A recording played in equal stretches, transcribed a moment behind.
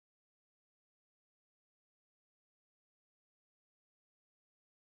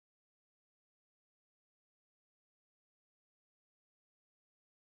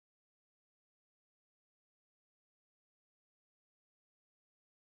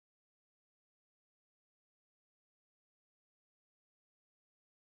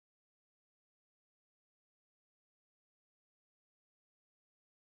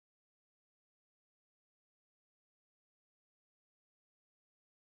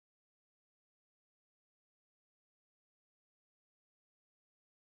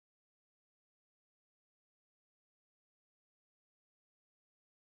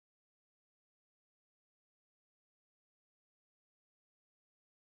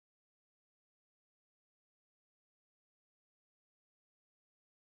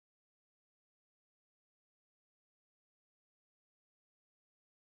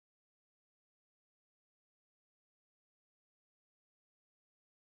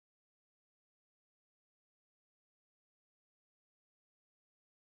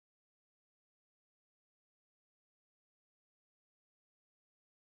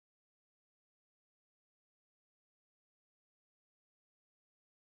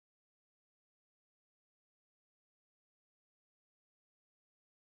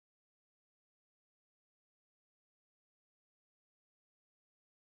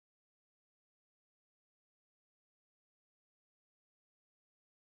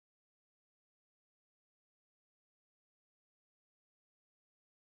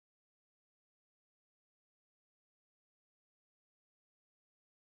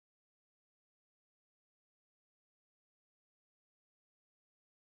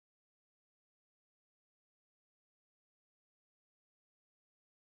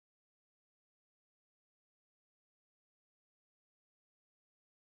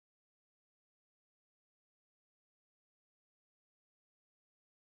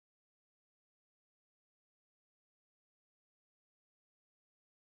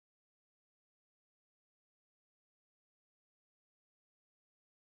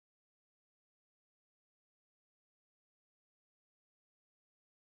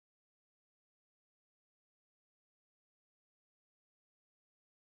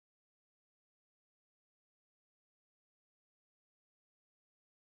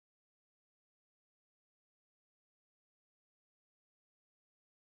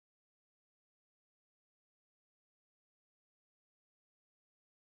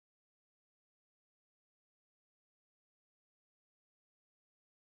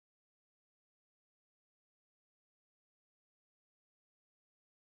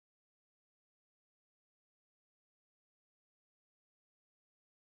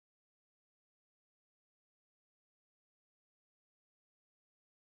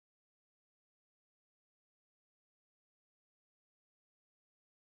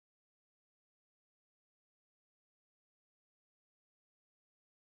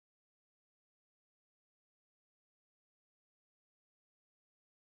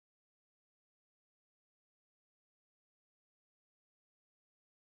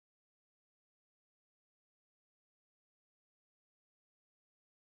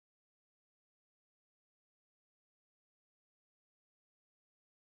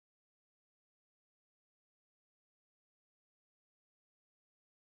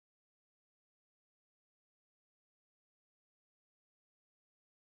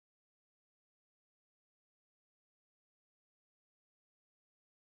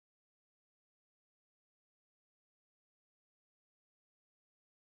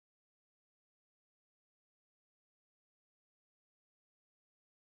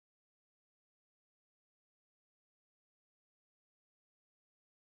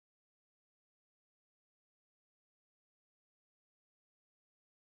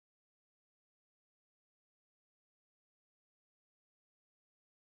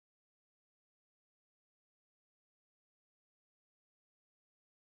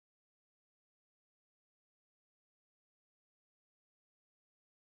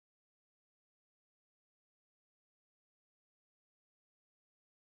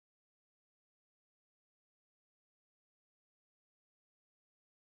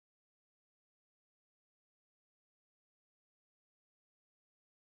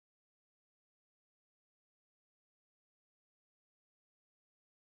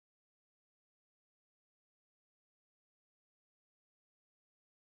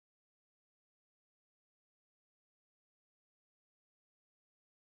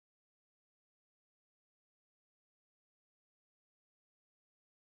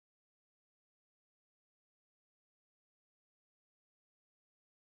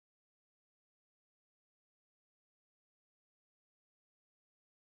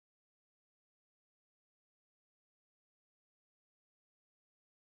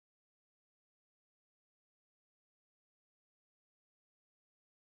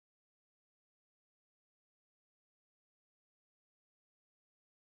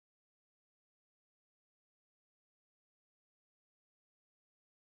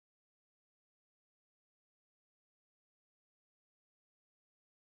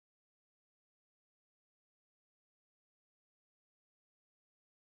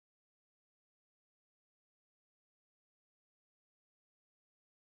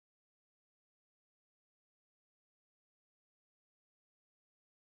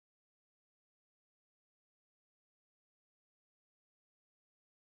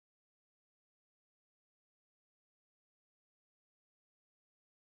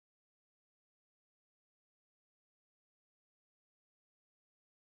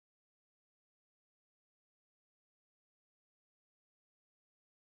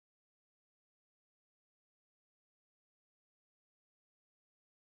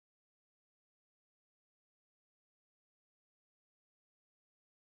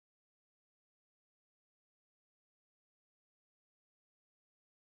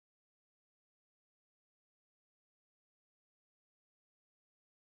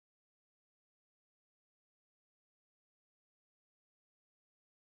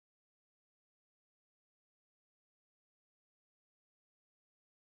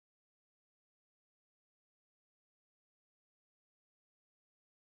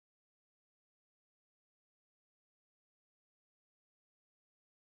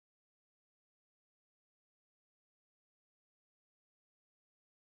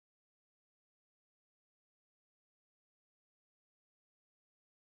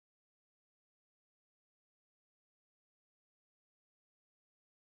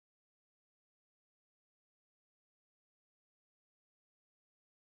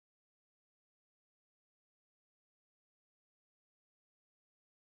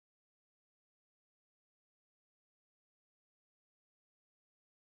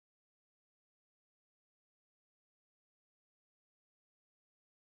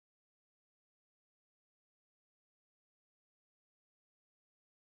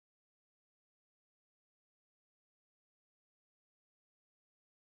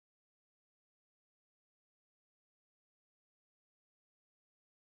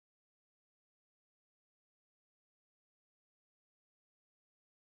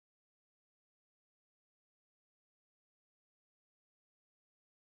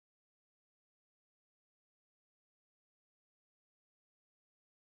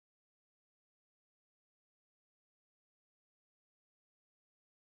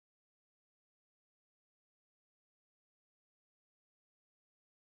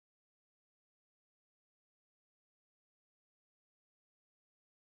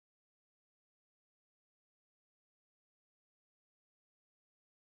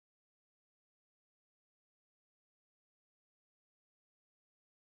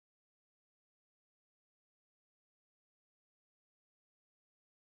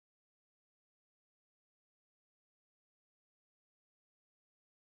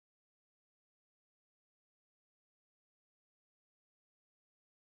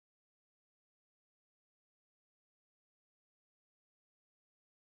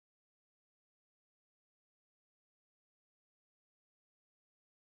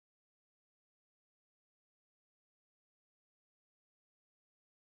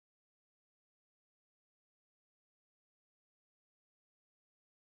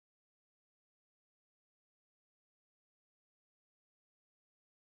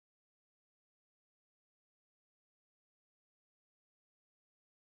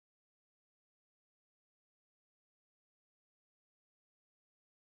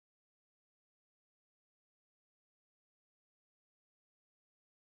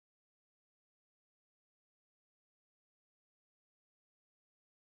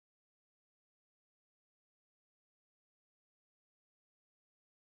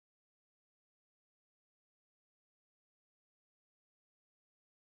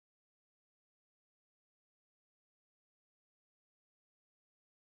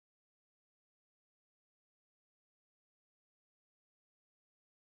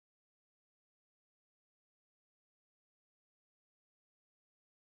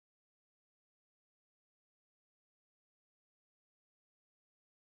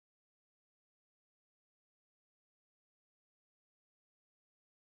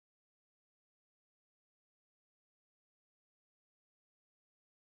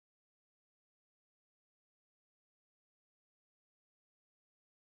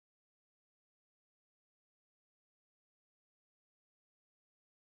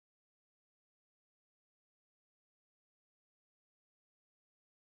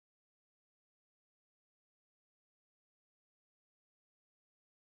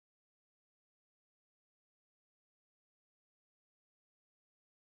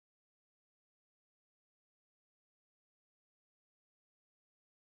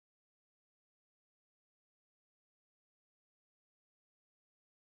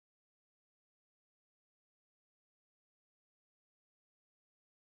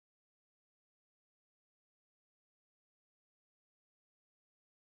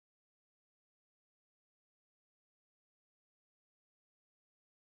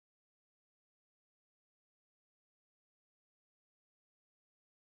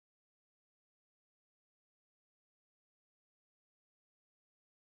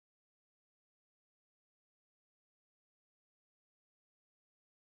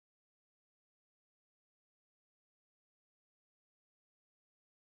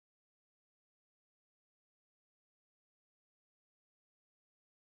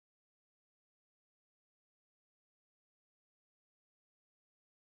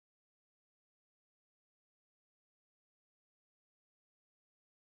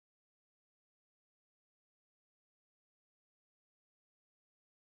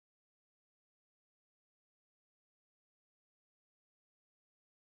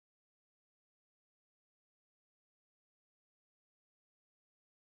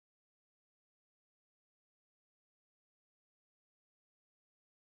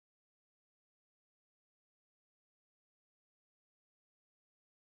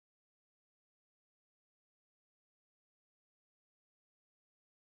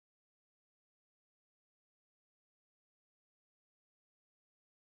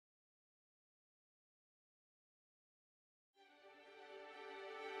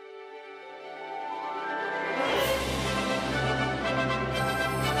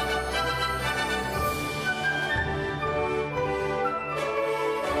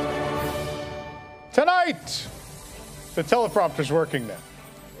right. The teleprompter's working now.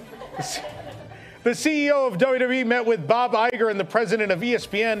 The CEO of WWE met with Bob Iger and the president of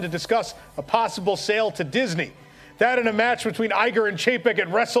ESPN to discuss a possible sale to Disney. That in a match between Iger and Chapek at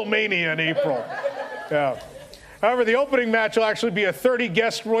WrestleMania in April. Yeah. However, the opening match will actually be a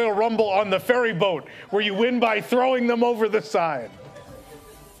 30-guest Royal Rumble on the ferry boat, where you win by throwing them over the side.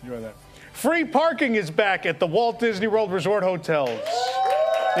 Enjoy that. Free parking is back at the Walt Disney World Resort hotels.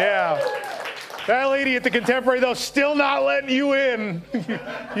 Yeah. That lady at the Contemporary, though, still not letting you in.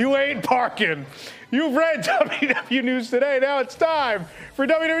 You ain't parking. You've read WW News Today. Now it's time for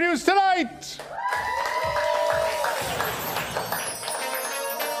WW News Tonight.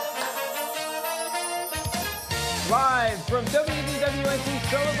 Live from WDWNT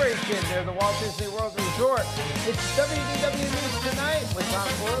Celebration near the Walt Disney World Resort, it's WDW News Tonight with Tom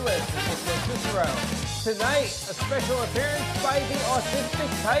Corliss and Nicholas Cicero. Tonight, a special appearance by the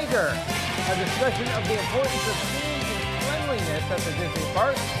Autistic Tiger, a discussion of the importance of clean and cleanliness at the Disney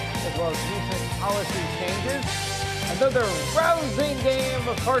parks, as well as recent policy changes, another rousing game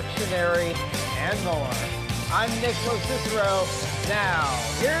of Parktionary, and more. I'm Nicholas Cicero. Now,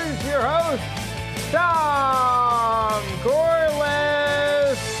 here's your host, Tom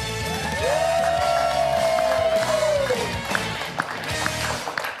Corliss.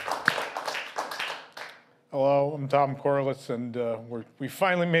 Hello, I'm Tom Corliss, and we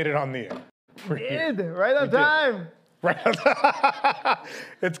finally made it on the air. We did, right on time. Right.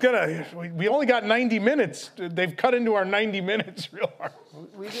 It's gonna. We only got 90 minutes. They've cut into our 90 minutes real hard.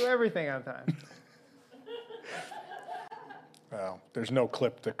 We do everything on time. Well, there's no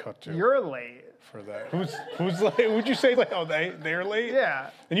clip to cut to. You're late. For that. Who's late? Would you say like, oh, they're late? Yeah.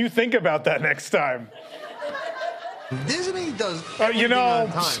 And you think about that next time. Disney does everything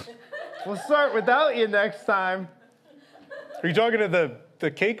on time. We'll start without you next time. Are you talking to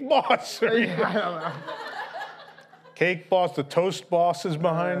the cake boss? I don't know. Cake boss, the toast boss is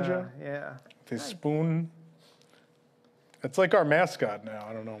behind you. Yeah. His spoon. It's like our mascot now.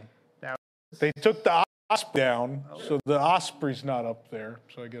 I don't know. Now, they took the osprey down, so the osprey's not up there.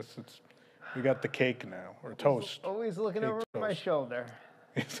 So I guess we got the cake now, or toast. Always looking over my shoulder.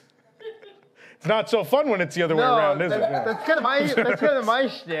 It's not so fun when it's the other way around, is it? Yeah. That's kind of my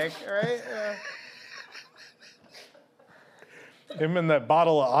shtick, right? Him and that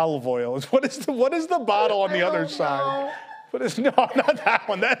bottle of olive oil. What is the bottle on the other side? No, not that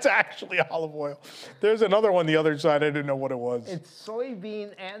one. That's actually olive oil. There's another one the other side. I didn't know what it was. It's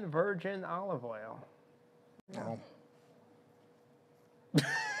soybean and virgin olive oil. Oh.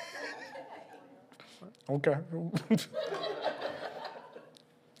 Okay.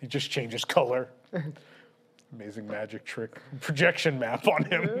 He just changes color. Amazing magic trick. Projection map on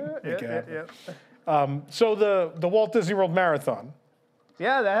him. Yeah. So the Walt Disney World Marathon.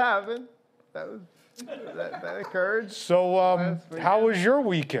 Yeah, that happened. That occurred. So how was your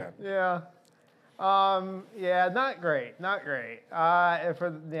weekend? Yeah. Yeah, not great. I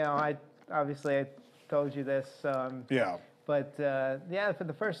told you this. Yeah. But yeah, for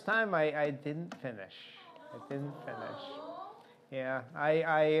the first time, I didn't finish. Yeah, I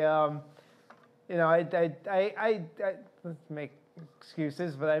let's make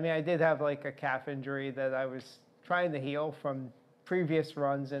excuses, but I mean, I did have like a calf injury that I was trying to heal from previous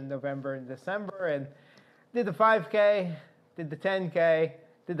runs in November and December, and did the 5K, did the 10K,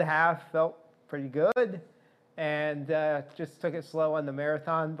 did the half, felt pretty good, and just took it slow on the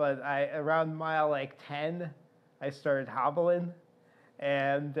marathon. But around mile like 10, I started hobbling,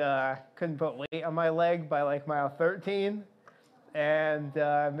 and couldn't put weight on my leg by like mile 13. And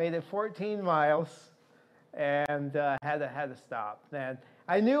made it 14 miles, and had to stop. And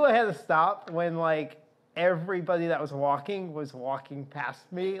I knew I had to stop when like everybody that was walking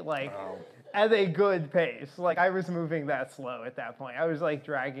past me, like at a good pace. Like I was moving that slow at that point. I was like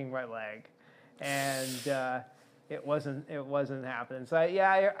dragging my leg, and it wasn't happening. So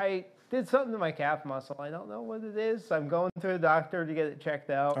I did something to my calf muscle. I don't know what it is. I'm going to a doctor to get it checked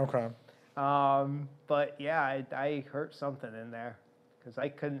out. Okay. But yeah, I hurt something in there because I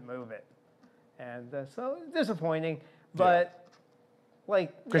couldn't move it. And so disappointing, but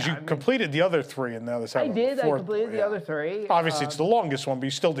like. Because you completed the other three and now this happened. I completed the other three. Obviously it's the longest one, but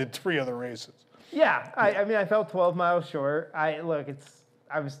you still did 3 other races. Yeah. I mean, I fell 12 miles short.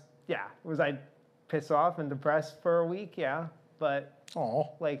 Was I pissed off and depressed for a week? Yeah. But I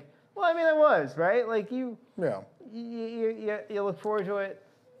was, right? Like you look forward to it.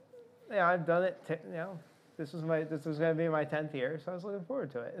 Yeah, I've done it. This was going to be my 10th year, so I was looking forward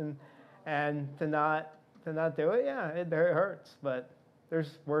to it. And to not do it, yeah, it hurts. But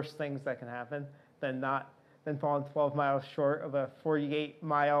there's worse things that can happen than falling 12 miles short of a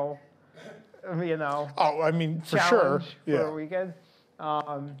 48-mile you know, Oh, I mean, for sure. challenge for Yeah. a weekend.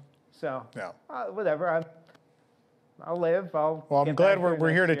 So Yeah. whatever. I'll live. Well, I'm get glad back we're there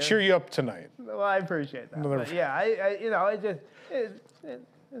here to next cheer year. you up tonight. Well, I appreciate that. But yeah, I you know, it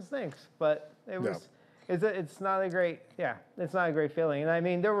stinks, but it was. It's not a great feeling. And I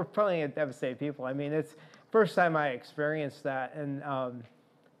mean, there were plenty of devastated people. I mean, it's first time I experienced that, and a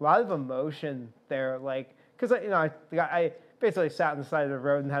lot of emotion there. Like, because you know, I basically sat on the side of the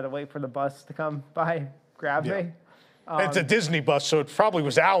road and had to wait for the bus to come by, grab me. It's a Disney bus, so it probably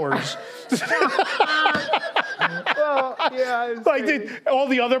was hours. Well, yeah. It's Like, crazy. all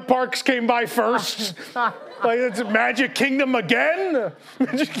the other parks came by first. Like, it's Magic Kingdom again?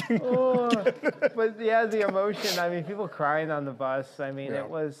 But yeah, the emotion. I mean, people crying on the bus. I mean, Yeah. That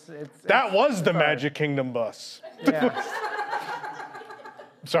was the hard. Magic Kingdom bus. Yeah.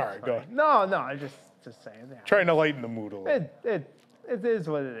 Sorry, go ahead. No, I'm just saying. Yeah. Trying to lighten the mood a little. It is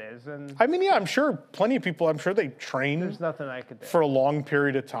what it is, and I mean, yeah, I'm sure plenty of people, I'm sure they trained there's nothing I could do. for a long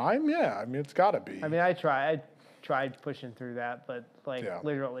period of time. Yeah, I mean, it's got to be. I mean, I tried pushing through that, but like Yeah.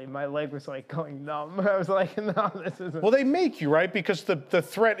 literally, my leg was like going numb. I was like, no, this isn't. Well, they make you, right? Because the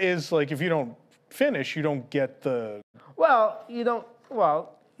threat is, like, if you don't finish, you don't get the... Well, you don't.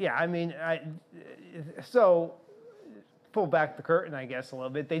 Well, yeah. I mean, so pull back the curtain, I guess, a little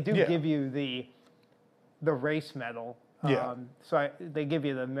bit. They do Yeah. give you the race medal. Yeah. So they give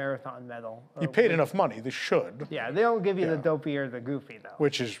you the marathon medal. You paid enough money, they should, Yeah, they don't give you the Yeah. dopey or the goofy though.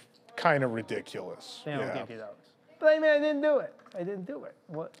 which is kind of ridiculous. They don't Yeah. give you those. But I mean, I didn't do it.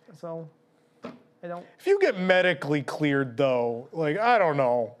 What? So I don't. If you get medically cleared, though, like, I don't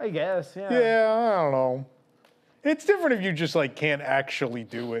know. I guess. Yeah. Yeah, I don't know. It's different if you just, like, can't actually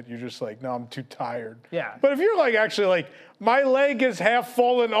do it. You're just like, no, I'm too tired. Yeah. But if you're, like, actually, like, my leg is half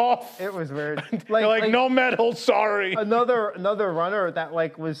fallen off. It was weird. You're like, no medal, sorry. Another runner that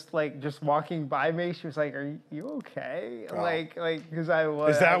like was like just walking by me. She was like, "Are you okay?" Like because I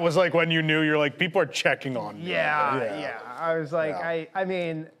was. That was like when you knew you're like, people are checking on you. Yeah. I was like, Yeah. I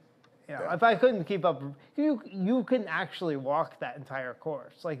mean, you know, if I couldn't keep up, you can actually walk that entire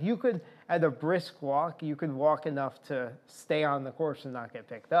course. Like you could, at a brisk walk, you could walk enough to stay on the course and not get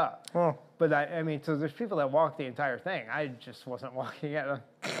picked up. Oh. But I mean, so there's people that walk the entire thing. I just wasn't walking at a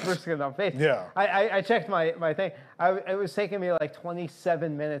brisk enough pace. Yeah. I checked my thing. It was taking me like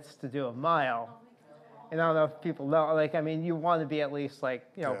 27 minutes to do a mile. And I don't know if people know, like, I mean, you want to be at least like,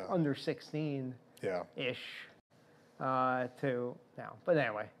 you know, Yeah. under 16-ish Yeah. to now. But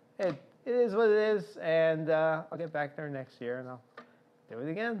anyway, it is what it is. And I'll get back there next year and I'll do it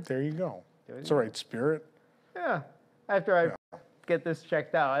again. There you go. Do it It's all right, Spirit. Yeah. After I get this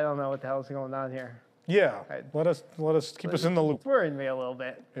checked out, I don't know what the hell's going on here. Yeah. Right. Let us keep us in the loop. It's worrying me a little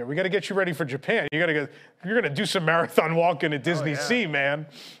bit. Yeah, we got to get you ready for Japan. You're gonna do some marathon walking at Disney yeah. Sea, man.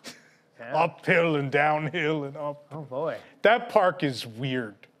 Yeah. Uphill and downhill and up. Oh boy. That park is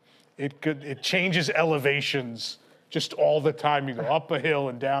weird. It changes elevations just all the time. You go up a hill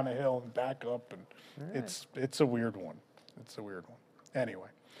and down a hill and back up, and it's a weird one. It's a weird one. Anyway,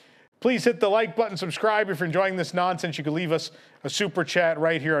 please hit the like button, subscribe if you're enjoying this nonsense. You can leave us a super chat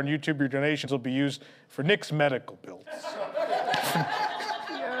right here on YouTube. Your donations will be used for Nick's medical bills.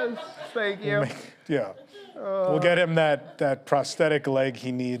 Yes. Thank you. Yeah, we'll get him that prosthetic leg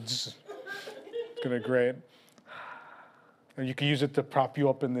he needs. It's gonna be great. And you can use it to prop you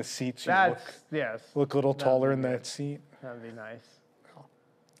up in this seat so you Yes. look a little taller in that seat. That'd be nice.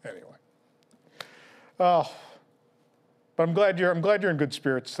 Anyway. Oh, but I'm glad you're in good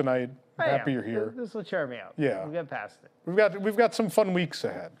spirits tonight. I'm happy you're here. This will cheer me up. Yeah. We'll get past it. We've got some fun weeks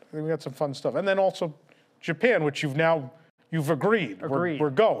ahead. We've got some fun stuff, and then also Japan, which you've agreed. Agreed. We're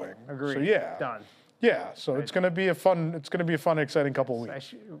going. Agreed. So yeah. Done. Yeah. So it's gonna be a fun, exciting couple of I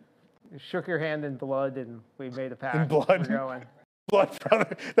weeks. shook your hand in blood and we made a pact. In blood? We're going. Blood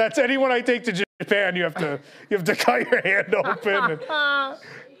brother. That's anyone I take to Japan. You have to cut your hand open. And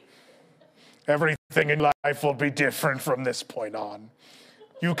everything in life will be different from this point on.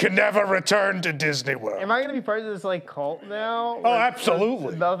 You can never return to Disney World. Am I going to be part of this like cult now? Oh, Like,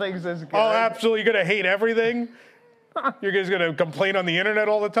 absolutely. Nothing's as good. Oh, absolutely. You're going to hate everything. You're guys going to complain on the internet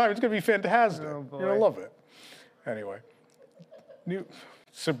all the time. It's going to be fantastic. Oh, boy. You're going to love it. Anyway.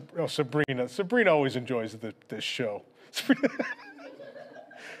 Sabrina. Sabrina always enjoys this show.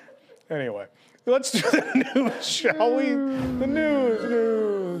 Anyway. Let's do the news, shall we? The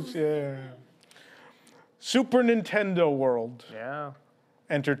news, yeah. Super Nintendo World Yeah.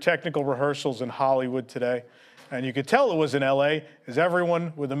 entered technical rehearsals in Hollywood today. And you could tell it was in LA as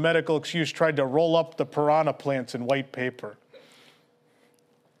everyone with a medical excuse tried to roll up the piranha plants in white paper.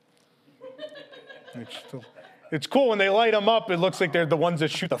 It's cool when they light them up. It looks like they're the ones that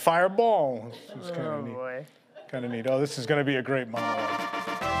shoot the fireball. It's kind of neat. Boy. Kind of neat. Oh, this is going to be a great monologue.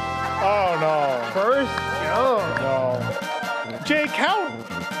 Oh, no. First, go. No. Jake, how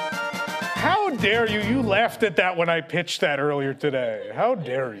dare you? You laughed at that when I pitched that earlier today. How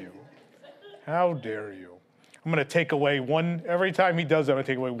dare you? How dare you? I'm going to take away one, every time he does that, I'm going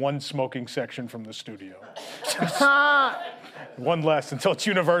to take away one smoking section from the studio. One less until it's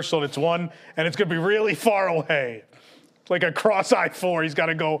universal and it's one, and it's going to be really far away. Like across I-4, he's got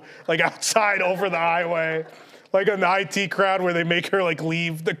to go like outside over the highway. Like on the IT crowd where they make her like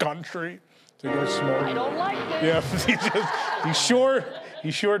leave the country to go smoke. I don't like this. Yeah,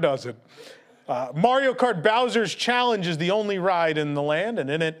 he sure doesn't. Mario Kart Bowser's Challenge is the only ride in the land, and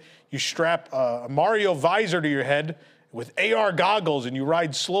in it, you strap a Mario visor to your head with AR goggles, and you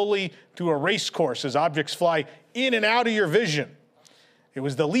ride slowly through a race course as objects fly in and out of your vision. It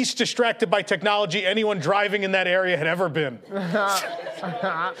was the least distracted by technology anyone driving in that area had ever been.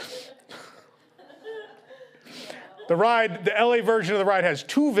 The LA version of the ride has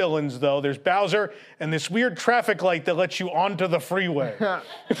two villains, though. There's Bowser and this weird traffic light that lets you onto the freeway.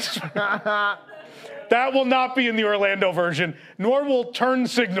 That will not be in the Orlando version, nor will turn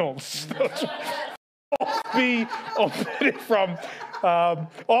signals. Those will be omitted from.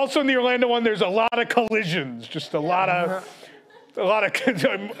 Also in the Orlando one, there's a lot of collisions, just a lot of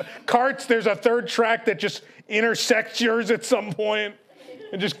carts. There's a third track that just intersects yours at some point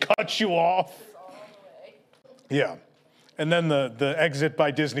and just cuts you off. Yeah. And then the exit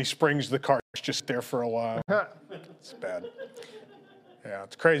by Disney Springs, the cart's just there for a while. It's bad. Yeah,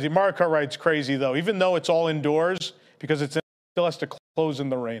 it's crazy. Mario Kart ride's crazy, though. Even though it's all indoors, because it still has to close in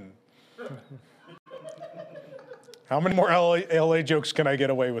the rain. How many more LA jokes can I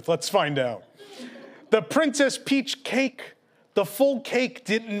get away with? Let's find out. The Princess Peach cake, the full cake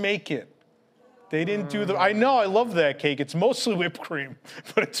didn't make it. They didn't do I know, I love that cake. It's mostly whipped cream,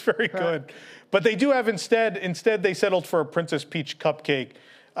 but it's very good. But they do have instead they settled for a Princess Peach cupcake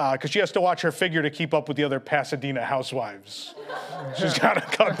because she has to watch her figure to keep up with the other Pasadena housewives. She's got to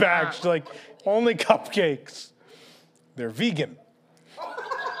cut back. She's like, only cupcakes. They're vegan.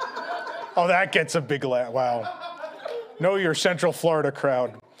 Oh, that gets a big laugh. Wow. Know your Central Florida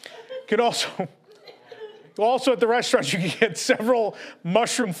crowd. You can also at the restaurant, you can get several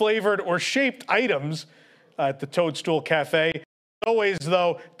mushroom-flavored or shaped items at the Toadstool Cafe. As always,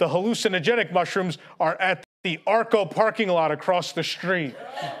 though, the hallucinogenic mushrooms are at the Arco parking lot across the street.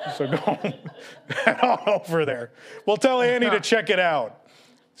 So go head on over there. We'll tell Annie to check it out.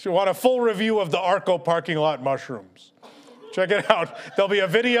 So you want a full review of the Arco parking lot mushrooms. Check it out. There'll be a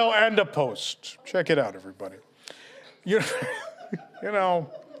video and a post. Check it out, everybody. You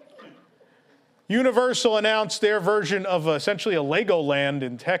know, Universal announced their version of essentially a Legoland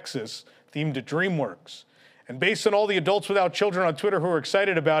in Texas themed to DreamWorks. And based on all the adults without children on Twitter who are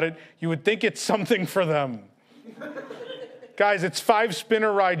excited about it, you would think it's something for them. Guys, it's 5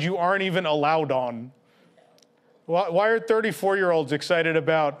 spinner rides you aren't even allowed on. Why are 34-year-olds excited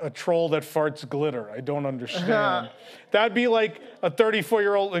about a troll that farts glitter? I don't understand. That'd be like a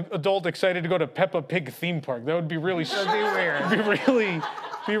 34-year-old adult excited to go to Peppa Pig theme park. That would be really That'd be weird.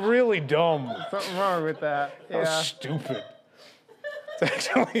 Be really dumb. Something wrong with that. How Yeah. stupid. It's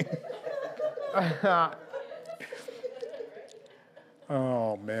actually.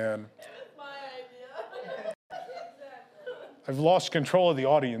 Oh, man. I've lost control of the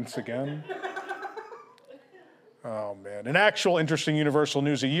audience again. Oh, man. In actual interesting Universal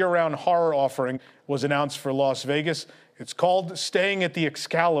news, a year-round horror offering was announced for Las Vegas. It's called Staying at the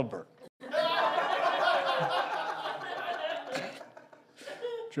Excalibur.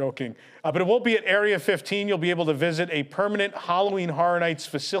 Joking. But it won't be at Area 15. You'll be able to visit a permanent Halloween Horror Nights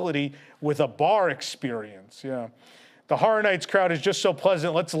facility with a bar experience. Yeah. The Horror Nights crowd is just so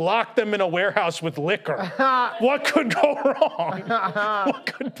pleasant. Let's lock them in a warehouse with liquor. What could go wrong? What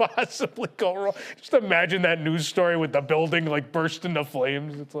could possibly go wrong? Just imagine that news story with the building like burst into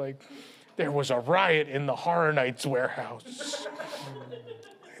flames. It's like, there was a riot in the Horror Nights warehouse.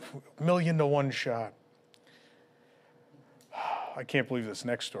 1,000,000 to 1 shot. I can't believe this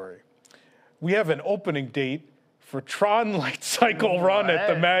next story. We have an opening date for Tron Light Cycle Run at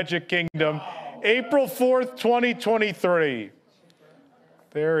the Magic Kingdom, April 4th, 2023.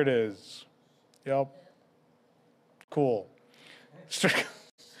 There it is. Yep. Cool.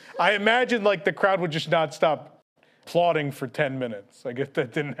 I imagine like the crowd would just not stop applauding for 10 minutes. I guess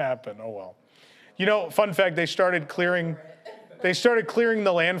that didn't happen. Oh well. You know, fun fact, they started clearing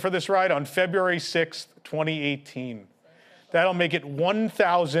the land for this ride on February 6th, 2018. That'll make it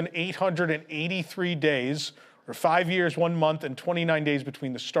 1,883 days, or 5 years, 1 month, and 29 days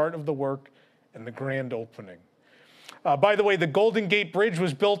between the start of the work and the grand opening. By the way, the Golden Gate Bridge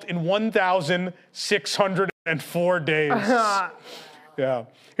was built in 1,604 days. Yeah.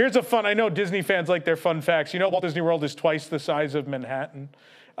 Here's a fun, I know Disney fans like their fun facts. You know Walt Disney World is twice the size of Manhattan.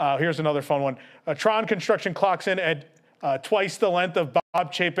 Here's another fun one. Tron Construction clocks in at twice the length of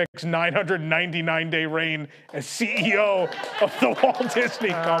Bob Chapek's 999-day reign as CEO of the Walt Disney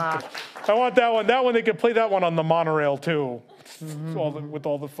Company. I want that one. That one, they could play that one on the monorail too, with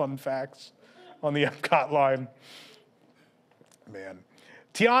all the fun facts on the Epcot line. Man.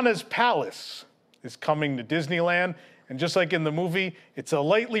 Tiana's Palace is coming to Disneyland. And just like in the movie, it's a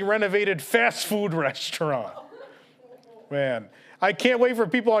lightly renovated fast food restaurant. Man, I can't wait for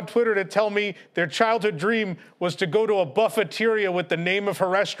people on Twitter to tell me their childhood dream was to go to a buffeteria with the name of her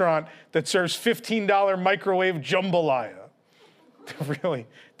restaurant that serves $15 microwave jambalaya.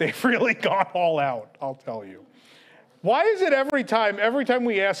 They've really gone all out, I'll tell you. Why is it every time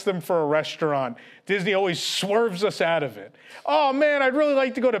we ask them for a restaurant, Disney always swerves us out of it? Oh man, I'd really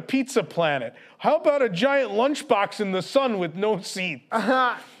like to go to Pizza Planet. How about a giant lunchbox in the sun with no seats?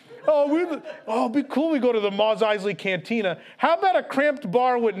 It'd be cool we go to the Mos Eisley Cantina. How about a cramped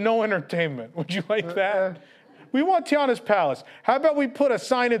bar with no entertainment? Would you like that? We want Tiana's Palace. How about we put a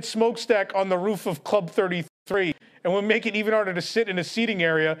signed smokestack on the roof of Club 33 and we'll make it even harder to sit in a seating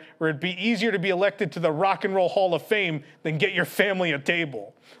area where it'd be easier to be elected to the Rock and Roll Hall of Fame than get your family a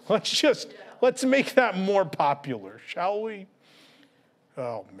table. Let's make that more popular, shall we?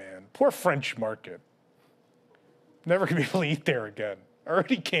 Oh man, poor French Market. Never gonna be able to eat there again. I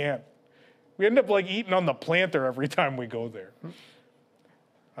already can't. We end up like eating on the planter every time we go there.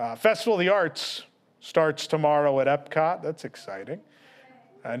 Festival of the Arts starts tomorrow at Epcot. That's exciting.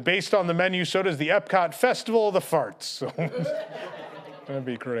 And based on the menu, so does the Epcot Festival of the Farts. So it's gonna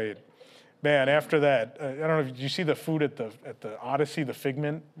be great. Man, after that, I don't know if you see the food at the Odyssey, the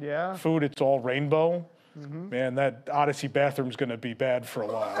Figment. Yeah. Food, it's all rainbow. Mm-hmm. Man, that Odyssey bathroom's gonna be bad for a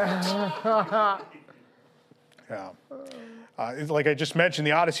while. Yeah. Like I just mentioned,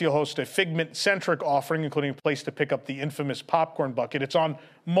 the Odyssey will host a Figment-centric offering, including a place to pick up the infamous popcorn bucket. It's on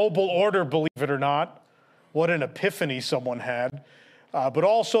mobile order, believe it or not. What an epiphany someone had. But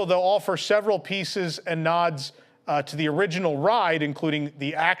also, they'll offer several pieces and nods to the original ride, including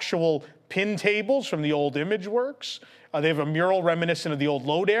the actual pin tables from the old Imageworks. They have a mural reminiscent of the old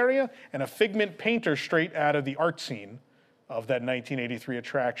load area and a Figment painter straight out of the art scene of that 1983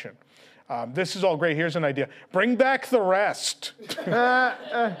 attraction. This is all great. Here's an idea. Bring back the rest.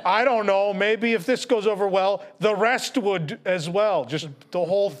 I don't know. Maybe if this goes over well, the rest would as well. Just the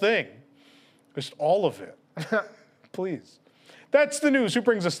whole thing. Just all of it. Please. That's the news. Who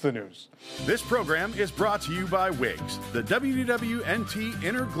brings us the news? This program is brought to you by WIGS, the WDWNT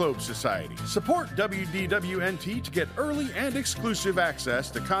Inner Globe Society. Support WDWNT to get early and exclusive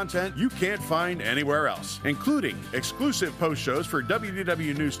access to content you can't find anywhere else, including exclusive post shows for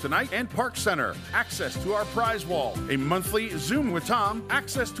WDW News Tonight and Park Center, access to our prize wall, a monthly Zoom with Tom,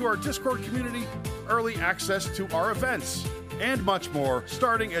 access to our Discord community, early access to our events, and much more,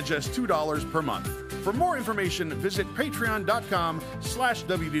 starting at just $2 per month. For more information, visit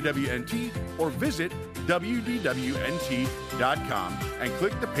patreon.com/WDWNT or visit WDWNT.com and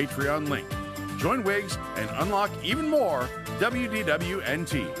click the Patreon link. Join WIGS and unlock even more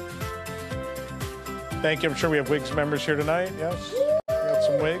WDWNT. Thank you. I'm sure we have WIGS members here tonight. Yes. We got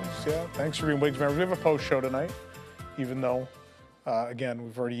some WIGS. Yeah. Thanks for being WIGS members. We have a post show tonight, even though, again,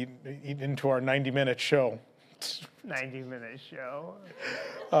 we've already eaten into our 90-minute show. 90-minute show.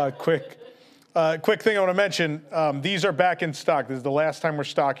 Quick thing I want to mention, these are back in stock. This is the last time we're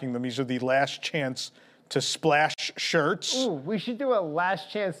stocking them. These are the last chance to splash shirts. Ooh, we should do a last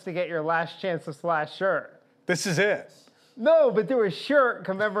chance to get your last chance to splash shirt. This is it. No, but do a shirt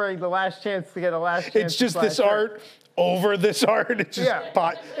commemorating the last chance to get a last chance. It's just this shirt. art over this art. It's just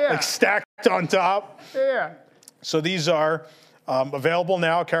like stacked on top. Yeah. So these are available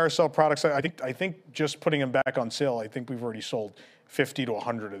now, Carousel products. I think just putting them back on sale, I think we've already sold 50 to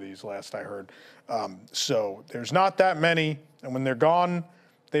 100 of these last I heard. So there's not that many, and when they're gone,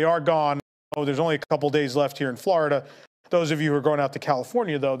 they are gone. Oh, there's only a couple days left here in Florida. Those of you who are going out to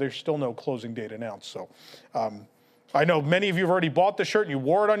California, though, there's still no closing date announced. So I know many of you have already bought the shirt and you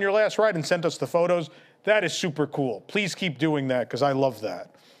wore it on your last ride and sent us the photos. That is super cool. Please keep doing that because I love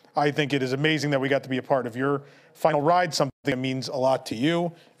that. I think it is amazing that we got to be a part of your final ride, something that means a lot to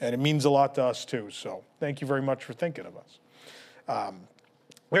you, and it means a lot to us too. So thank you very much for thinking of us.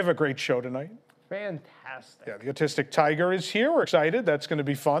 We have a great show tonight. Fantastic. Yeah, the Autistic Tiger is here. We're excited. That's going to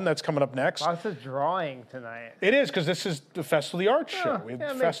be fun. That's coming up next. Lots of drawing tonight. It is, because this is the Festival of the Arts show. We have the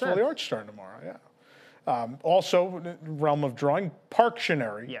makes Festival of the sense. Arts starting tomorrow, yeah. Also, realm of drawing,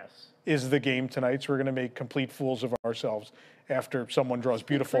 Parktionary Yes. is the game tonight. So we're going to make complete fools of ourselves. After someone draws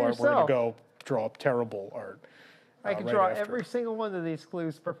beautiful for art, we're going to yourself. go draw up terrible art. I can right draw after. every single one of these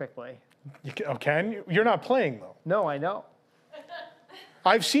clues perfectly. You can? You're not playing, though. No, I know.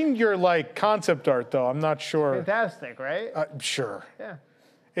 I've seen your, like, concept art, though. I'm not sure. Fantastic, right? Sure. Yeah.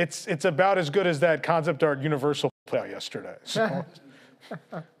 It's about as good as that concept art Universal put out yesterday. So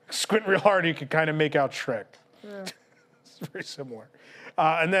squint real hard, you can kind of make out Shrek. It's very similar.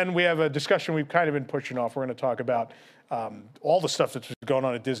 And then we have a discussion we've kind of been pushing off. We're going to talk about all the stuff that's been going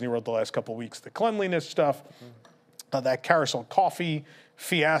on at Disney World the last couple of weeks, the cleanliness stuff, that carousel coffee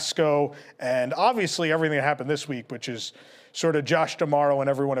fiasco, and obviously everything that happened this week, which is sort of Josh D'Amaro and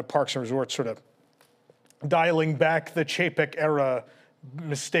everyone at Parks and Resorts sort of dialing back the Chapek era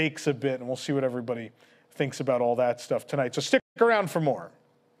mistakes a bit, and we'll see what everybody thinks about all that stuff tonight. So stick around for more.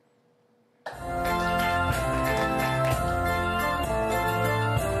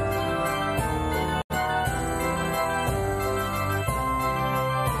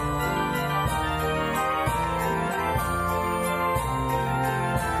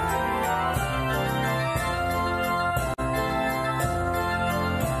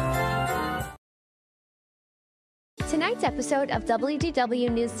 Tonight's episode of WDW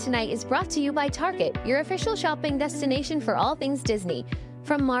News Tonight is brought to you by Target, your official shopping destination for all things Disney.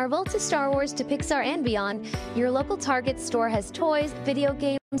 From Marvel to Star Wars to Pixar and beyond, your local Target store has toys, video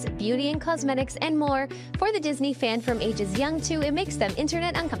games, beauty and cosmetics, and more for the Disney fan from ages young to it makes them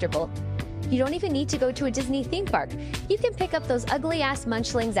internet uncomfortable. You don't even need to go to a Disney theme park. You can pick up those ugly-ass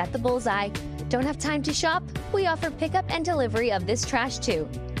munchlings at the Bullseye. Don't have time to shop? We offer pickup and delivery of this trash too.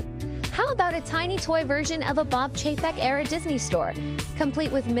 How about a tiny toy version of a Bob Chapek-era Disney store, complete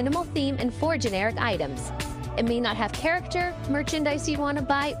with minimal theme and 4 generic items? It may not have character, merchandise you want to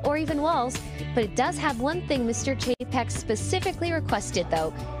buy, or even walls, but it does have one thing Mr. Chapek specifically requested,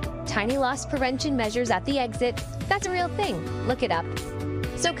 though. Tiny loss prevention measures at the exit. That's a real thing. Look it up.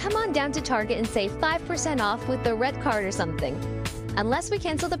 So come on down to Target and save 5% off with the red card or something. Unless we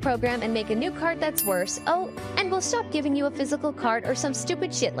cancel the program and make a new card that's worse. Oh, and we'll stop giving you a physical card or some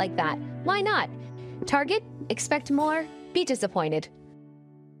stupid shit like that. Why not? Target, expect more, be disappointed.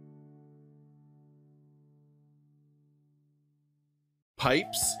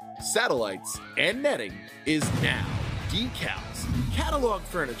 Pipes, satellites, and netting is now Decals, Catalog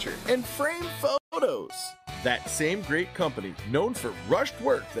Furniture, and Frame Photos. That same great company, known for rushed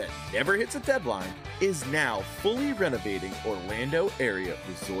work that never hits a deadline, is now fully renovating Orlando area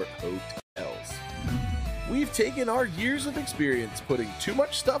resort hotels. We've taken our years of experience putting too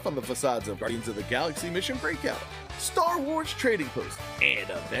much stuff on the facades of Guardians of the Galaxy Mission Breakout, Star Wars Trading Post, and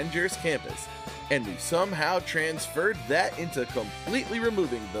Avengers Campus, and we somehow transferred that into completely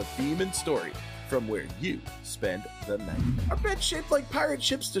removing the theme and story from where you spend the night. Are beds shaped like pirate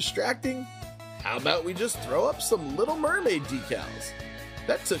ships distracting? How about we just throw up some Little Mermaid decals?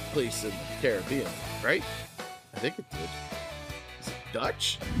 That took place in the Caribbean, right? I think it did. Is it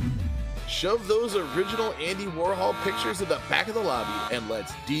Dutch? Shove those original Andy Warhol pictures in the back of the lobby and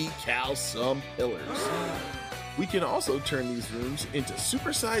let's decal some pillars. We can also turn these rooms into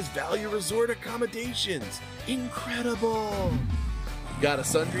supersized value resort accommodations. Incredible! Got a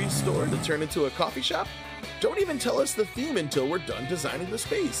sundry store to turn into a coffee shop? Don't even tell us the theme until we're done designing the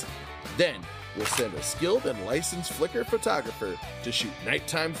space. Then, we'll send a skilled and licensed Flickr photographer to shoot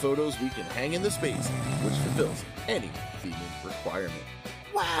nighttime photos we can hang in the space, which fulfills any theming requirement.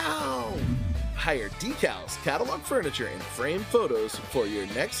 Wow! Hire Decals, Catalog Furniture, and Frame Photos for your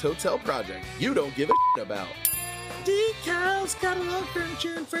next hotel project you don't give a shit about. Decals, Catalog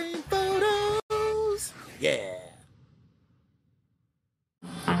Furniture, and Frame Photos! Yeah!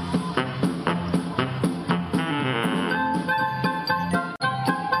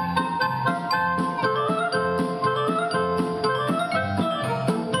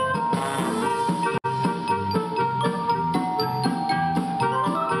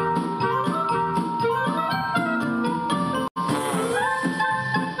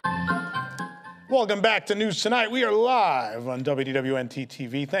 Welcome back to News Tonight. We are live on WDWNT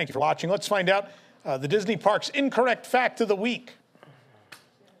TV. Thank you for watching. Let's find out the Disney Parks incorrect fact of the week.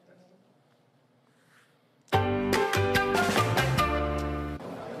 The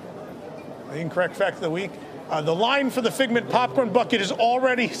incorrect fact of the week. The line for the Figment popcorn bucket is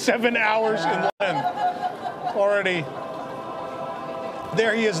already 7 hours in length. Already.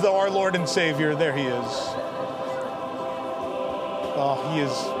 There he is, though, our Lord and Savior. There he is.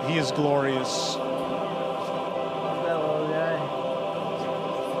 Oh, he is glorious.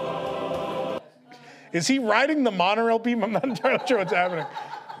 Is he riding the monorail beam? I'm not entirely sure what's happening.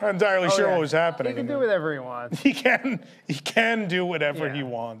 Not entirely sure yeah. what was happening. He can do whatever he wants. He can do whatever Yeah. he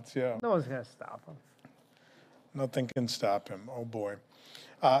wants. Yeah. No one's going to stop him. Nothing can stop him. Oh, boy.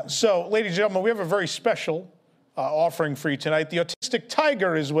 So, ladies and gentlemen, we have a very special offering for you tonight. The Autistic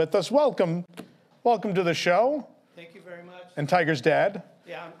Tiger is with us. Welcome. Welcome to the show. Thank you very much. And Tiger's dad.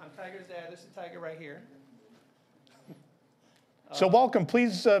 Yeah, I'm Tiger's dad. This is Tiger right here. So, welcome.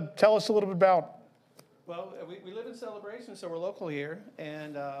 Please tell us a little bit about. Well, we live in Celebration, so we're local here.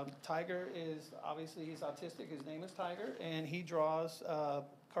 And Tiger is, obviously, he's autistic. His name is Tiger, and he draws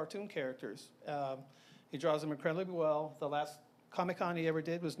cartoon characters. He draws them incredibly well. The last Comic-Con he ever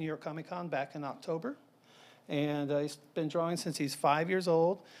did was New York Comic-Con back in October. And he's been drawing since he's 5 years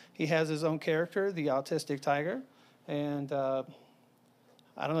old. He has his own character, the Autistic Tiger. And I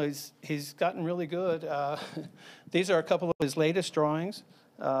don't know, he's gotten really good. These are a couple of his latest drawings.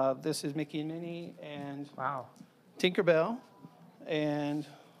 This is Mickey and Minnie and Wow. Tinkerbell. And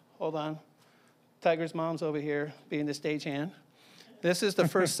hold on, Tiger's mom's over here being the stagehand. This is the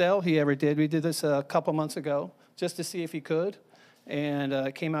first sale he ever did. We did this a couple months ago just to see if he could, and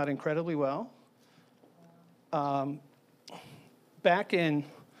it came out incredibly well. Back in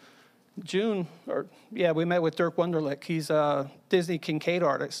June, we met with Dirk Wunderlich. He's a Disney Kincaid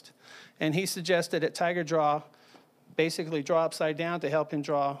artist, and he suggested that Tiger basically draw upside down to help him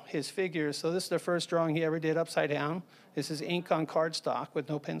draw his figures. So this is the first drawing he ever did upside down. This is ink on cardstock with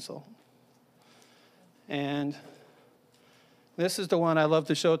no pencil. And this is the one I love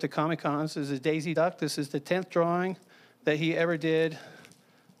to show at the Comic-Cons. This is Daisy Duck. This is the 10th drawing that he ever did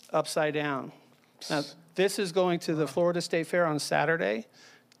upside down. Now, this is going to the Florida State Fair on Saturday.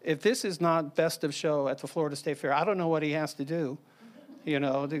 If this is not best of show at the Florida State Fair, I don't know what he has to do. You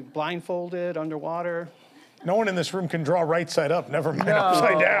know, blindfolded, underwater. No one in this room can draw right side up, never mind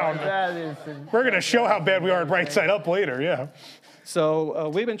upside down. That is We're going to show how bad we are at right side up later, yeah. So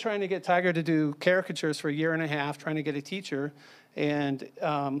we've been trying to get Tiger to do caricatures for a year and a half, trying to get a teacher. And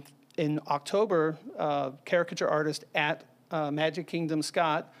in October, caricature artist at Magic Kingdom,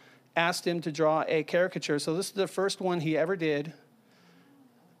 Scott, asked him to draw a caricature. So this is the first one he ever did.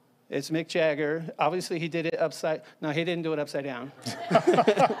 It's Mick Jagger. Obviously, he did it no, he didn't do it upside down.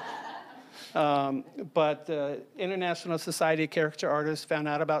 But the International Society of Caricature Artists found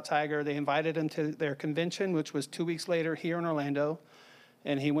out about Tiger. They invited him to their convention, which was 2 weeks later here in Orlando.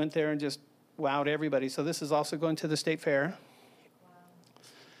 And he went there and just wowed everybody. So this is also going to the State Fair. Wow.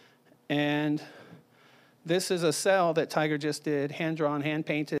 And this is a cell that Tiger just did, hand-drawn,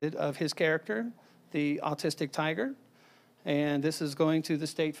 hand-painted, of his character, the Autistic Tiger. And this is going to the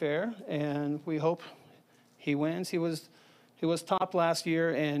State Fair, and we hope he wins. He was top last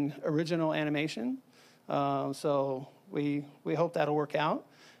year in original animation, so we hope that'll work out.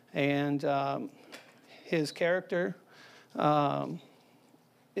 And his character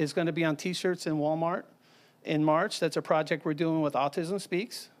is going to be on T-shirts in Walmart in March. That's a project we're doing with Autism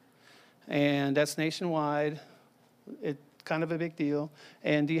Speaks, and that's nationwide. It's kind of a big deal.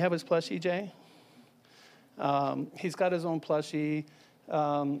 And do you have his plushie, Jay? He's got his own plushie.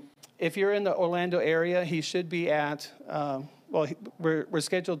 If you're in the Orlando area, he should be at, we're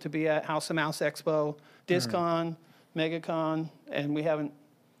scheduled to be at House of Mouse Expo, DisCon, MegaCon, and we haven't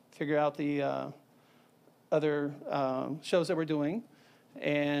figured out the other shows that we're doing.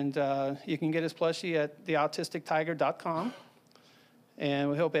 And you can get his plushie at theautistictiger.com. And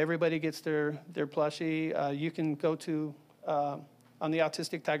we hope everybody gets their plushie. You can go to, on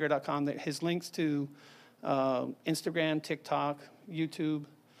theautistictiger.com, his links to Instagram, TikTok, YouTube,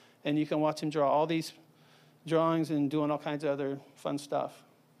 and you can watch him draw all these drawings and doing all kinds of other fun stuff.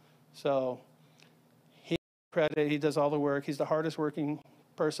 So he credit, he does all the work. He's the hardest working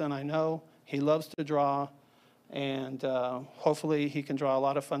person I know. He loves to draw, and hopefully he can draw a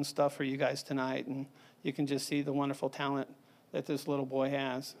lot of fun stuff for you guys tonight, and you can just see the wonderful talent that this little boy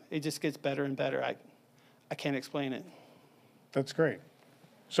has. It just gets better and better. I can't explain it. That's great.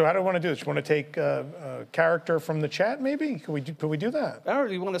 So how do we want to do this? You want to take a character from the chat, maybe? Could we do that? Or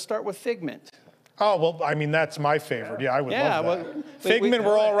do you want to start with Figment? Oh, well, I mean, that's my favorite. Yeah, I would love that. Well, Figment,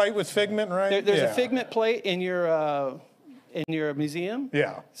 we're all right with Figment, right? There's a Figment plate in your museum.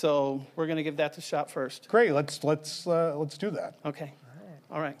 Yeah. So we're going to give that a shot first. Great. Let's do that. Okay.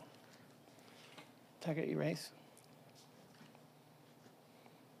 All right. Tiger, erase.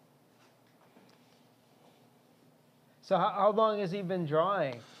 So how long has he been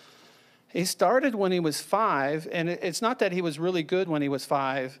drawing? He started when he was 5, and it's not that he was really good when he was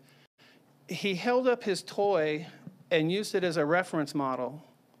 5. He held up his toy and used it as a reference model.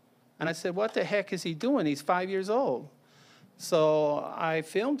 And I said, what the heck is he doing? He's 5 years old. So I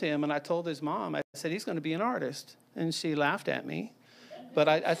filmed him, and I told his mom, I said, he's going to be an artist. And she laughed at me. But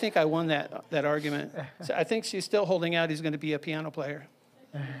I think I won that argument. So I think she's still holding out he's going to be a piano player.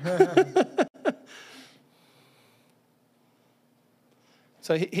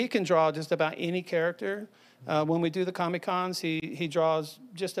 So he can draw just about any character. When we do the Comic Cons, he draws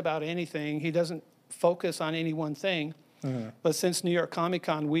just about anything. He doesn't focus on any one thing. But since New York Comic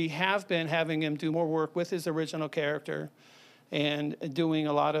Con, we have been having him do more work with his original character and doing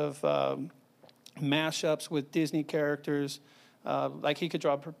a lot of mashups with Disney characters. Like he could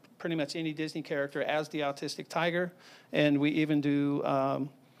draw pretty much any Disney character as the autistic tiger. And we even do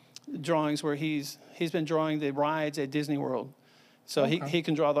drawings where he's been drawing the rides at Disney World. So he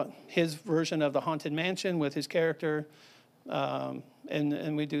can draw his version of the Haunted Mansion with his character,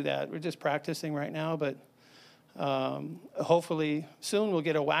 and we do that. We're just practicing right now, but hopefully soon we'll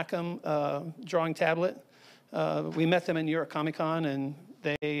get a Wacom drawing tablet. We met them in New York Comic Con, and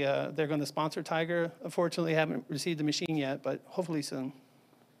they're going to sponsor Tiger. Unfortunately, haven't received the machine yet, but hopefully soon.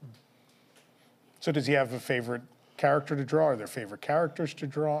 So does he have a favorite character to draw? Are there favorite characters to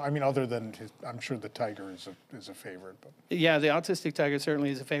draw? I mean, other than I'm sure the tiger is a favorite. But. Yeah, the autistic tiger certainly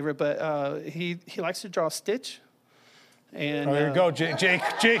is a favorite, but he likes to draw Stitch. And, there you go,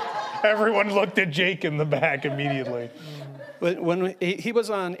 Jake. Everyone looked at Jake in the back immediately. But when he was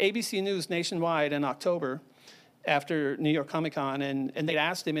on ABC News nationwide in October after New York Comic Con, and they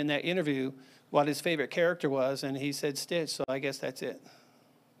asked him in that interview what his favorite character was, and he said Stitch, so I guess that's it.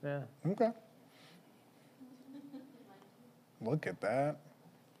 Yeah. Okay. Look at that.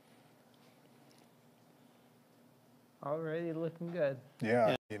 Already looking good. Yeah.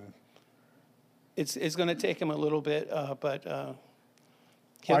 I mean, it's going to take him a little bit, but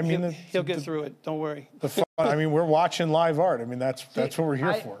he'll get through it. Don't worry. The fun, I mean, we're watching live art. I mean, that's what we're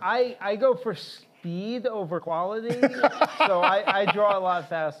here for. I go for speed over quality, so I draw a lot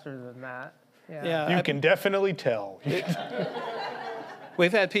faster than that. Yeah. You can definitely tell.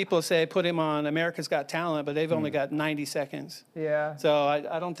 We've had people say, put him on America's Got Talent, but they've only got 90 seconds. Yeah. So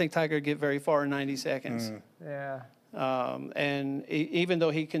I don't think Tiger would get very far in 90 seconds. Yeah. And even though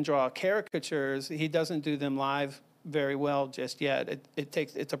he can draw caricatures, he doesn't do them live very well just yet.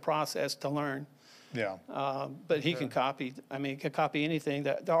 It's a process to learn. Yeah. But he can copy. I mean, he can copy anything.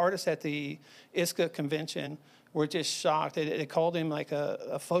 The artists at the ISCA convention were just shocked. They called him like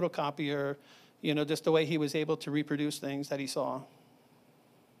a photocopier, just the way he was able to reproduce things that he saw.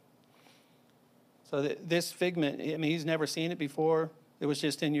 So this figment, I mean, he's never seen it before. It was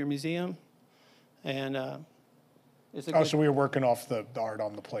just in your museum. And it's a good, so we were working off the art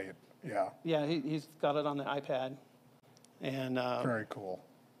on the plate. Yeah. Yeah, he's got it on the iPad. And very cool.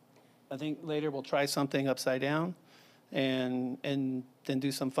 I think later we'll try something upside down and then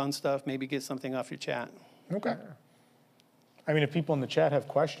do some fun stuff, maybe get something off your chat. Okay. I mean, if people in the chat have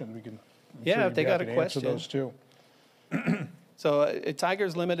questions, we can. If they got a question. Answer those too. So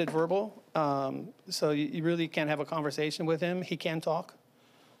Tiger's limited verbal, so you really can't have a conversation with him. He can talk,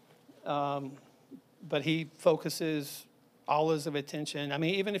 but he focuses all his attention. I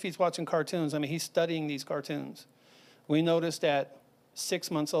mean, even if he's watching cartoons, I mean, he's studying these cartoons. We noticed at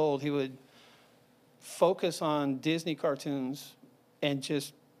 6 months old, he would focus on Disney cartoons and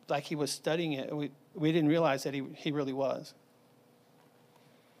just like he was studying it. We didn't realize that he really was.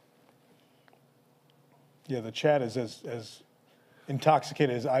 Yeah, the chat is as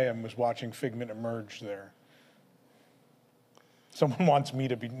intoxicated as I am was watching Figment emerge there. Someone wants me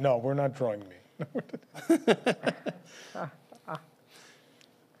to be, no, we're not drawing me.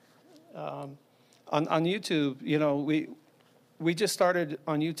 On YouTube, we just started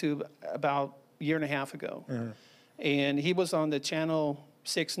on YouTube about a year and a half ago. And he was on the Channel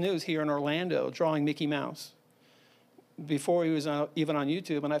 6 News here in Orlando drawing Mickey Mouse before he was even on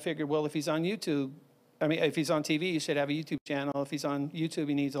YouTube. And I figured, well, if he's on YouTube, if he's on TV, he should have a YouTube channel. If he's on YouTube,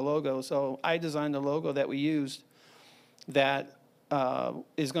 he needs a logo. So I designed the logo that we used that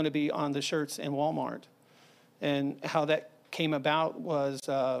is going to be on the shirts in Walmart. And how that came about was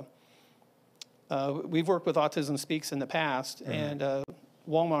we've worked with Autism Speaks in the past, and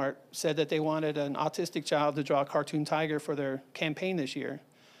Walmart said that they wanted an autistic child to draw a cartoon tiger for their campaign this year.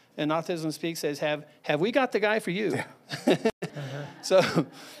 And Autism Speaks says, have we got the guy for you? Yeah. So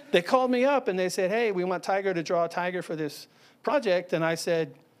they called me up and they said, hey, we want Tiger to draw a tiger for this project. And I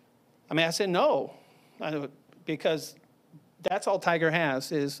said no, because that's all Tiger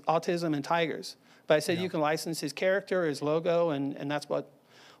has is autism and tigers. But I said, you can license his character, his logo, and that's what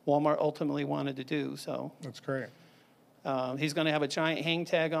Walmart ultimately wanted to do. So that's great. He's going to have a giant hang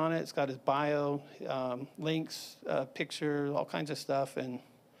tag on it. It's got his bio, links, picture, all kinds of stuff, and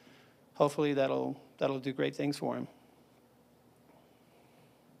hopefully that'll do great things for him.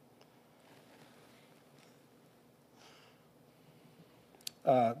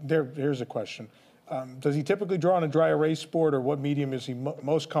 Here's a question. Does he typically draw on a dry erase board, or what medium is he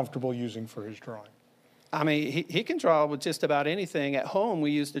most comfortable using for his drawing? I mean, he can draw with just about anything. At home,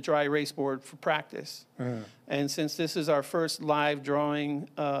 we use the dry erase board for practice. And since this is our first live drawing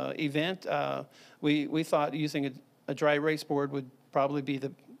event, we thought using a dry erase board would probably be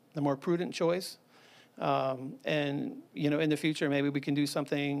the more prudent choice. And, you know, in the future, maybe we can do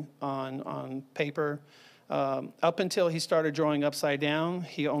something on paper. Up until he started drawing upside down,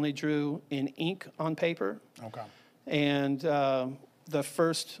 he only drew in ink on paper. Okay. And the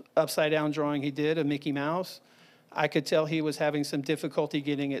first upside down drawing he did of Mickey Mouse, I could tell he was having some difficulty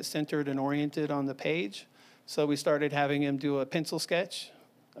getting it centered and oriented on the page. So we started having him do a pencil sketch.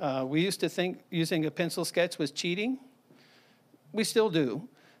 We used to think using a pencil sketch was cheating. We still do,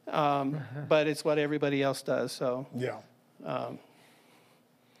 but it's what everybody else does. So Yeah.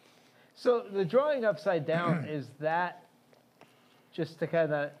 So the drawing upside down, is that just to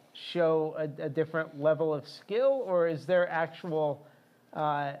kind of show a different level of skill, or is there actual,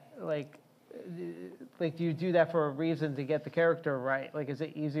 like do you do that for a reason to get the character right? Like, is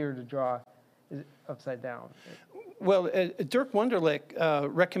it easier to draw upside down? Well, Dirk Wunderlich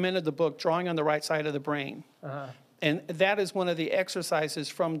recommended the book Drawing on the Right Side of the Brain. And that is one of the exercises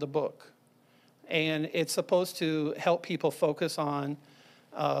from the book. And it's supposed to help people focus on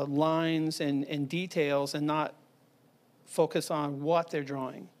lines and details and not focus on what they're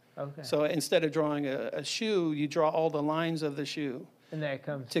drawing. Okay. So instead of drawing a shoe, you draw all the lines of the shoe And that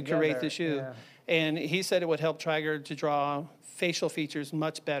comes to together. create the shoe. Yeah. And he said it would help Tiger to draw facial features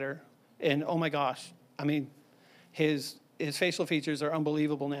much better. And oh my gosh, I mean, his facial features are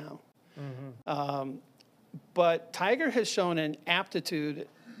unbelievable now. But Tiger has shown an aptitude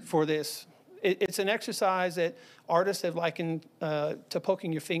for this. It's an exercise that artists have likened to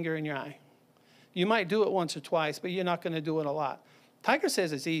poking your finger in your eye. You might do it once or twice, but you're not going to do it a lot. Tiger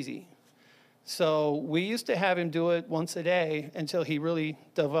says it's easy. So we used to have him do it once a day until he really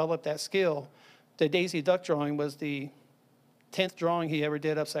developed that skill. The Daisy Duck drawing was the 10th drawing he ever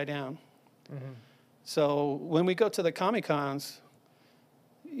did upside down. So when we go to the Comic-Cons,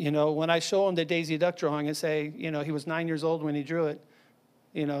 you know, when I show him the Daisy Duck drawing and say, you know, he was 9 years old when he drew it,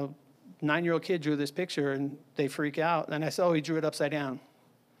 you know, 9-year-old kid drew this picture, and they freak out. And I say, oh, he drew it upside down.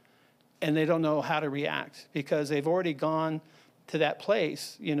 And they don't know how to react because they've already gone to that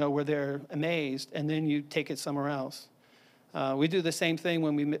place, you know, where they're amazed, and then you take it somewhere else. We do the same thing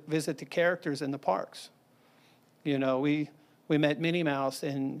when we visit the characters in the parks. You know, we met Minnie Mouse,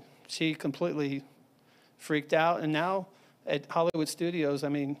 and she completely freaked out. And now at Hollywood Studios, I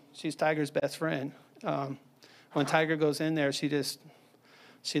mean, she's Tiger's best friend. When Tiger goes in there,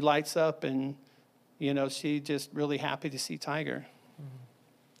 she lights up, and, you know, she's just really happy to see Tiger.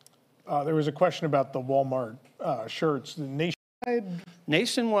 There was a question about the Walmart shirts. Nationwide,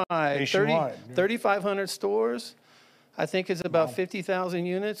 Nationwide. 3,500 stores. I think it's about 50,000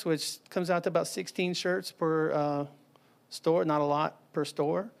 units, which comes out to about 16 shirts per store, not a lot per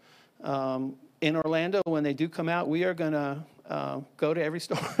store. In Orlando, when they do come out, we are going to go to every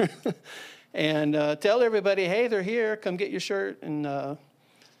store and tell everybody, hey, they're here, come get your shirt. And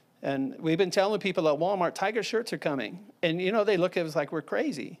we've been telling people at Walmart, Tiger shirts are coming. And, you know, they look at us like we're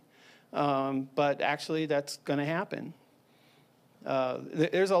crazy. But actually, that's going to happen.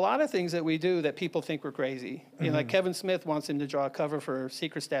 There's a lot of things that we do that people think we're crazy. You know, like Kevin Smith wants him to draw a cover for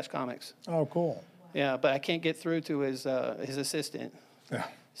Secret Stash Comics. Oh, cool. Yeah, but I can't get through to his assistant. Yeah.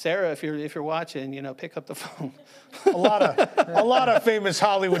 Sarah, if you're watching, you know, pick up the phone. A lot of famous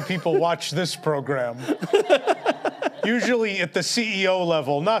Hollywood people watch this program. Usually at the CEO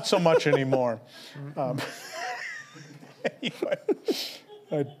level, not so much anymore. Anyway,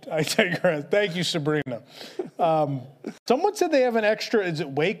 I digress. Thank you, Sabrina. Someone said they have an extra, is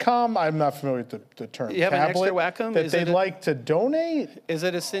it Wacom? I'm not familiar with the term. You have an extra Wacom? That they'd like to donate? Is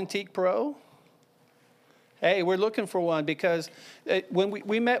it a Cintiq Pro? Hey, we're looking for one because when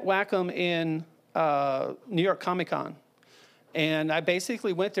we met Wacom in New York Comic Con, and I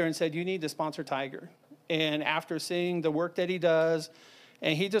basically went there and said, you need to sponsor Tiger. And after seeing the work that he does,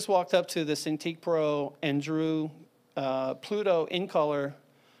 and he just walked up to the Cintiq Pro and drew Pluto in color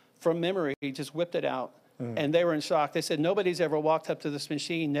from memory. He just whipped it out. And they were in shock. They said, nobody's ever walked up to this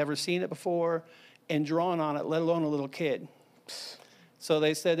machine, never seen it before, and drawn on it, let alone a little kid. So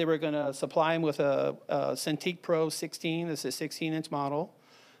they said they were going to supply him with a Cintiq Pro 16. This is a 16-inch model.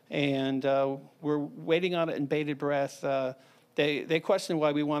 And we're waiting on it in bated breath. They questioned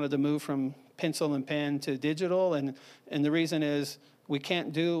why we wanted to move from pencil and pen to digital. And the reason is we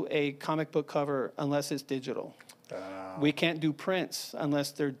can't do a comic book cover unless it's digital. We can't do prints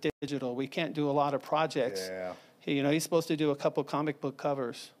unless they're digital. We can't do a lot of projects He's supposed to do a couple comic book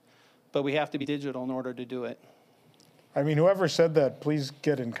covers, but we have to be digital in order to do it. I mean, whoever said that, please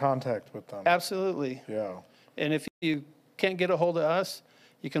get in contact with them. Absolutely. Yeah. And if you can't get a hold of us,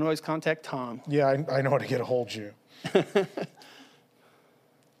 you can always contact Tom. Yeah, I know how to get a hold of you.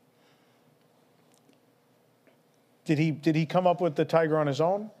 Did he come up with the tiger on his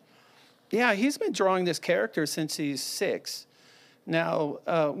own? Yeah, he's been drawing this character since he's 6.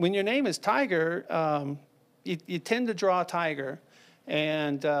 Now, when your name is Tiger, you tend to draw a tiger.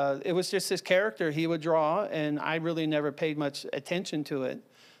 And it was just this character he would draw, and I really never paid much attention to it.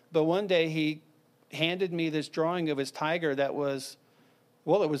 But one day he handed me this drawing of his tiger that was,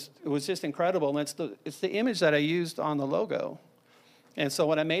 well, it was just incredible. And it's the image that I used on the logo. And so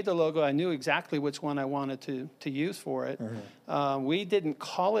when I made the logo, I knew exactly which one I wanted to use for it. Mm-hmm. We didn't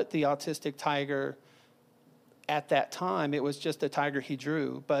call it the Autistic Tiger at that time. It was just a tiger he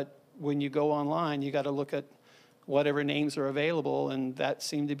drew. But when you go online, you got to look at whatever names are available, and that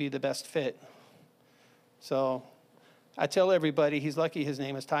seemed to be the best fit. So I tell everybody he's lucky his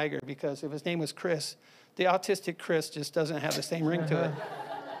name is Tiger, because if his name was Chris, the autistic Chris just doesn't have the same ring to it.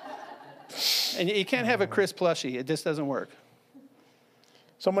 And you can't have a Chris plushie. It just doesn't work.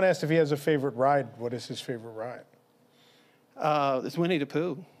 Someone asked if he has a favorite ride. What is his favorite ride? It's Winnie the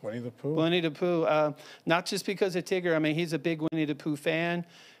Pooh. Winnie the Pooh? Winnie the Pooh. Not just because of Tigger. I mean, he's a big Winnie the Pooh fan.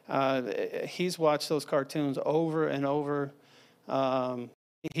 He's watched those cartoons over and over.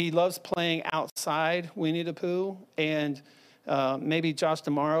 He loves playing outside Winnie the Pooh, and maybe Josh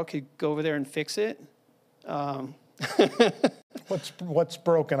tomorrow could go over there and fix it. What's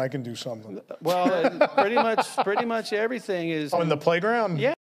broken? I can do something. Well, pretty much everything is. Oh, in the playground?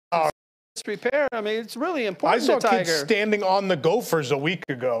 Yeah. It's repair. I mean, it's really important. I saw to Tiger. kids standing on the Gophers a week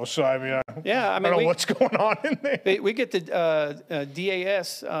ago, so I mean, I don't know what's going on in there. We get the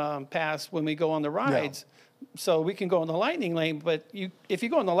DAS pass when we go on the rides, so we can go in the lightning lane. But if you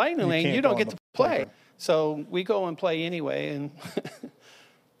go in the lightning lane, you don't get to play. So we go and play anyway, and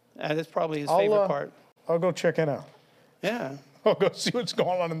that's probably his favorite part. I'll go check it out. Yeah. I'll go see what's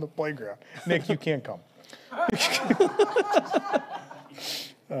going on in the playground. Nick, you can't come.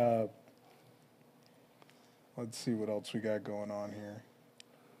 Let's see what else we got going on here.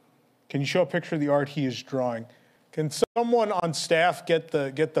 Can you show a picture of the art he is drawing? Can someone on staff get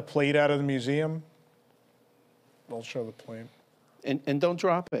the plate out of the museum? I'll show the plate. And don't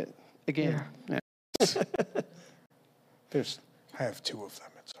drop it again. Yeah. I have 2 of them.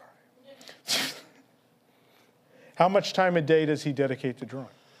 It's all right. How much time a day does he dedicate to drawing?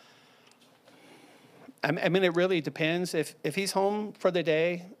 I mean, it really depends. If he's home for the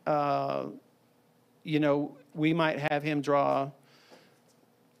day, we might have him draw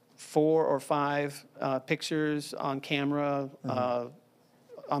 4 or 5 pictures on camera,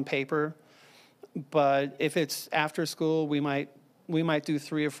 on paper. But if it's after school, we might do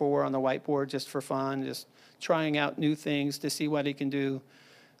 3 or 4 on the whiteboard just for fun, just trying out new things to see what he can do.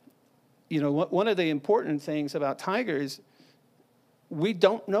 One of the important things about Tiger is we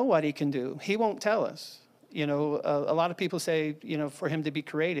don't know what he can do. He won't tell us. A lot of people say, for him to be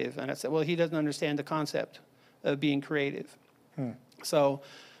creative. And I said, well, he doesn't understand the concept of being creative. So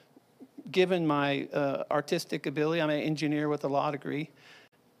given my artistic ability, I'm an engineer with a law degree,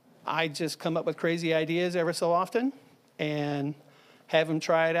 I just come up with crazy ideas ever so often and have him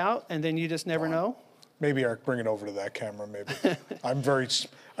try it out, and then you just never know. Maybe Eric, bring it over to that camera. Maybe I'm very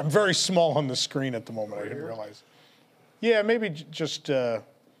small on the screen at the moment. I didn't realize. Yeah, maybe just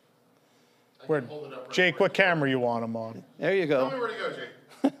Jake, what camera you want him on? There you go. Tell me where to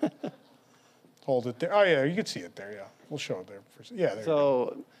go, Jake. Hold it there. Oh yeah, you can see it there. Yeah, we'll show it there. Yeah. There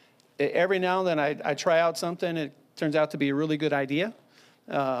so every now and then I try out something. It turns out to be a really good idea,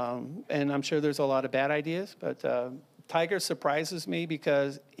 and I'm sure there's a lot of bad ideas. But Tiger surprises me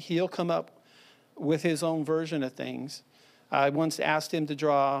because he'll come up with his own version of things. I once asked him to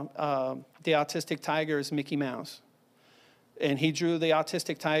draw the autistic tiger as Mickey Mouse. And he drew the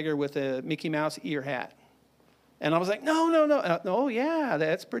autistic tiger with a Mickey Mouse ear hat. And I was like, no. Oh, yeah,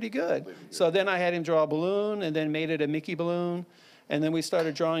 that's pretty good. So then I had him draw a balloon and then made it a Mickey balloon. And then we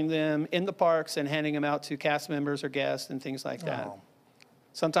started drawing them in the parks and handing them out to cast members or guests and things like that. Oh.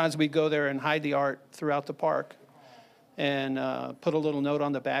 Sometimes we'd go there and hide the art throughout the park and put a little note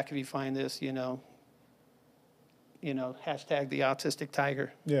on the back if you find this, hashtag the autistic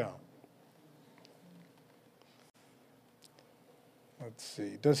tiger. Yeah. Let's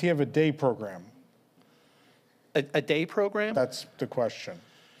see. Does he have a day program? A day program? That's the question.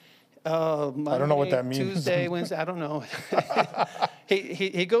 Monday, I don't know what that means. Tuesday, Wednesday, I don't know.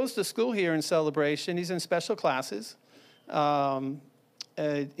 He goes to school here in Celebration. He's in special classes.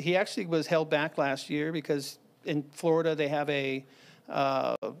 He actually was held back last year because in Florida, they have a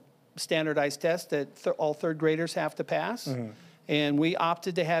standardized test that all third graders have to pass. And we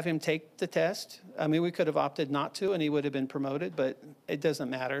opted to have him take the test. I mean, we could have opted not to, and he would have been promoted, but it doesn't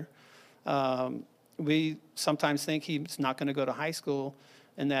matter. We sometimes think he's not going to go to high school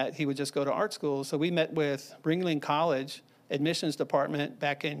and that he would just go to art school. So we met with Ringling College admissions department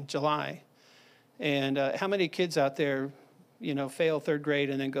back in July. And how many kids out there, you know, fail third grade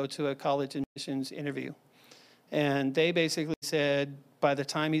and then go to a college admissions interview? And they basically said by the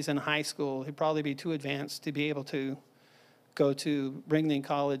time he's in high school, he'd probably be too advanced to be able to go to Ringling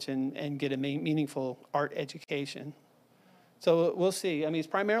College and get a meaningful art education. So we'll see. I mean, he's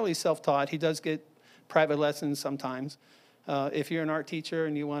primarily self-taught. He does get private lessons sometimes. If you're an art teacher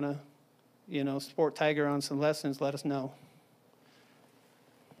and you want to, you know, support Tiger on some lessons, let us know.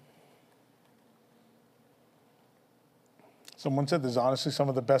 Someone said there's honestly some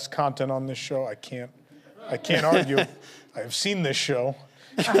of the best content on this show. I can't argue. I've seen this show.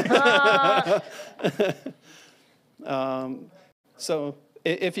 So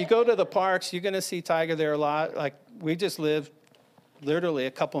if you go to the parks, you're going to see Tiger there a lot. Like, we just live literally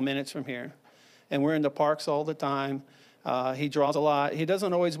a couple minutes from here, and we're in the parks all the time. He draws a lot. He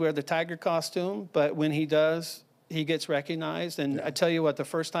doesn't always wear the Tiger costume, but when he does, he gets recognized. And I tell you what, the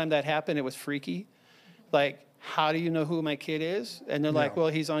first time that happened, it was freaky. Like, how do you know who my kid is? And they're like, well,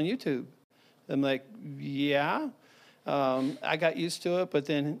 he's on YouTube. I'm like, yeah. I got used to it, but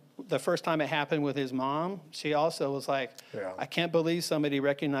then the first time it happened with his mom, she also was like, I can't believe somebody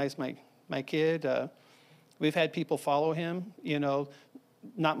recognized my kid. We've had people follow him, you know,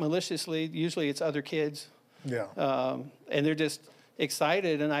 not maliciously. Usually it's other kids. And they're just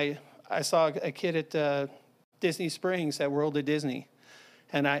excited. And I saw a kid at Disney Springs at World of Disney.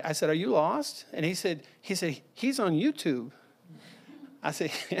 And I said, are you lost? And he said, he's on YouTube. I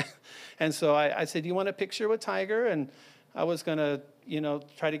said, yeah. And so I said, do you want a picture with Tiger? And I was going to, you know,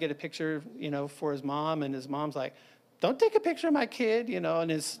 try to get a picture, you know, for his mom. And his mom's like, don't take a picture of my kid, you know.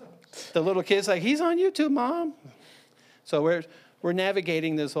 And the little kid's like, he's on YouTube, Mom. So we're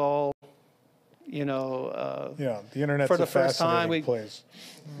navigating this all, you know. The internet's for the a first time, place.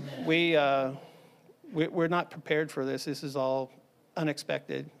 We're not prepared for this. This is all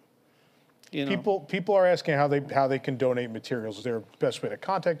unexpected. You know. People are asking how they can donate materials. Is there a best way to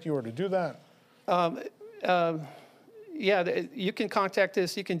contact you or to do that? You can contact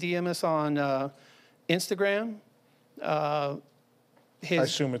us. You can DM us on Instagram. I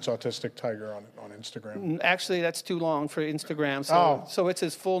assume it's Autistic Tiger on Instagram. Actually, that's too long for Instagram. So it's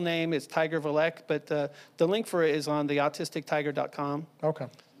his full name. It's Tiger Valek, but the link for it is on the autistictiger.com. Okay.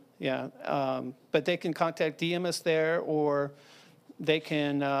 Yeah, but they can DM us there, or they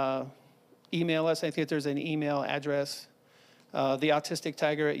can email us. I think there's an email address,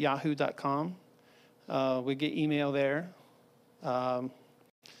 theautistictiger@yahoo.com. We get email there.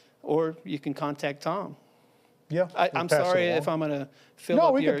 Or you can contact Tom. Yeah. I'm sorry if I'm going to fill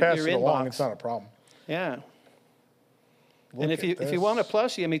up your inbox. No, we can pass it along. It's not a problem. Yeah. And if you want a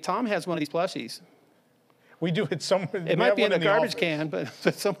plushie, I mean, Tom has one of these plushies. We do it somewhere. It might be in a garbage can, but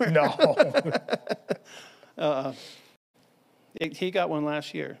somewhere. No. He got one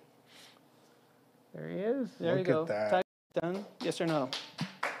last year. There he is. There you go. Look at that. Tiger, done? Yes or no?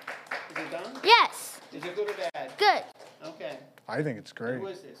 Is it done? Yes. Is it good or bad? Good. Okay. I think it's great. Who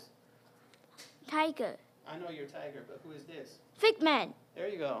is this? Tiger. I know you're Tiger, but who is this? Figman. There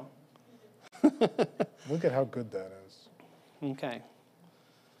you go. Look at how good that is. Okay.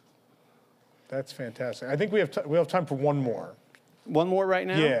 That's fantastic. I think we have time for one more. One more right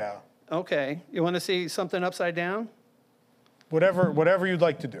now? Yeah. Okay. You want to see something upside down? Whatever you'd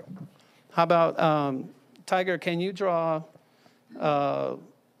like to do. How about, Tiger, can you draw, no.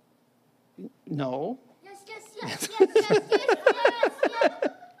 Yes.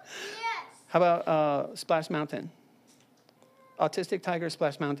 How about Splash Mountain? Autistic Tiger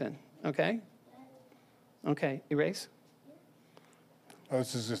Splash Mountain, okay? Okay, erase. Oh,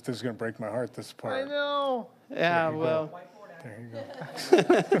 this is going to break my heart, this part. I know. Yeah, well. There you go.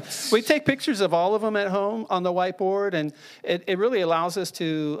 We take pictures of all of them at home on the whiteboard, and it really allows us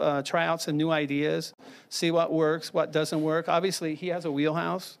to try out some new ideas, see what works, what doesn't work. Obviously, he has a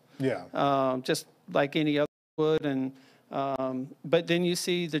wheelhouse, just like any other would, and but then you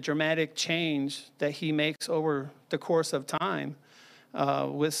see the dramatic change that he makes over the course of time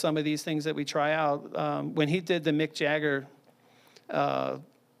with some of these things that we try out. When he did the Mick Jagger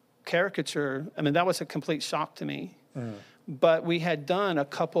caricature, I mean, that was a complete shock to me. But we had done a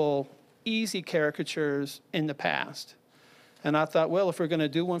couple easy caricatures in the past. And I thought, well, if we're going to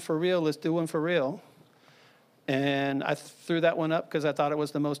do one for real, let's do one for real. And I threw that one up because I thought it was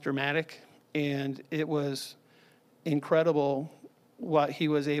the most dramatic. And it was incredible what he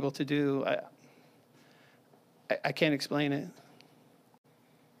was able to do. I can't explain it.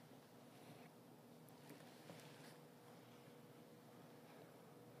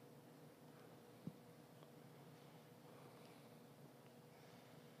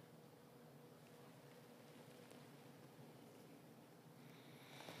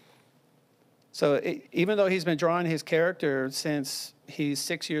 So even though he's been drawing his character since he's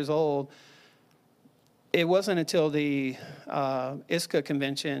 6 years old, it wasn't until the ISCA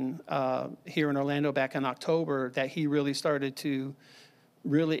convention here in Orlando back in October that he really started to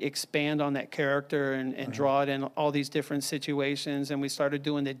really expand on that character and draw it in all these different situations. And we started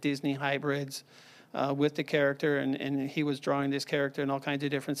doing the Disney hybrids with the character, and he was drawing this character in all kinds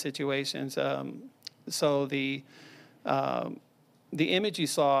of different situations. So the image you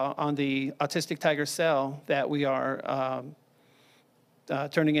saw on the Autistic Tiger cell that we are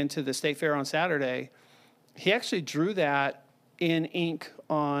turning into the State Fair on Saturday, he actually drew that in ink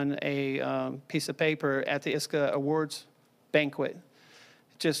on a piece of paper at the ISCA Awards banquet.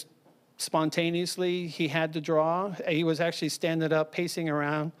 Just spontaneously, he had to draw. He was actually standing up, pacing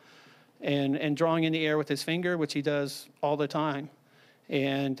around, and drawing in the air with his finger, which he does all the time.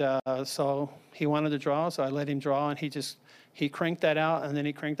 And so he wanted to draw, so I let him draw, and he cranked that out, and then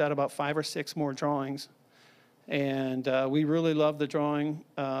he cranked out about 5 or 6 more drawings. And we really love the drawing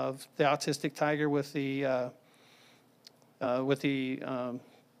of the Autistic Tiger with the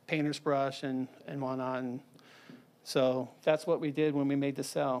painter's brush and whatnot. And so that's what we did when we made the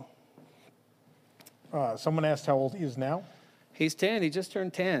cell. Someone asked how old he is now. He's 10. He just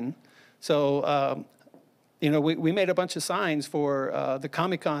turned 10. So, we made a bunch of signs for the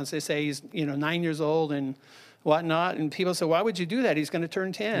Comic-Cons. They say he's, 9 years old and whatnot. And people say, why would you do that? He's going to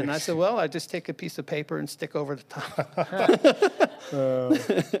turn 10. And I said, well, I just take a piece of paper and stick over the top.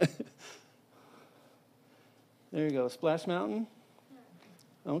 There you go. Splash Mountain?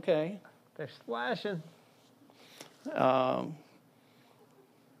 Okay. They're splashing.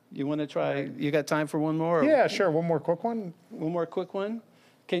 You want to try? You got time for one more? Yeah, sure. One more quick one. One more quick one.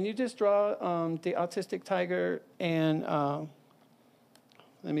 Can you just draw the Autistic Tiger and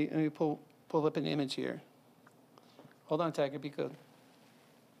let me pull up an image here. Hold on, Tiger, be good.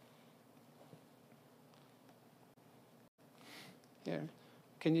 Here.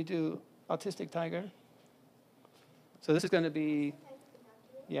 Can you do Autistic Tiger? So this is going to be,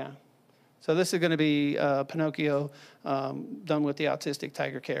 yeah. So this is going to be Pinocchio done with the Autistic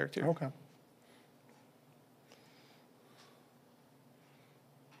Tiger character. Okay.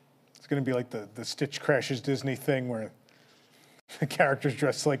 It's going to be like the Stitch Crashes Disney thing where the character's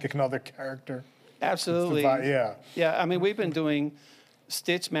dressed like another character. Absolutely. Yeah. Yeah, I mean, we've been doing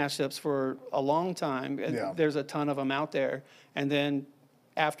Stitch mashups for a long time. Yeah. There's a ton of them out there. And then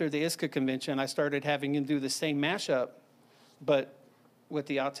after the ISCA convention, I started having him do the same mashup, but with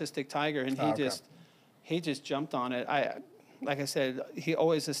the Autistic Tiger, and he just jumped on it. Like I said, he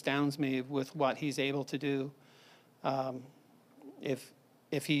always astounds me with what he's able to do.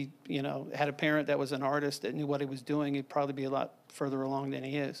 If he, had a parent that was an artist that knew what he was doing, he'd probably be a lot further along than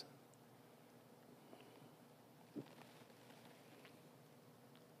he is.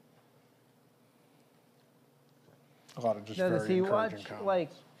 A lot of just Now, very does he watch encouraging comments. like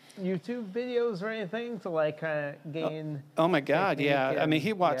YouTube videos or anything to like kind of gain? Oh my God, technique yeah. I mean, he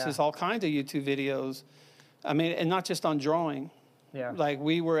and- watches yeah. all kinds of YouTube videos. I mean, and not just on drawing. Yeah. Like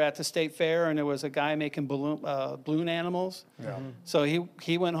we were at the state fair and there was a guy making balloon animals. Yeah. So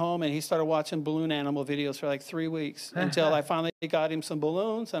he went home and he started watching balloon animal videos for like 3 weeks until I finally got him some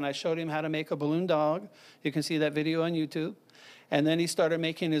balloons and I showed him how to make a balloon dog. You can see that video on YouTube. And then he started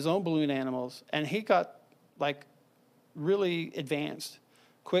making his own balloon animals and he got like really advanced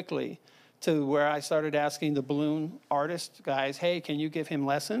quickly to where I started asking the balloon artist guys, hey, can you give him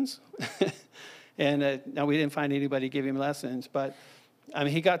lessons? And no, we didn't find anybody to give him lessons. But, I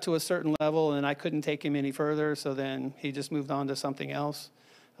mean, he got to a certain level, and I couldn't take him any further, so then he just moved on to something else.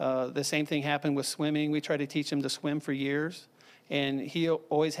 The same thing happened with swimming. We tried to teach him to swim for years, and he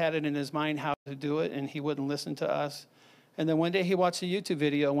always had it in his mind how to do it, and he wouldn't listen to us. And then one day he watched a YouTube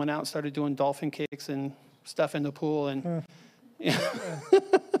video, went out and started doing dolphin kicks and stuff in the pool. And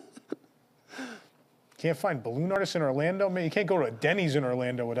Can't find balloon artists in Orlando? Man, you can't go to a Denny's in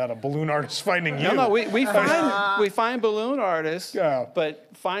Orlando without a balloon artist finding you. No, we find balloon artists, Yeah. but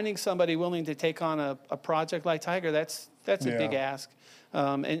finding somebody willing to take on a project like Tiger, that's a big ask.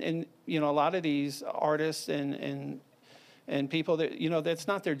 And a lot of these artists and people that that's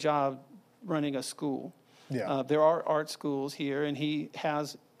not their job running a school. Yeah. There are art schools here, and he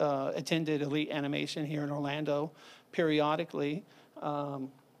has attended Elite Animation here in Orlando periodically.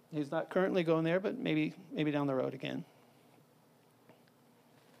 He's not currently going there, but maybe down the road again.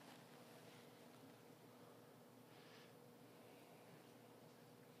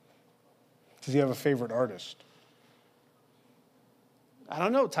 Does he have a favorite artist? I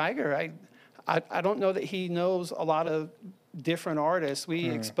don't know, Tiger. I don't know that he knows a lot of different artists. We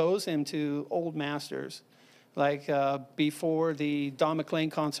expose him to old masters. Like before the Don McLean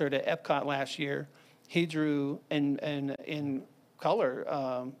concert at Epcot last year, he drew in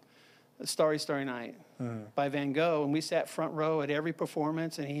color Starry, Starry Night by Van Gogh. And we sat front row at every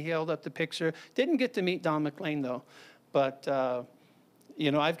performance, and he held up the picture. Didn't get to meet Don McLean, though. But,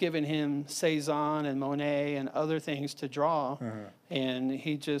 I've given him Cezanne and Monet and other things to draw, and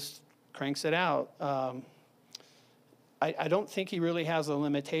he just cranks it out. I don't think he really has a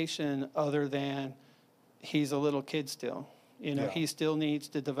limitation other than he's a little kid still. He still needs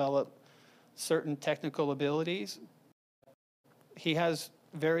to develop certain technical abilities. He has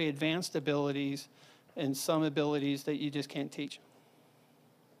very advanced abilities and some abilities that you just can't teach.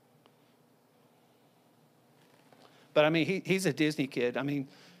 But, I mean, he's a Disney kid. I mean,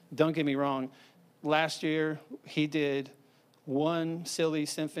 don't get me wrong. Last year, he did one Silly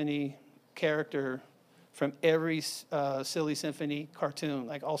Symphony character from every Silly Symphony cartoon,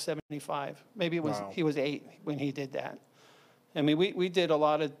 like all 75. Maybe it was he was 8 when he did that. I mean, we did a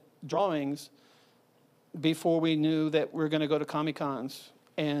lot of drawings before we knew that we were going to go to Comic-Cons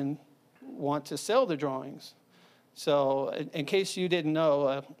and want to sell the drawings. So in case you didn't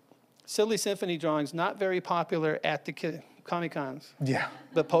know, Silly Symphony drawings not very popular at the Comic-Cons. Yeah.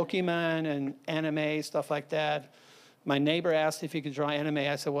 But Pokemon and anime, stuff like that. My neighbor asked if he could draw anime.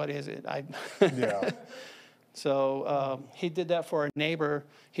 I said, what is it? Yeah. So he did that for a neighbor.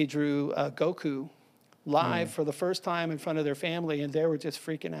 He drew Goku live for the first time in front of their family, and they were just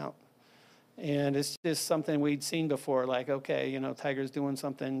freaking out. And it's just something we'd seen before, like, okay, Tiger's doing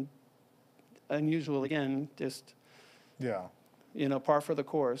something unusual again, just, par for the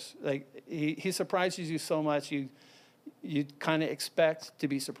course. Like, he surprises you so much, you kind of expect to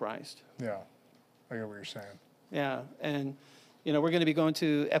be surprised. Yeah, I get what you're saying. Yeah, and, we're going to be going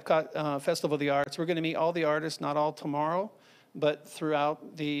to Epcot Festival of the Arts. We're going to meet all the artists, not all tomorrow, but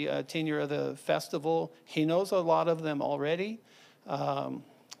throughout the tenure of the festival. He knows a lot of them already.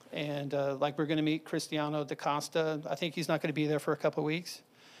 Like we're going to meet Cristiano da Costa. I think he's not going to be there for a couple of weeks.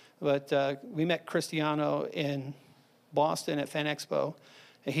 But we met Cristiano in Boston at Fan Expo.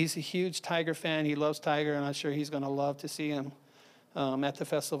 And he's a huge Tiger fan. He loves Tiger, and I'm sure he's going to love to see him at the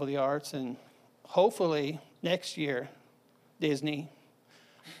Festival of the Arts. And hopefully next year, Disney,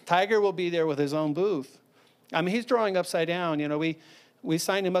 Tiger will be there with his own booth. I mean, he's drawing upside down. We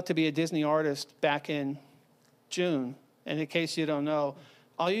signed him up to be a Disney artist back in June. And in case you don't know,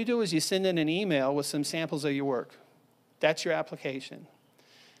 all you do is you send in an email with some samples of your work. That's your application.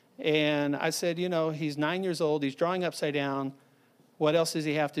 And I said, he's 9 years old. He's drawing upside down. What else does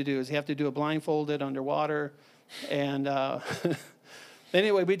he have to do? Does he have to do it blindfolded underwater? And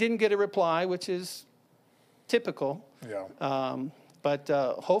anyway, we didn't get a reply, which is typical. Yeah. But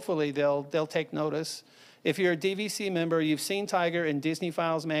hopefully they'll take notice. If you're a DVC member, you've seen Tiger in Disney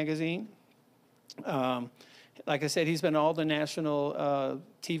Files magazine. Like I said, he's been on all the national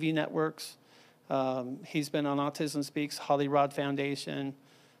TV networks. He's been on Autism Speaks, Holly Rod Foundation.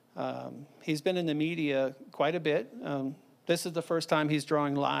 He's been in the media quite a bit. This is the first time he's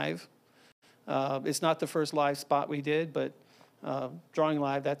drawing live. It's not the first live spot we did, but drawing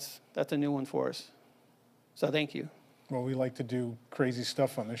live, that's a new one for us. So thank you. Well, we like to do crazy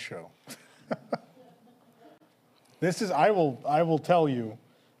stuff on this show. I will tell you,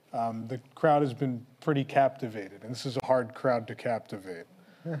 the crowd has been pretty captivated, and this is a hard crowd to captivate,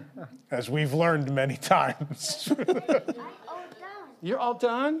 as we've learned many times. I'm all done. You're all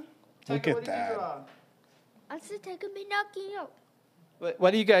done? Look Tiger, at that. I said take a Pinocchio.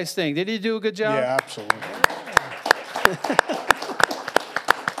 What do you guys think? Did he do a good job? Yeah, absolutely.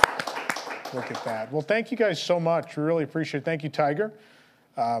 Look at that. Well, thank you guys so much. We really appreciate it. Thank you, Tiger.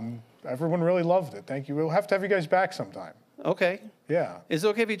 Everyone really loved it. Thank you. We'll have to have you guys back sometime. Okay. Yeah. Is it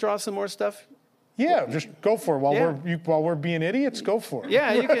okay if he draws some more stuff? Yeah, just go for it. Yeah. While we're being idiots, go for it.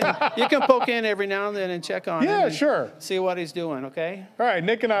 Yeah, you can poke in every now and then and check on him. Yeah, and sure. See what he's doing, okay? All right,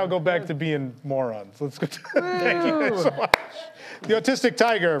 Nick and I will go back to being morons. Let's go. Thank you guys so much. The Autistic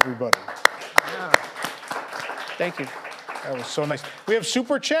Tiger, everybody. Thank you. That was so nice. We have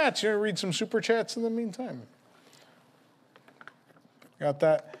super chats. You want to read some super chats in the meantime? Got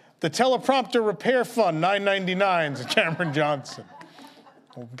that. The teleprompter repair fund, $9.99 to Cameron Johnson.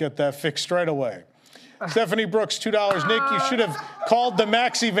 We'll get that fixed right away. Stephanie Brooks, $2. Nick, you should have called the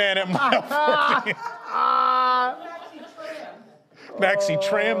Maxi van at mile 14. Maxi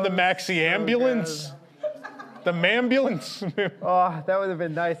Tram, the Maxi Ambulance, the Mambulance. Oh, that would have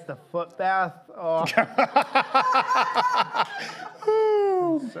been nice. The foot bath. Oh,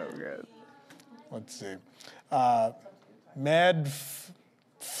 so good. Let's see. Mad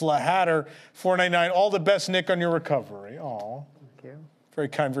Flahatter, $4.99. All the best, Nick, on your recovery. Aw. Thank you. Very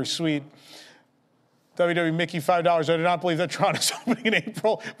kind, very sweet. WW Mickey, $5. I do not believe that Tron is opening in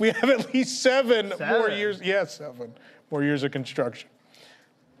April. We have at least 7 more years. Yeah, 7 more years of construction.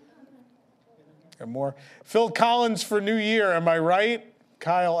 And more. Phil Collins for New Year. Am I right?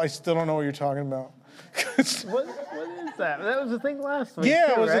 Kyle, I still don't know what you're talking about. What is that? That was a thing last week. Yeah,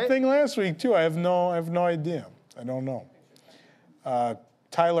 too, it was right? a thing last week too. I have no idea. I don't know.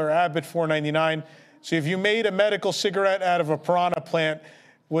 Tyler Abbott, $4.99. So if you made a medical cigarette out of a piranha plant,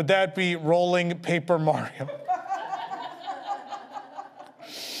 would that be rolling paper Mario?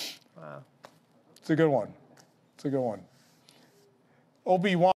 Wow. It's a good one. It's a good one.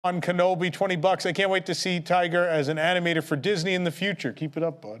 Obi-Wan Kenobi, $20. I can't wait to see Tiger as an animator for Disney in the future. Keep it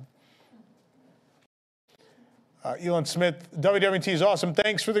up, bud. Elon Smith, WWT is awesome.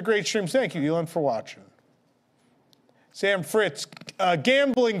 Thanks for the great streams. Thank you, Elon, for watching. Sam Fritz,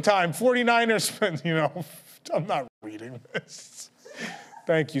 gambling time, 49ers. You know, I'm not reading this.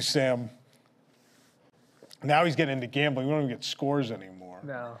 Thank you, Sam. Now he's getting into gambling. We don't even get scores anymore.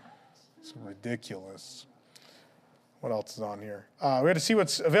 No. It's ridiculous. What else is on here? We had to see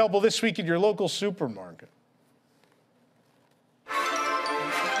what's available this week at your local supermarket.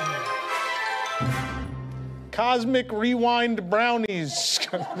 Cosmic Rewind brownies.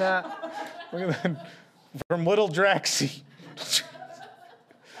 Nah. Look at that. From Little Draxy.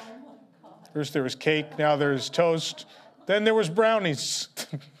 First there was cake, now there's toast, then there was brownies.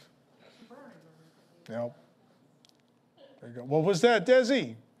 Nope. There you go. What was that,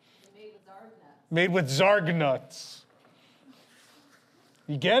 Desi? Made with Zarg nuts.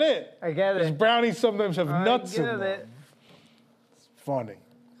 You get it? I get Because it. brownies sometimes have nuts in I get them. it. It's funny.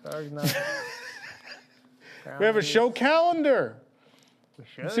 Sorry, no. We have a show calendar. We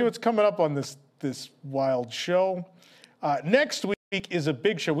Let's see should. what's coming up on this wild show. Next week is a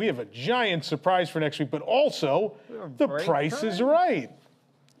big show. We have a giant surprise for next week, but also The break Price is time? Right.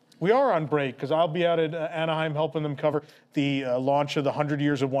 We are on break because I'll be out at Anaheim helping them cover the launch of the 100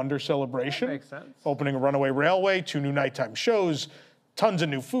 Years of Wonder celebration. Makes sense. Opening a Runaway Railway, 2 new nighttime shows, tons of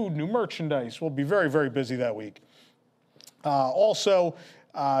new food, new merchandise. We'll be very, very busy that week. Also,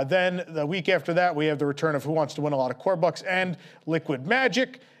 then the week after that, we have the return of Who Wants to Win a Lot of Core Bucks and Liquid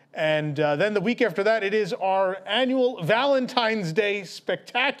Magic. And then the week after that, it is our annual Valentine's Day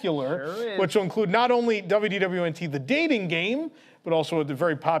Spectacular, Sure is. which will include not only WDWNT, the dating game, but also the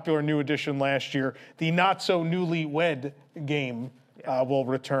very popular new addition last year, the Not So Newly Wed game will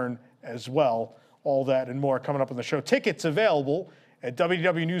return as well. All that and more coming up on the show. Tickets available at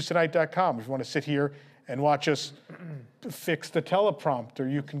WDWNewsTonight.com. If you want to sit here and watch us fix the teleprompter,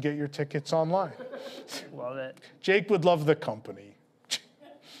 you can get your tickets online. Love it. Jake would love the company.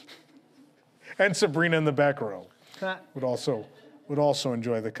 And Sabrina in the back row would also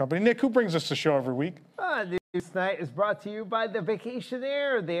enjoy the company. Nick, who brings us the show every week? News Tonight is brought to you by The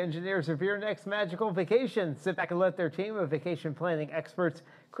Vacationaire, the engineers of your next magical vacation. Sit back and let their team of vacation planning experts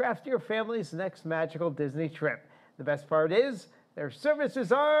craft your family's next magical Disney trip. The best part is their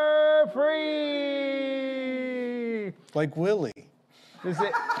services are free. Like Willie.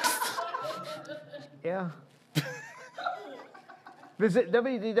 Visit. Yeah. Visit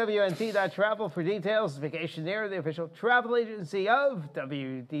WDWNT.travel for details. Vacationaire, the official travel agency of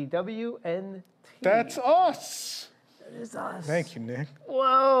WDWNT. That's us. That is us. Thank you, Nick.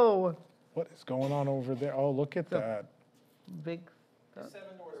 Whoa. What is going on over there? Oh, look at that. Big.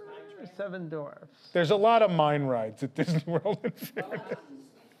 Seven Dwarfs. There's a lot of mine rides at Disney World, in fairness.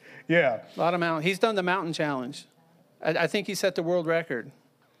 Yeah. A lot of mountain. He's done the mountain challenge. I think he set the world record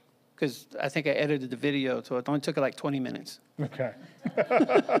because I think I edited the video, so it only took like 20 minutes. Okay.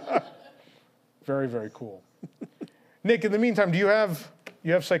 Very, very cool. Nick, in the meantime, do you have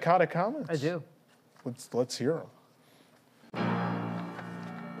psychotic comments? I do. Let's hear them.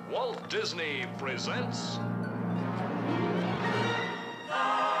 Walt Disney presents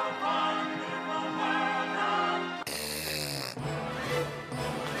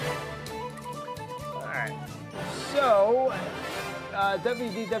All right. So,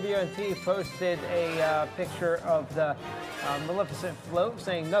 WDWNT posted a picture of the Maleficent float,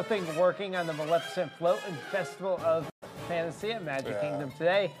 saying nothing working on the Maleficent float in Festival of Fantasy at Magic Kingdom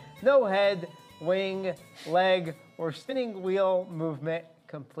today. No head, wing, leg, or spinning wheel movement,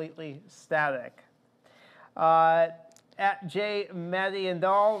 completely static. At J. Maddie and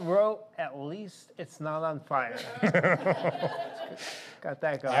Doll wrote, "At least it's not on fire." Got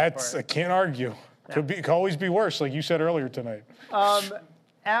that going I for it. can't argue. Could always be worse, like you said earlier tonight.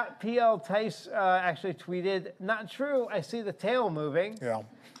 At PL Tice actually tweeted, "Not true, I see the tail moving." Yeah.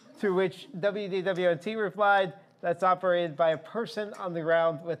 To which WDWNT replied, "That's operated by a person on the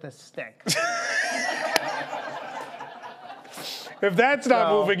ground with a stick." If that's not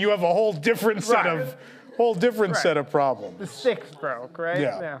So- moving, you have a whole different set Right. of set of problems. The stick's broke, right?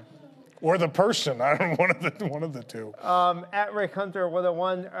 Yeah. Or the person. I don't know, one of the two. At Rick Hunter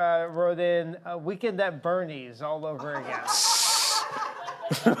 101 wrote in, "Weekend at Bernie's all over again."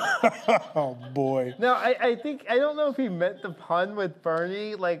 Oh boy. No, I think, I don't know if he meant the pun with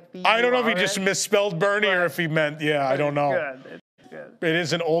Bernie, like I don't know if he B-U-R-N. just misspelled Bernie or if he meant, I don't know. Good. It's good. It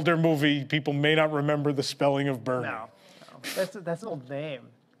is an older movie. People may not remember the spelling of Bernie. No. That's an old name.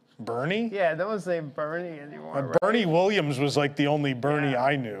 Bernie? Yeah, no one's named Bernie anymore. Right? Bernie Williams was like the only Bernie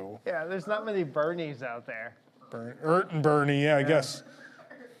I knew. Yeah, there's not many Bernies out there. Ert and Bernie, I guess.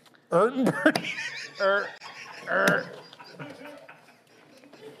 Ert and Bernie.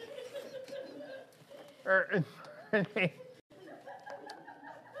 Bernie.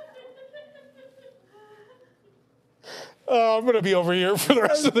 I'm going to be over here for the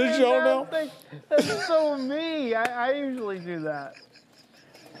rest of the show now. That's so me. I usually do that.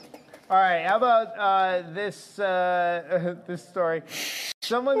 All right, how about this this story?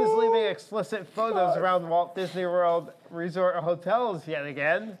 Someone is leaving explicit photos around Walt Disney World Resort hotels yet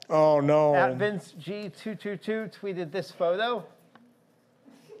again. Oh, no. At Vince G222 tweeted this photo.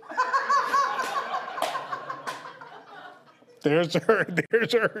 There's her.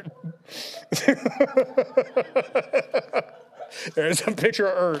 There's her. There's a picture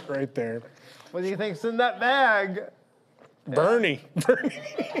of Ert right there. What do you think's in that bag? Bernie. Bernie.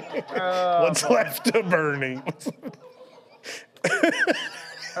 What's left of Bernie?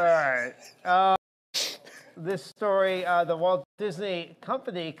 All right. This story, the Walt Disney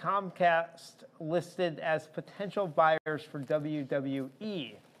Company, Comcast, listed as potential buyers for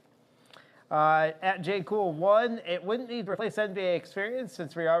WWE. At JCool1, it wouldn't need to replace NBA Experience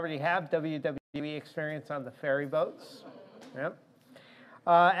since we already have WWE Experience on the ferry boats. Yep.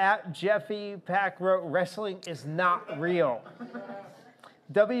 At Jeffy Pack wrote, "Wrestling is not real."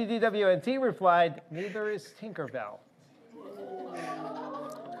 WDWNT replied, "Neither is Tinkerbell."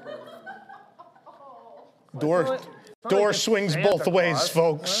 Door like swings Santa both ways, Claus.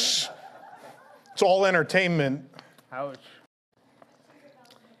 folks. It's all entertainment. Ouch.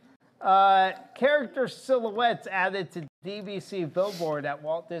 Character silhouettes added to DVC billboard at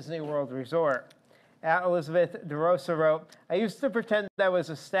Walt Disney World Resort. At Elizabeth DeRosa wrote, "I used to pretend I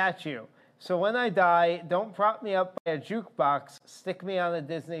was a statue. So when I die, don't prop me up by a jukebox. Stick me on a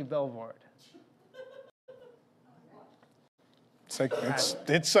Disney billboard." It's like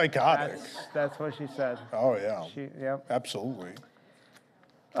it's psychotic. That's what she said. Oh yeah. Yep. Absolutely.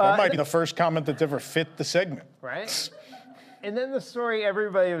 That might be the first comment that's ever fit the segment. Right? And then the story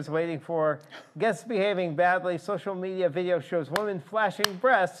everybody was waiting for. Guests behaving badly. Social media video shows women flashing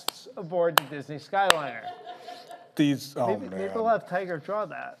breasts aboard the Disney Skyliner. These, oh Maybe man. we'll have Tiger draw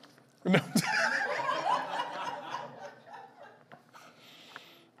that.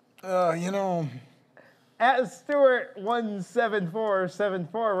 You know. At Stewart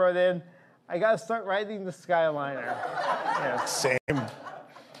 17474 wrote in, "I gotta start riding the Skyliner." Yes. Same.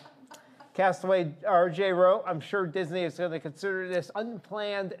 Castaway RJ wrote, "I'm sure Disney is going to consider this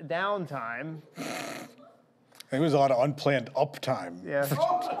unplanned downtime." I think it was a lot of unplanned uptime. Yeah.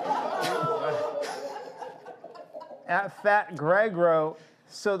 At Fat Greg wrote,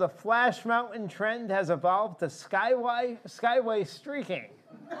 "So the Flash Mountain trend has evolved to skyway streaking."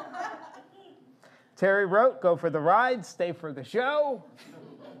 Terry wrote, "Go for the ride, stay for the show."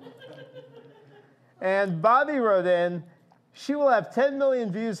 And Bobby wrote in, "She will have 10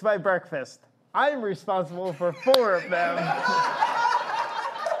 million views by breakfast. I'm responsible for 4 of them."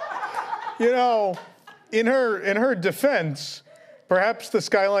 You know, in her defense, perhaps the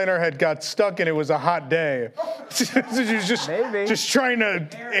Skyliner had got stuck and it was a hot day. She was just trying to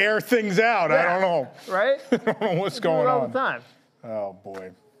air things out. I don't know. Right? I don't know what's We do it going all on. the time. Oh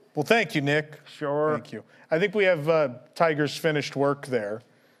boy. Well, thank you, Nick. Sure. Thank you. I think we have Tiger's finished work there.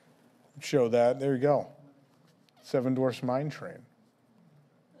 Show that. There you go. Seven Dwarfs Mine Train.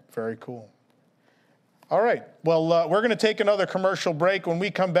 Very cool. All right. Well, we're going to take another commercial break. When we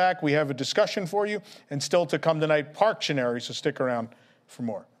come back, we have a discussion for you. And still to come tonight, Parktionary, so stick around for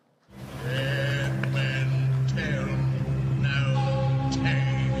more.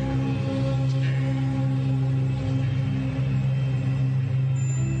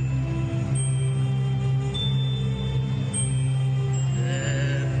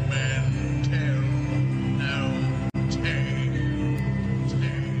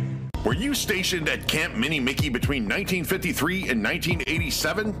 you stationed at Camp Mini Mickey between 1953 and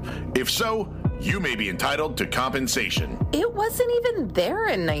 1987? If so, you may be entitled to compensation. It wasn't even there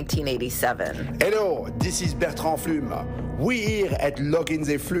in 1987. Hello, this is Bertrand Flume. We here at Lock-in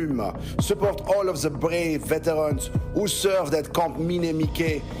the Flume support all of the brave veterans who served at Camp Mini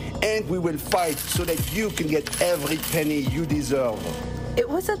Mickey, and we will fight so that you can get every penny you deserve. It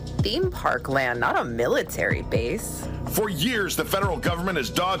was a theme park land, not a military base. For years, the federal government has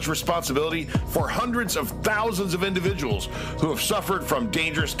dodged responsibility for hundreds of thousands of individuals who have suffered from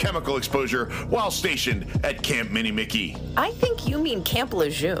dangerous chemical exposure while stationed at Camp Mini Mickey. I think you mean Camp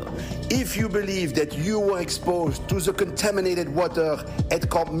Lejeune. If you believe that you were exposed to the contaminated water at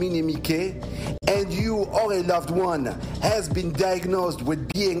Camp Mini Mickey, and you or a loved one has been diagnosed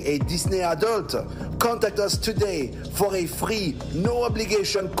with being a Disney adult, contact us today for a free,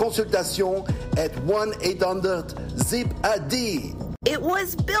 no-obligation consultation at 1-800-ZIP-A-D. It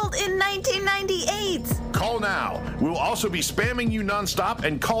was built in 1998. Call now. We will also be spamming you nonstop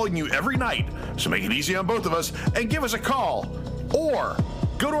and calling you every night. So make it easy on both of us and give us a call. Or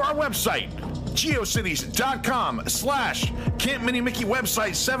go to our website, geocities.com/Camp Mini Mickey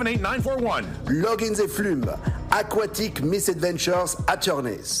website 78941. Lock-in the Flume, aquatic misadventures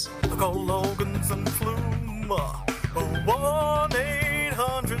attorneys. Call Logan's and Flume,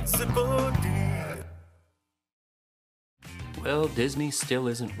 1-800-ZIP-A-D. Well, Disney still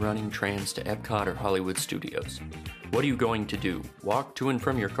isn't running trams to Epcot or Hollywood Studios. What are you going to do? Walk to and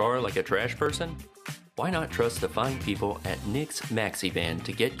from your car like a trash person? Why not trust the fine people at Nick's Maxi Van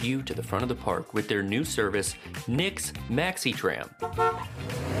to get you to the front of the park with their new service, Nick's Maxi Tram?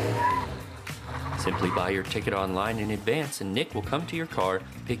 Simply buy your ticket online in advance and Nick will come to your car,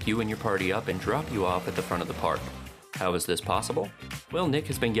 pick you and your party up, and drop you off at the front of the park. How is this possible? Well, Nick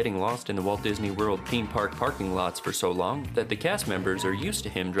has been getting lost in the Walt Disney World theme park parking lots for so long that the cast members are used to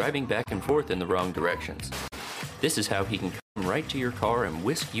him driving back and forth in the wrong directions. This is how he can come right to your car and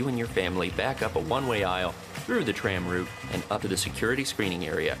whisk you and your family back up a one-way aisle, through the tram route, and up to the security screening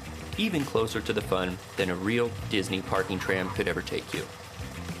area, even closer to the fun than a real Disney parking tram could ever take you.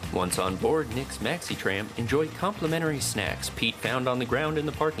 Once on board Nick's Maxi Tram, enjoy complimentary snacks Pete found on the ground in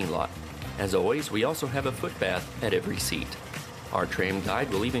the parking lot. As always, we also have a foot bath at every seat. Our tram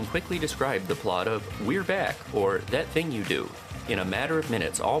guide will even quickly describe the plot of We're Back, or That Thing You Do, in a matter of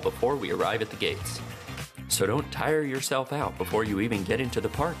minutes, all before we arrive at the gates. So don't tire yourself out before you even get into the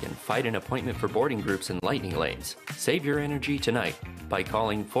park and fight an appointment for boarding groups and lightning lanes. Save your energy tonight by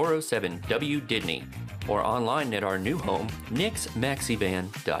calling 407-WDIDNEY or online at our new home,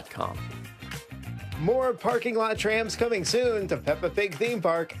 nixmaxivan.com. More parking lot trams coming soon to Peppa Pig Theme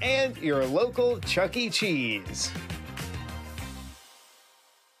Park and your local Chuck E. Cheese.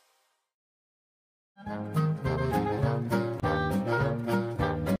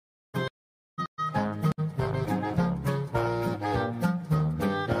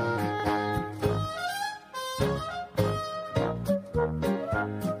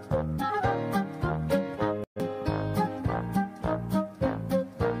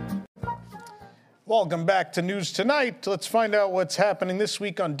 Welcome back to News Tonight. Let's find out what's happening this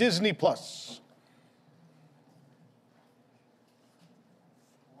week on Disney+.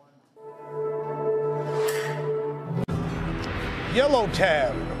 Yellow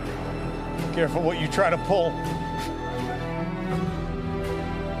tab. Careful what you try to pull.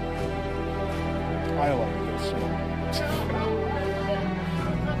 I like this one.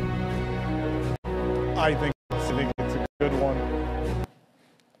 I think it's a good one.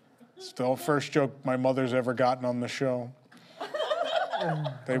 Still, first joke my mother's ever gotten on the show.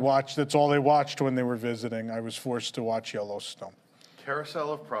 That's all they watched when they were visiting. I was forced to watch Yellowstone.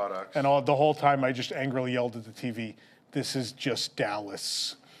 Carousel of products. And the whole time I just angrily yelled at the TV, "This is just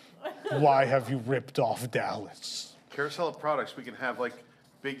Dallas. Why have you ripped off Dallas?" Carousel of products, we can have like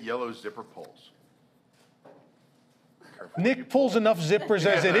big yellow zipper pulls. Nick pulls enough zippers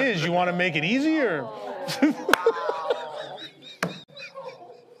as it is. You want to make it easier?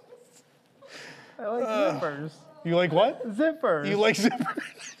 I like zippers. You like what? Zippers. You like zippers?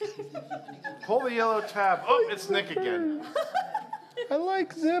 Pull the yellow tab. Oh, it's Nick again. I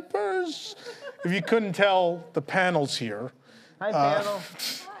like zippers. If you couldn't tell, the panel's here. Hi, panel.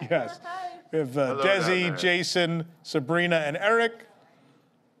 Yes. We have Hello down Desi, there. Jason, Sabrina, and Eric.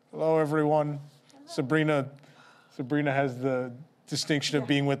 Hello, everyone. Sabrina has the distinction of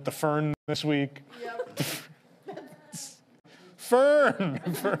being with the Fern this week. Yep. Fern.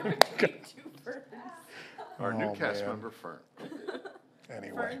 Our new cast member, Fern.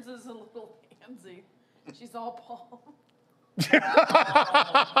 Anyway. Ferns is a little pansy. She's all palm.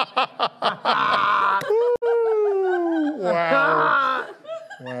 Wow.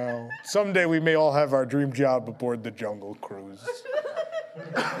 Wow. Someday we may all have our dream job aboard the Jungle Cruise.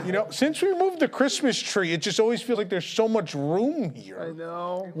 You know, since we moved the Christmas tree, it just always feels like there's so much room here. I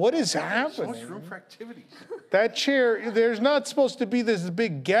know. What is So happening? much room for activities. That chair, there's not supposed to be this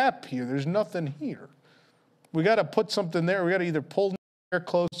big gap here. There's nothing here. We got to put something there. We got to either pull the chair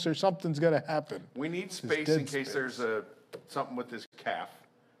closer. Something's got to happen. We need space dead in case space. there's something with his calf,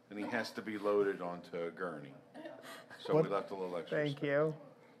 and he has to be loaded onto a gurney. So we left a little extra. Thank you.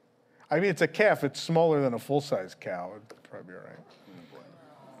 I mean, it's a calf. It's smaller than a full-size cow. It'd probably be all right.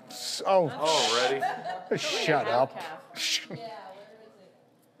 Oh, Already? shut up.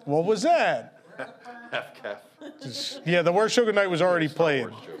 What was that? Half calf. Yeah, the worst joke of the night was already played.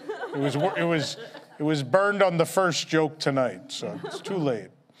 It was burned on the first joke tonight, so it's too late.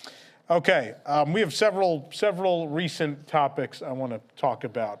 Okay, we have several recent topics I want to talk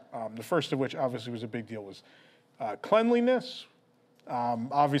about. The first of which, obviously, was a big deal, was cleanliness.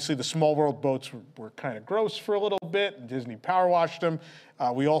 Obviously, the Small World boats were kind of gross for a little bit, and Disney power washed them.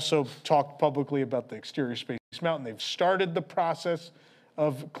 We also talked publicly about the exterior Space Mountain. They've started the process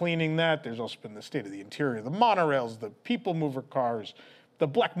of cleaning that. There's also been the state of the interior, the monorails, the people mover cars, the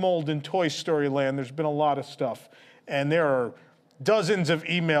black mold in Toy Story Land. There's been a lot of stuff. And there are dozens of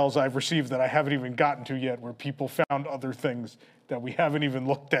emails I've received that I haven't even gotten to yet where people found other things that we haven't even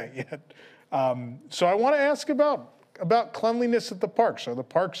looked at yet. So I want to ask about cleanliness at the parks. Are the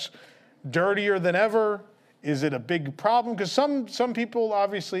parks dirtier than ever? Is it a big problem? Because some people,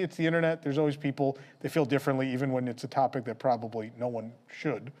 obviously, it's the internet. There's always people, they feel differently, even when it's a topic that probably no one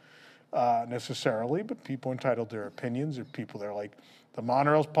should necessarily, but people entitled to their opinions, or people that are like, the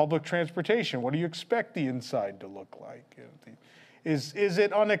monorail's public transportation. What do you expect the inside to look like? Is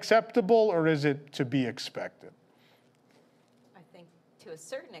it unacceptable, or is it to be expected? I think to a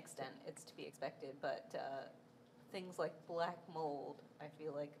certain extent it's to be expected, but things like black mold, I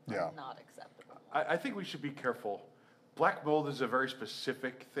feel like are not acceptable. I think we should be careful. Black mold is a very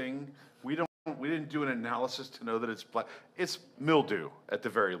specific thing. We didn't do an analysis to know that it's black. It's mildew at the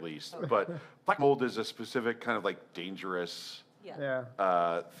very least, but black mold is a specific kind of like dangerous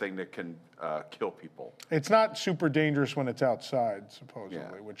thing that can kill people. It's not super dangerous when it's outside,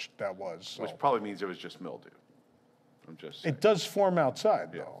 supposedly, which that was. So. Which probably means it was just mildew. I'm just saying. It does form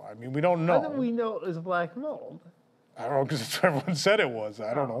outside, though. I mean, we don't know. How do we know it was black mold? I don't know, because everyone said it was.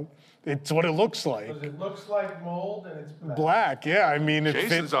 I don't know. It's what it looks like. Because it looks like mold and it's Black, yeah. I mean, it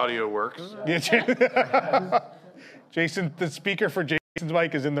Jason's audio works. Yeah, Jason, the speaker for Jason's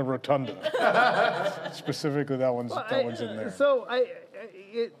mic is in the rotunda. Specifically, that one's in there. So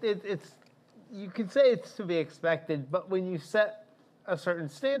it's you can say it's to be expected, but when you set a certain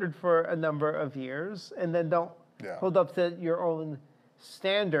standard for a number of years and then don't hold up to your own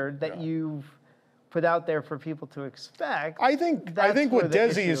standard that you've put out there for people to expect. I think what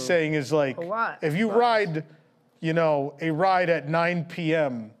Desi is saying is like, if you ride, a ride at 9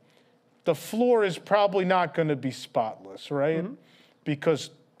 p.m., the floor is probably not going to be spotless, right? Mm-hmm. Because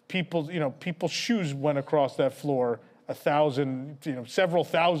people's shoes went across that floor several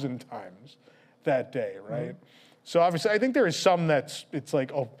thousand times that day, right? Mm-hmm. So obviously, I think there is some it's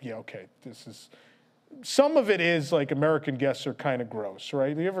like, oh yeah, okay, this is. Some of it is like American guests are kind of gross,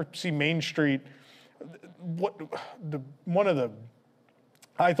 right? You ever see Main Street?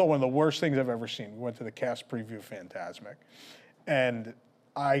 I thought one of the worst things I've ever seen. We went to the cast preview of Fantasmic, and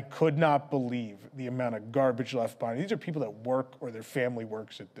I could not believe the amount of garbage left behind. These are people that work or their family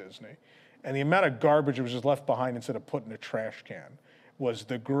works at Disney, and the amount of garbage that was just left behind instead of put in a trash can was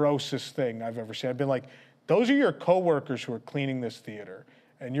the grossest thing I've ever seen. I've been like, those are your coworkers who are cleaning this theater,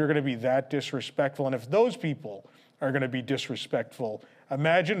 and you're going to be that disrespectful. And if those people are going to be disrespectful,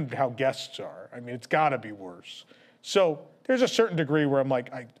 imagine how guests are. I mean, it's got to be worse. So there's a certain degree where I'm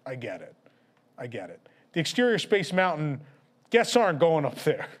like, I get it. I get it. The exterior Space Mountain, guests aren't going up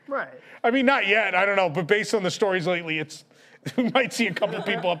there. Right. I mean, not yet. I don't know. But based on the stories lately, we might see a couple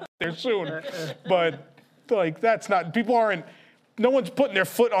people up there soon. But like, that's not, no one's putting their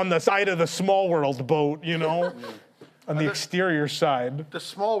foot on the side of the Small World boat, on the exterior side. The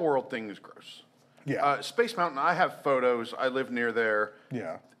Small World thing is gross. Yeah. Space Mountain, I have photos. I live near there.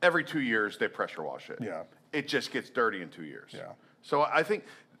 Yeah. Every 2 years, they pressure wash it. Yeah. It just gets dirty in 2 years. Yeah. So I think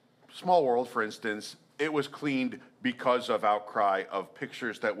Small World, for instance, it was cleaned because of outcry of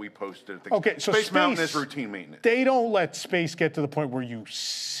pictures that we posted. Okay, so Space Mountain is routine maintenance. They don't let space get to the point where you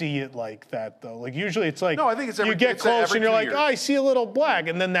see it like that, though. Like, usually it's like, no, I think it's you get close and you're like, years. oh, I see a little black,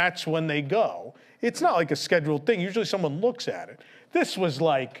 and then that's when they go. It's not like a scheduled thing. Usually someone looks at it. This was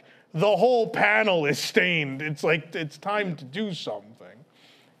like, the whole panel is stained. It's like, it's time to do something.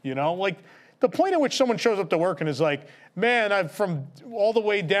 Like, the point at which someone shows up to work and is like, man, I'm from all the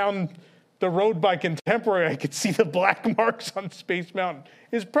way down the road by Contemporary, I could see the black marks on Space Mountain,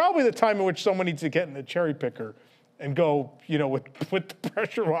 is probably the time in which someone needs to get in the cherry picker and go, with the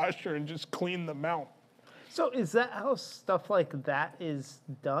pressure washer and just clean the mount. So is that how stuff like that is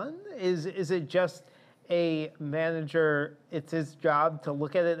done? Is it just a manager, it's his job to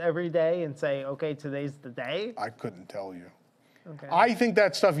look at it every day and say, okay, today's the day? I couldn't tell you. Okay. I think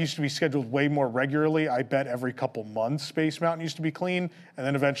that stuff used to be scheduled way more regularly. I bet every couple months Space Mountain used to be clean. And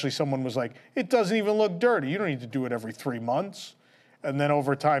then eventually someone was like, it doesn't even look dirty. You don't need to do it every 3 months. And then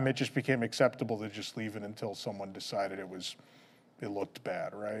over time, it just became acceptable to just leave it until someone decided it looked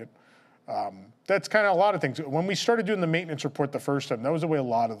bad, right? That's kind of a lot of things. When we started doing the maintenance report the first time, that was the way a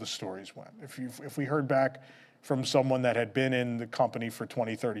lot of the stories went. If we heard back from someone that had been in the company for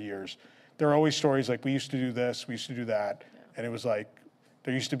 20, 30 years, there are always stories like, we used to do this, we used to do that. And it was like,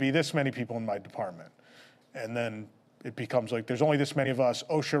 there used to be this many people in my department. And then it becomes like, there's only this many of us,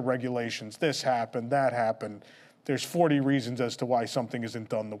 OSHA regulations, this happened, that happened. There's 40 reasons as to why something isn't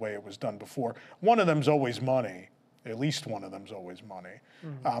done the way it was done before. One of them's always money. At least one of them's always money.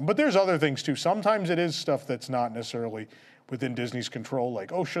 Mm-hmm. But there's other things too. Sometimes it is stuff that's not necessarily within Disney's control, like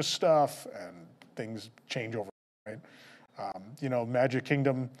OSHA stuff, and things change over, right? Magic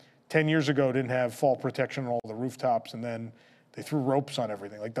Kingdom 10 years ago didn't have fall protection on all the rooftops, and then they threw ropes on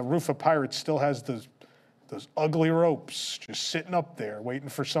everything. Like the roof of Pirates still has those ugly ropes just sitting up there waiting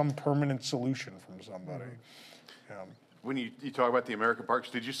for some permanent solution from somebody. When you talk about the American parks,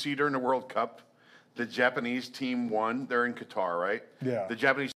 did you see during the World Cup, the Japanese team won? They're in Qatar, right? Yeah. The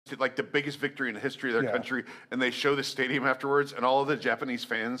Japanese did like the biggest victory in the history of their Yeah. country, and they show the stadium afterwards, and all of the Japanese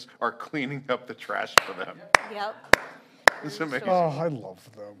fans are cleaning up the trash for them. Yep. It's amazing. Oh, I love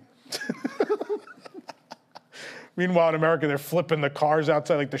them. Meanwhile, in America, they're flipping the cars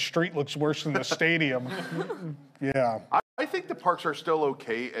outside. Like the street looks worse than the stadium. Yeah. I think the parks are still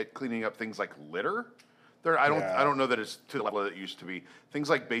okay at cleaning up things like litter. I don't know that it's to the level that it used to be.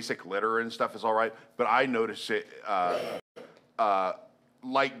 Things like basic litter and stuff is all right, but I notice it.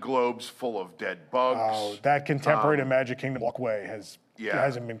 Light globes full of dead bugs. Oh, that Contemporary to Magic Kingdom walkway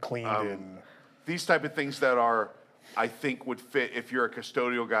hasn't been cleaned in. These type of things that are, I think, would fit if you're a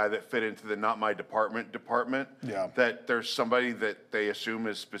custodial guy that fit into the not my department. Yeah. That there's somebody that they assume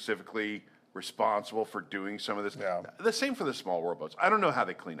is specifically responsible for doing some of this. Yeah. The same for the small world boats. I don't know how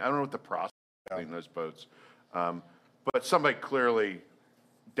they clean. I don't know what the process is to clean those boats. But somebody clearly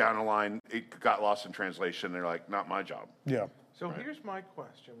down the line, it got lost in translation. They're like, not my job. Yeah. So here's my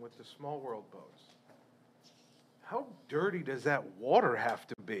question with the small world boats. How dirty does that water have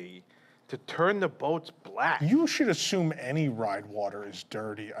to be to turn the boats black? You should assume any ride water is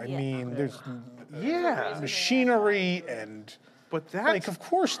dirty. I mean, there's machinery and. But that's like, of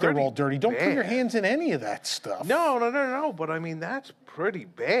course they're all dirty. Don't put your bad. hands in any of that stuff. No. But I mean, that's pretty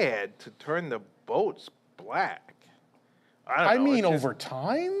bad to turn the boats black. I don't know, mean, it's just- over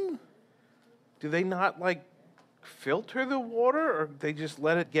time? Do they not like filter the water, or they just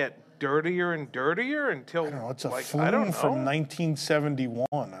let it get dirtier and dirtier until? It's a like, flume I don't know. from 1971.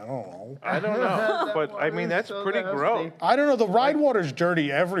 I don't know. I don't know, but I mean that's pretty gross. I don't know. The ride water's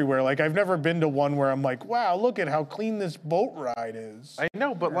dirty everywhere. Like I've never been to one where I'm like, wow, look at how clean this boat ride is. I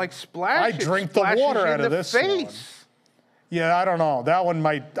know, but like splash. I drink the water out of this one. Yeah, I don't know. That one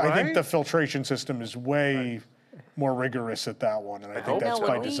might. I think the filtration system is way more rigorous at that one, and I think that's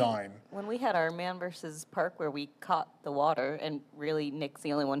by design. When we had our Man versus Park where we caught the water, and really Nick's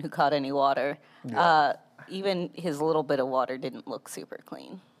the only one who caught any water, even his little bit of water didn't look super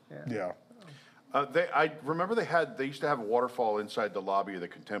clean. Yeah. I remember they used to have a waterfall inside the lobby of the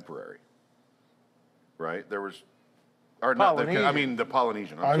Contemporary. Right? There was, or not the, I mean the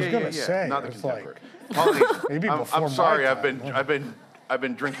Polynesian. I was going to say, not the it's Contemporary. like, Polynesian. maybe before I'm sorry. my time. I've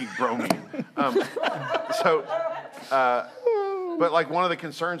been drinking bromine. But like one of the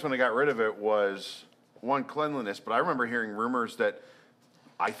concerns when they got rid of it was one, cleanliness. But I remember hearing rumors that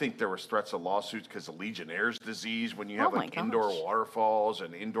I think there was threats of lawsuits because of Legionnaire's disease when you have like indoor waterfalls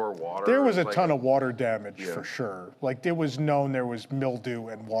and indoor water. There was a like ton of water damage for sure. Like it was known there was mildew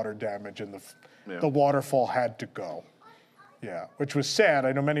and water damage, and the waterfall had to go. Yeah, which was sad.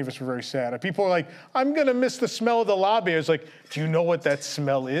 I know many of us were very sad. People were like, I'm going to miss the smell of the lobby. I was like, do you know what that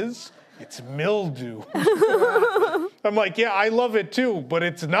smell is? It's mildew. I'm like, yeah, I love it too, but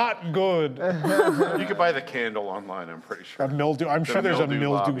it's not good. You could buy the candle online, I'm pretty sure. A mildew. I'm sure there's a lobby of the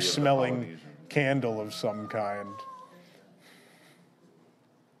mildew-smelling candle of some kind.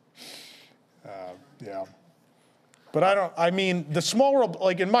 Yeah. But I mean, the small world,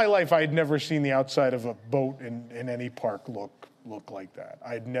 like in my life, I had never seen the outside of a boat in any park look look like that.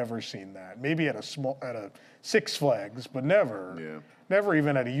 I'd never seen that. Maybe at a Six Flags, but never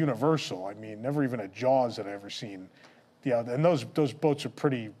even at a Universal. I mean, never even at Jaws had I ever seen. Yeah, and those boats are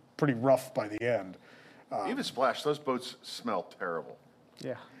pretty rough by the end. Even Splash, those boats smell terrible.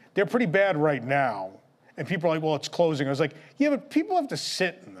 Yeah. They're pretty bad right now. And people are like, well, it's closing. I was like, yeah, but people have to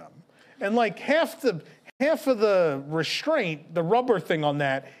sit in them. And like half of the restraint, the rubber thing on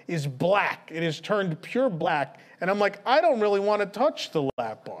that is black. It is turned pure black. And I'm like, I don't really want to touch the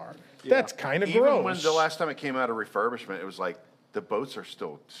lap bar. Yeah. That's kind of Even gross. when the last time it came out of refurbishment, it was like, the boats are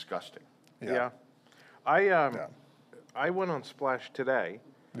still disgusting. Yeah. I went on Splash today.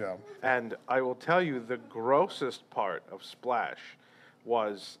 Yeah. And I will tell you, the grossest part of Splash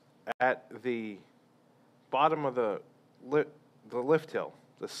was at the bottom of the lift hill,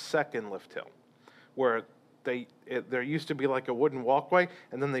 the second lift hill, where there used to be like a wooden walkway,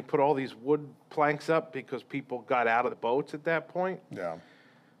 and then they put all these wood planks up because people got out of the boats at that point. Yeah.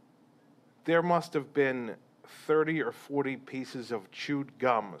 There must have been 30 or 40 pieces of chewed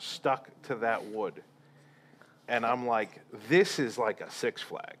gum stuck to that wood. And I'm like, this is like a Six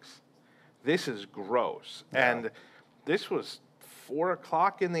Flags. This is gross. Yeah. And this was 4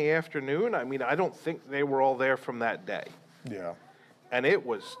 o'clock in the afternoon. I mean, I don't think they were all there from that day. Yeah. And it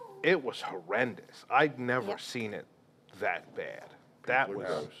was horrendous. I'd never seen it that bad. That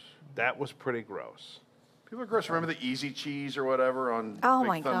was pretty gross. People are gross. Remember the Easy Cheese or whatever on Oh, Big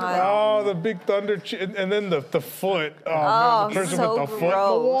my Thunder? God. Oh, the Big Thunder cheese. And then the foot. Oh, Oh, man, the person so with the foot in the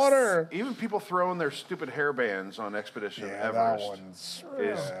gross. water. Even people throwing their stupid hair bands on Expedition Yeah, that Everest one's-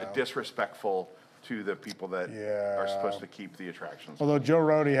 is yeah. disrespectful to the people that are supposed to keep the attractions. Although Joe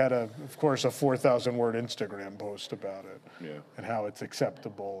Rohde had, of course, a 4,000-word Instagram post about it. Yeah. And how it's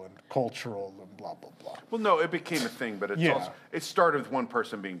acceptable and cultural and blah, blah, blah. Well, no, it became a thing, but it's Yeah. also, it started with one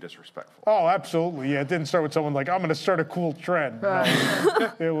person being disrespectful. Oh, absolutely. Yeah, it didn't start with someone like, I'm going to start a cool trend. No,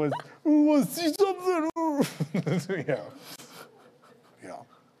 it was, ooh, let's see something. Ooh. Yeah.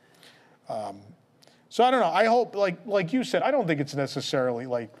 Yeah. So I don't know. I hope, like you said, I don't think it's necessarily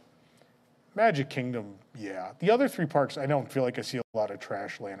like Magic Kingdom, yeah. The other three parks, I don't feel like I see a lot of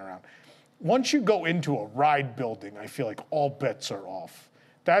trash laying around. Once you go into a ride building, I feel like all bets are off.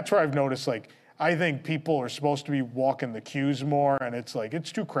 That's where I've noticed, like, I think people are supposed to be walking the queues more, and it's like,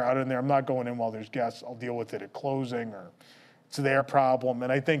 it's too crowded in there. I'm not going in while there's guests. I'll deal with it at closing, or it's their problem.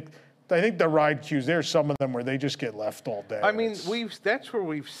 And I think the ride queues, there's some of them where they just get left all day. I mean, that's where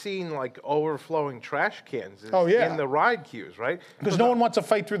we've seen like overflowing trash cans in the ride queues, right? Because no one wants to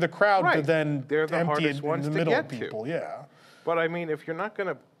fight through the crowd to Right. then They're the empty it hardest in ones the to middle get of to. people. Yeah. But I mean, if you're not going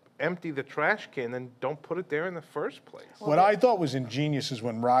to empty the trash can, then don't put it there in the first place. What I thought was ingenious is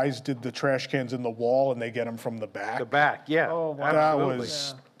when Rise did the trash cans in the wall and they get them from the back. The back, yeah. Oh, wow.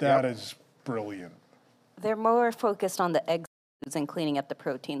 That is brilliant. They're more focused on the eggs and cleaning up the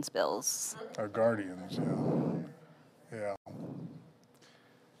protein spills. Our Guardians, yeah.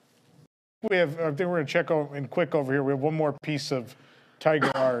 We have. I think we're gonna check in quick over here. We have one more piece of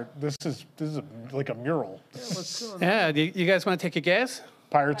tiger art. This is like a mural. Yeah, do you guys want to take a guess?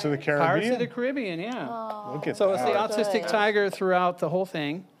 Pirates of the Caribbean. Pirates of the Caribbean, yeah. Look at So that. it's the autistic tiger throughout the whole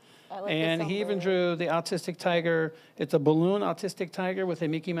thing. like And this he even umbrella. drew the autistic tiger. It's a balloon autistic tiger with a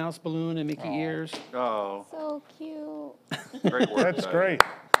Mickey Mouse balloon and Mickey ears. Oh, So cute. great work. That's Doug. great.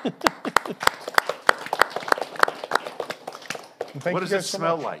 Thank What you does it guys so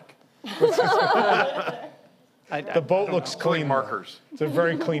smell much. like? The boat looks clean. Markers. It's a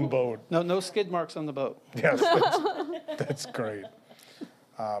very clean boat. No skid marks on the boat. Yes, that's great.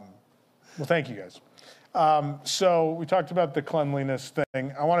 Well, thank you guys. So we talked about the cleanliness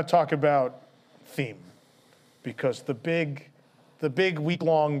thing. I want to talk about theme, because the big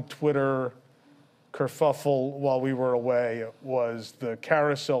week-long Twitter kerfuffle while we were away was the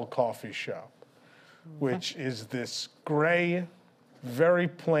Carousel Coffee Shop, which is this gray, very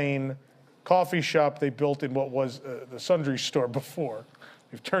plain coffee shop they built in what was the Sundry store before.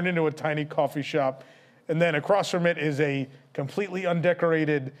 We've turned into a tiny coffee shop. And then across from it is a completely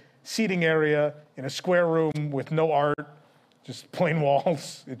undecorated seating area in a square room with no art, just plain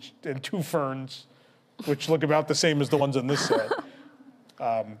walls and two ferns, which look about the same as the ones on this set,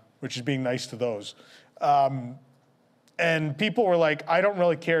 which is being nice to those. And people were like, I don't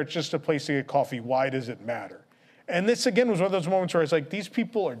really care. It's just a place to get coffee. Why does it matter? And this, again, was one of those moments where I was like, these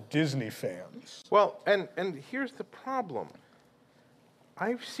people are Disney fans. Well, and here's the problem.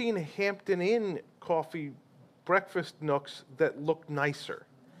 I've seen Hampton Inn coffee breakfast nooks that look nicer.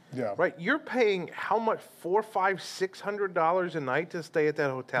 Yeah. Right? You're paying how much? $400, $500, $600 a night to stay at that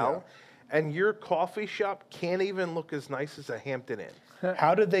hotel, and your coffee shop can't even look as nice as a Hampton Inn.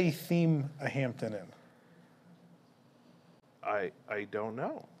 How do they theme a Hampton Inn? I don't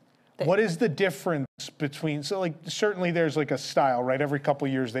know. What is the difference between, so like certainly there's like a style, right? Every couple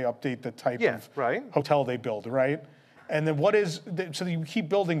of years they update the type of hotel they build, right? And then what is, so you keep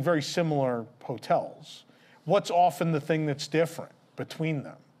building very similar hotels. What's often the thing that's different between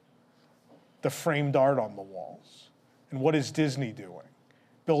them? The framed art on the walls. And what is Disney doing?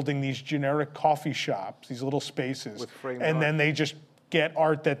 Building these generic coffee shops, these little spaces, and then they just get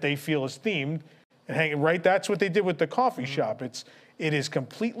art that they feel is themed and hang it, right? That's what they did with the coffee shop. It is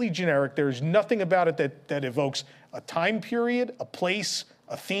completely generic. There's nothing about it that evokes a time period, a place,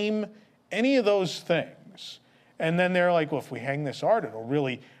 a theme, any of those things. And then they're like, well, if we hang this art, it'll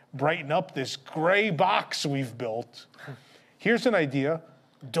really brighten up this gray box we've built. Here's an idea.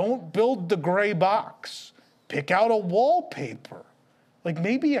 Don't build the gray box. Pick out a wallpaper. Like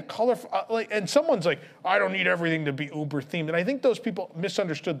maybe a colorful, and someone's like, I don't need everything to be uber themed. And I think those people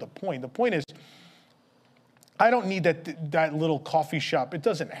misunderstood the point. The point is, I don't need that little coffee shop. It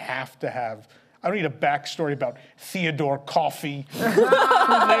doesn't have to have, I don't need a backstory about Theodore Coffee, who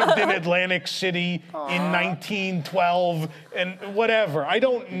lived in Atlantic City in 1912 and whatever. I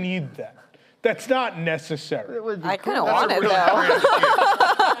don't need that. That's not necessary. I kind of want it though.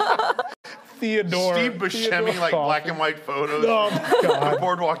 Theodore. Steve Buscemi, like Coffee. black and white photos. Oh, my God. The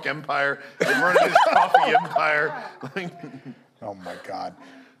Boardwalk Empire. And running his coffee empire. Oh, my God.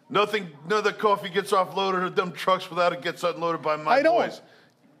 Nothing, none of the coffee gets offloaded of them trucks without it gets unloaded by my boys.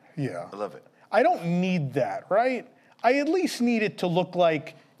 Yeah. I love it. I don't need that, right? I at least need it to look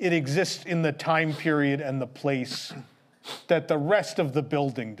like it exists in the time period and the place that the rest of the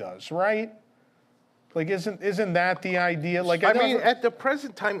building does, right? Like, isn't that the idea? Like, I mean, at the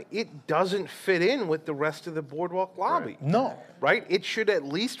present time, it doesn't fit in with the rest of the boardwalk lobby. No. Right? It should at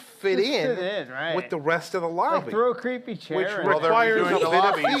least fit in right. with the rest of the lobby. Like throw a creepy chair. Which in. Well, they're requires redoing a the bit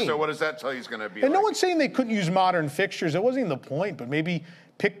of lobby, theme. so what does that tell you is going to be And like? no one's saying they couldn't use modern fixtures. That wasn't even the point, but maybe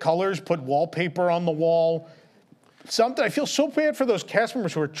pick colors, put wallpaper on the wall. Something. I feel so bad for those cast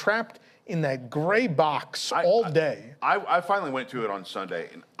members who are trapped in that gray box all day. I finally went to it on Sunday,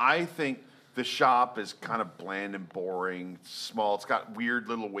 and I think the shop is kind of bland and boring, small. It's got weird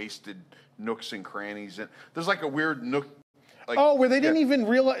little wasted nooks and crannies. And there's like a weird nook. Like, where they didn't even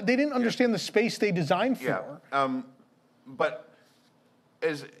realize, they didn't understand the space they designed for. Yeah. But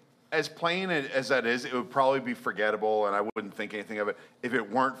as plain as that is, it would probably be forgettable, and I wouldn't think anything of it if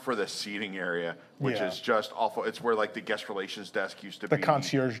it weren't for the seating area, which is just awful. It's where like the guest relations desk used to be. The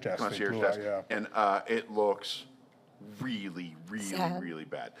concierge desk. Concierge they desk. blew out, And it looks really, really, Sad. really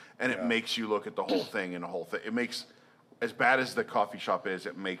bad. And it makes you look at the whole thing and the whole thing. It makes, as bad as the coffee shop is,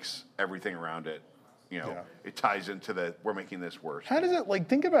 it makes everything around it, it ties into the, we're making this worse. How does it, like,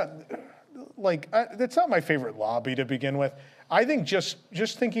 think about, like, that's not my favorite lobby to begin with. I think just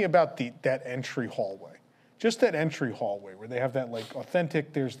thinking about that entry hallway, just that entry hallway where they have that, like,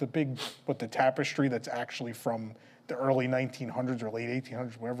 authentic, there's the big, the tapestry that's actually from the early 1900s or late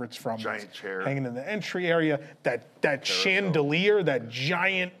 1800s, wherever it's from. Giant chair. Hanging in the entry area, that chandelier, that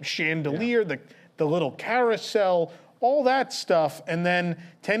giant chandelier, the little carousel, all that stuff. And then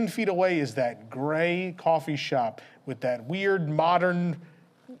 10 feet away is that gray coffee shop with that weird modern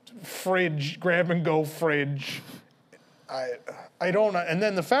fridge, grab-and-go fridge. I don't know. And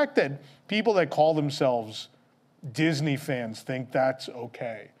then the fact that people that call themselves Disney fans think that's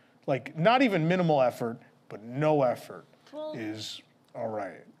okay. Like, not even minimal effort, but no effort is all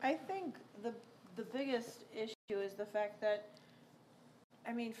right. I think the biggest issue is the fact that,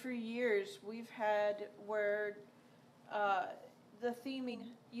 I mean, for years we've had where the theming,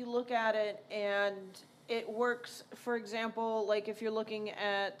 you look at it and it works. For example, like if you're looking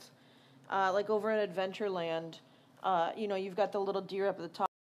at like over in Adventureland, you've got the little deer up at the top,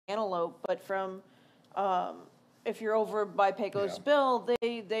 antelope, but from if you're over by Pecos Bill,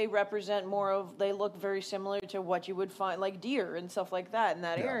 they represent more of, they look very similar to what you would find, like deer and stuff like that in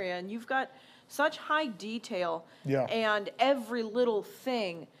that area. And you've got such high detail and every little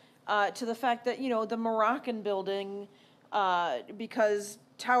thing to the fact that, the Moroccan building, because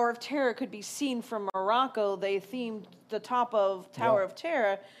Tower of Terror could be seen from Morocco, they themed the top of Tower of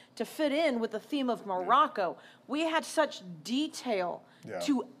Terror to fit in with the theme of Morocco. We had such detail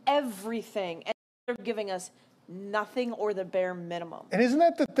to everything, and they're giving us nothing or the bare minimum. And isn't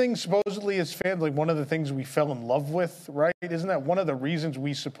that the thing supposedly as fans, like one of the things we fell in love with, right? Isn't that one of the reasons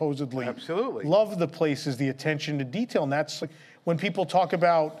we supposedly love the place is the attention to detail? And that's like when people talk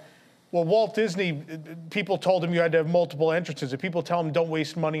about, well, Walt Disney, people told him you had to have multiple entrances. If people tell him don't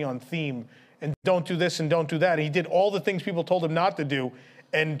waste money on theme and don't do this and don't do that, and he did all the things people told him not to do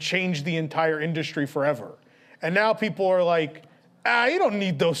and changed the entire industry forever. And now people are like, you don't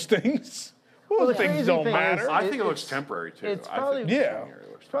need those things. Well, the things crazy don't thing matter. is, I think it looks temporary too. It's I probably, think Yeah.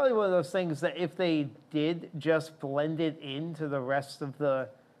 it's probably one of those things that if they did just blend it into the rest of the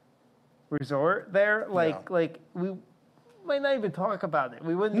resort there, like we might not even talk about it.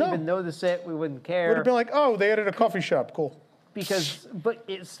 We wouldn't even notice it. We wouldn't care. Would have been like, oh, they added a coffee shop. Cool. But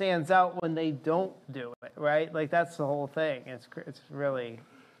it stands out when they don't do it, right? Like that's the whole thing. It's really,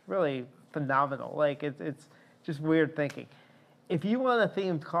 really phenomenal. Like it's just weird thinking. If you want a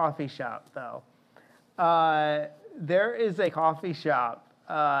themed coffee shop, though, there is a coffee shop.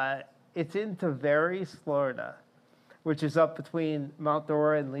 It's in Tavares, Florida, which is up between Mount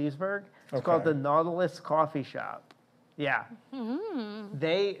Dora and Leesburg. It's called the Nautilus Coffee Shop. Yeah.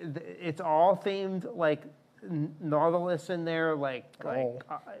 It's all themed like Nautilus in there, like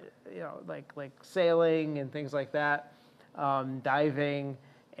sailing and things like that, diving.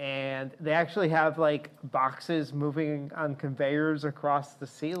 And they actually have like boxes moving on conveyors across the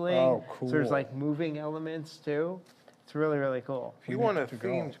ceiling. Oh, cool. So there's like moving elements too. It's really, really cool. If you want a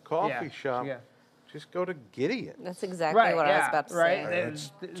themed coffee shop, just go to Gideon. That's exactly what I was about to say.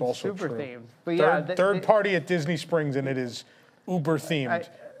 It's also super true. themed. But yeah, third party at Disney Springs, and it is uber themed.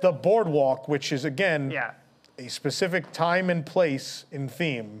 The boardwalk, which is again a specific time and place in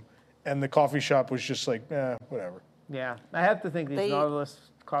theme, and the coffee shop was just like, whatever. Yeah, I have to think these Nautilus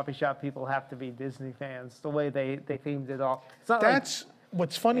coffee shop people have to be Disney fans. The way they themed it all. It's not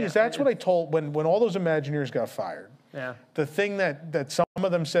what's funny is that's what I told when all those Imagineers got fired. Yeah. The thing that some of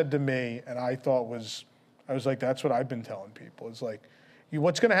them said to me, and I thought I was like, that's what I've been telling people. It's like,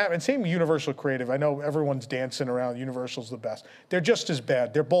 what's going to happen? Same Universal Creative. I know everyone's dancing around. Universal's the best. They're just as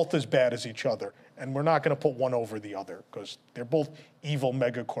bad. They're both as bad as each other, and we're not going to put one over the other because they're both evil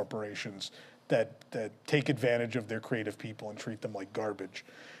mega corporations that take advantage of their creative people and treat them like garbage.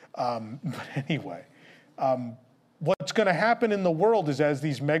 But anyway, what's going to happen in the world is as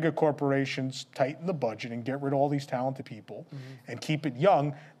these mega corporations tighten the budget and get rid of all these talented people and keep it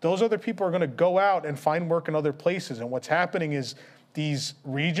young, those other people are going to go out and find work in other places. And what's happening is these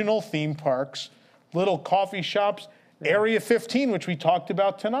regional theme parks, little coffee shops, Area 15, which we talked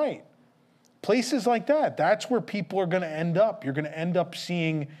about tonight, places like that, that's where people are going to end up. You're going to end up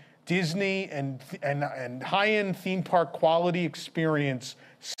seeing Disney and high-end theme park quality experience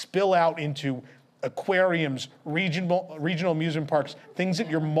spill out into aquariums, regional amusement parks, things at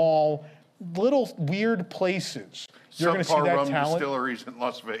your mall, little weird places. You're going to see Subpar that rum talent. distilleries in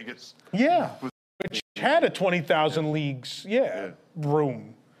Las Vegas. Yeah, which had a 20,000 leagues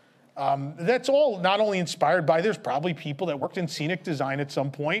room. That's all not only inspired by, there's probably people that worked in scenic design at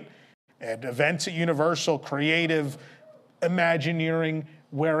some point, at events at Universal, creative, Imagineering,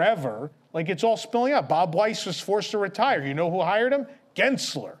 wherever. Like it's all spilling out. Bob Weiss was forced to retire. You know who hired him?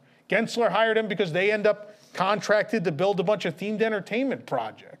 Gensler. Gensler hired him because they end up contracted to build a bunch of themed entertainment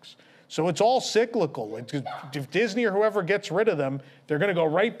projects. So it's all cyclical. If Disney or whoever gets rid of them, they're going to go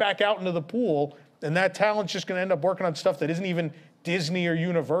right back out into the pool, and that talent's just going to end up working on stuff that isn't even Disney or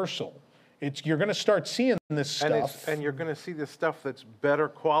Universal. You're going to start seeing this stuff. And you're going to see the stuff that's better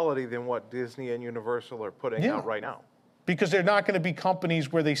quality than what Disney and Universal are putting out right now. Because they're not going to be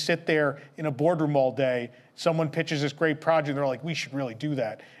companies where they sit there in a boardroom all day, someone pitches this great project, they're like, we should really do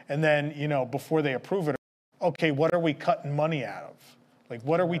that. And then, before they approve it, okay, what are we cutting money out of? Like,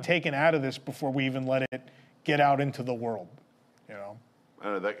 what are we taking out of this before we even let it get out into the world? I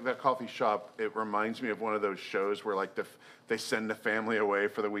don't know, that coffee shop, it reminds me of one of those shows where like they send the family away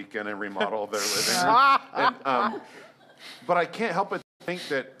for the weekend and remodel their living room. But I can't help but think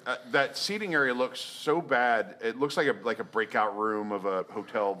that that seating area looks so bad. It looks like a breakout room of a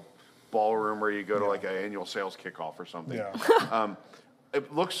hotel ballroom where you go to like an annual sales kickoff or something. Yeah.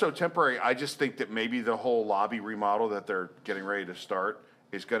 It looks so temporary. I just think that maybe the whole lobby remodel that they're getting ready to start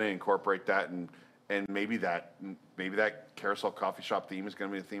is going to incorporate that, and maybe that carousel coffee shop theme is going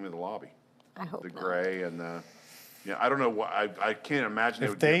to be the theme of the lobby. I hope the gray and the I don't know what I can't imagine they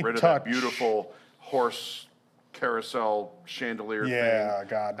would they get rid of that beautiful horse carousel chandelier thing. Yeah,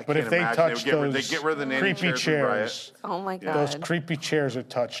 God. But if they touch those they get rid of the nanny creepy chairs, oh my God, those creepy chairs are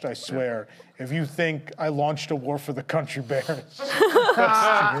touched. I swear. If you think I launched a war for the country bears,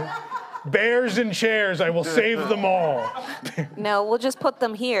 bears and chairs, I will save them all. No, we'll just put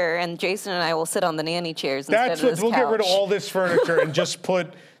them here, and Jason and I will sit on the nanny chairs instead of this We'll couch. get rid of all this furniture and just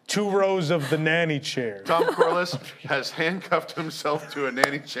put 2 rows of the nanny chairs. Tom Corliss has handcuffed himself to a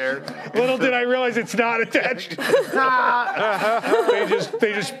nanny chair. Little did I realize it's not attached.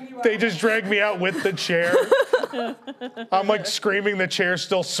 They just dragged me out with the chair. I'm like screaming, the chair's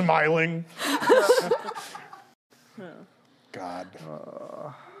still smiling. God.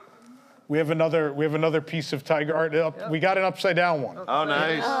 we have another piece of tiger art. We got an upside down one. Oh,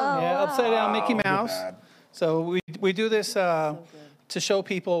 nice. Yeah, upside down Mickey Look at Mouse. that. So we do this to show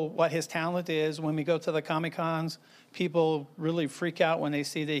people what his talent is. When we go to the Comic-Cons, people really freak out when they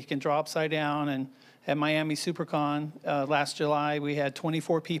see that he can draw upside down. And at Miami SuperCon last July, we had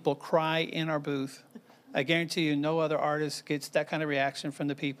 24 people cry in our booth. I guarantee you no other artist gets that kind of reaction from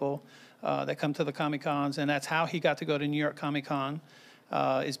the people that come to the Comic-Cons. And that's how he got to go to New York Comic Con,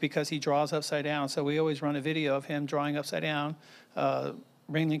 is because he draws upside down. So we always run a video of him drawing upside down.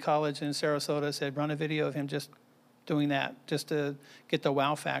 Ringling College in Sarasota said, run a video of him just doing that, just to get the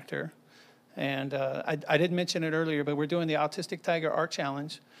wow factor. And I didn't mention it earlier, but we're doing the Autistic Tiger Art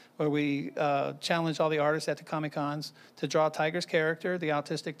Challenge, where we challenge all the artists at the Comic-Cons to draw Tiger's character, the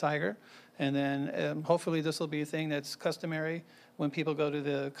Autistic Tiger. And then hopefully this will be a thing that's customary when people go to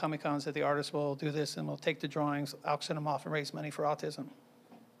the Comic-Cons, that the artists will do this and we'll take the drawings, auction them off, and raise money for autism.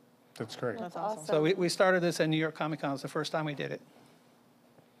 That's great. That's awesome. So we started this at New York Comic-Con. It's the first time we did it.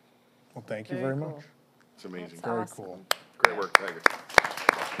 Well, thank you very much. It's amazing. Very cool. Great work, Tiger.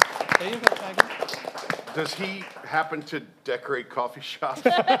 There you go, Tiger. Does he happen to decorate coffee shops?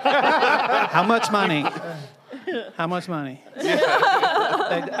 How much money? How much money?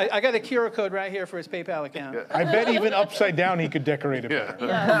 I got a QR code right here for his PayPal account. I bet even upside down he could decorate it better.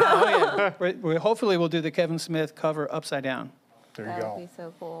 Oh, yeah. Hopefully we'll do the Kevin Smith cover upside down. There you That go. would be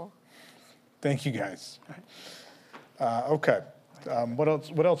so cool. Thank you, guys. Okay. What else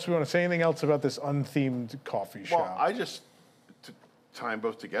do we want to say? Anything else about this unthemed coffee shop? Well, I just, to tie them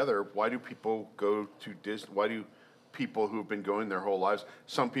both together, why do people go to Disney? Why do people who've been going their whole lives,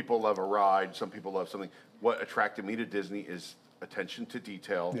 some people love a ride, some people love something. What attracted me to Disney is attention to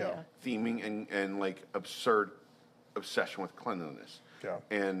detail, theming, and like absurd obsession with cleanliness. Yeah.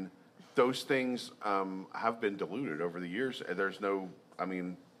 And those things have been diluted over the years. There's no, I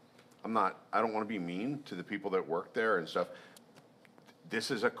mean, I don't want to be mean to the people that work there and stuff. This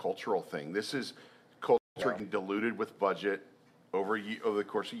is a cultural thing. This is culture getting diluted with budget over the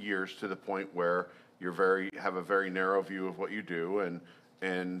course of years, to the point where you have a very narrow view of what you do,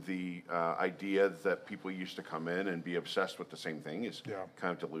 and the idea that people used to come in and be obsessed with the same thing is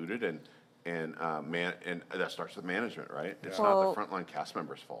kind of diluted, and that starts with management, right? It's not the frontline cast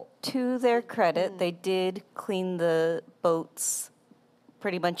members' fault. To their credit, they did clean the boats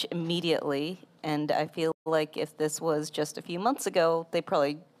pretty much immediately, and I feel like if this was just a few months ago, they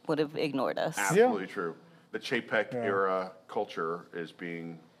probably would have ignored us. Absolutely true. The Chapek era culture is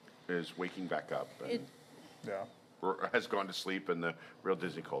waking back up. And has gone to sleep, and the real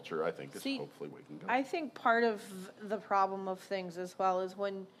Disney culture, I think, is hopefully waking up. I think part of the problem of things as well is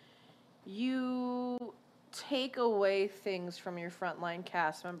when you take away things from your frontline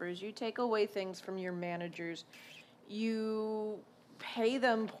cast members, you take away things from your managers, you pay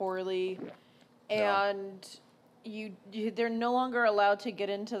them poorly, and they're no longer allowed to get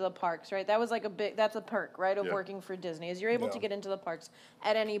into the parks, right? That was like that's a perk, right, of working for Disney, is you're able to get into the parks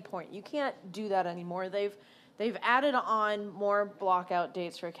at any point. You can't do that anymore. They've added on more blockout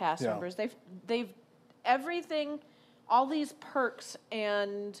dates for cast members. They've everything, all these perks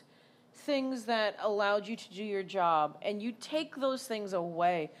and things that allowed you to do your job, and you take those things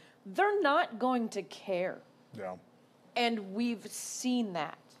away, they're not going to care. Yeah. And we've seen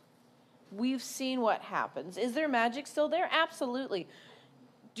that. We've seen what happens. Is their magic still there? Absolutely.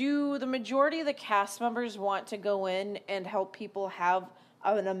 Do the majority of the cast members want to go in and help people have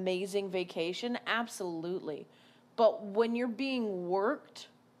an amazing vacation? Absolutely. But when you're being worked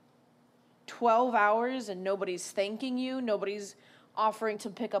 12 hours and nobody's thanking you, nobody's offering to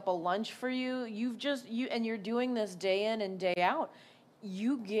pick up a lunch for you, and you're doing this day in and day out,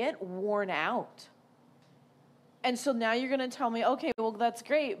 you get worn out. And so now you're going to tell me, okay, well, that's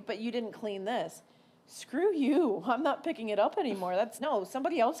great, but you didn't clean this. Screw you. I'm not picking it up anymore.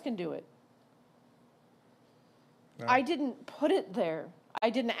 Somebody else can do it. No. I didn't put it there. I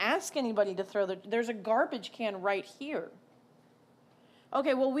didn't ask anybody to there's a garbage can right here.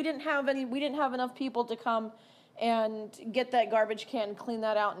 Okay, well, we didn't have enough people to come and get that garbage can and clean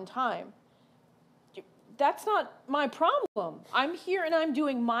that out in time. That's not my problem. I'm here and I'm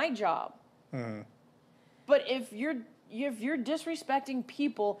doing my job. Mm-hmm. But if you're disrespecting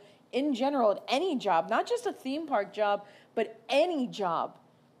people in general at any job, not just a theme park job, but any job,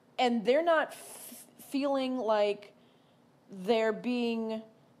 and they're not feeling like they're being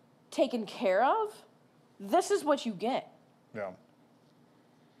taken care of, this is what you get. Yeah.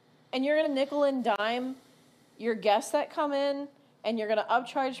 And you're going to nickel and dime your guests that come in, and you're going to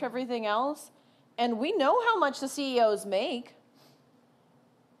upcharge for everything else. And we know how much the CEOs make.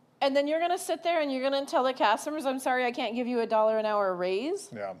 And then you're going to sit there and you're going to tell the cast members, I'm sorry, I can't give you $1 an hour raise.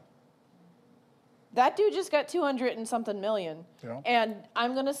 Yeah. That dude just got 200 and something million. Yeah. And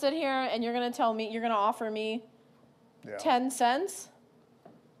I'm going to sit here and you're going to tell me, you're going to offer me 10 cents?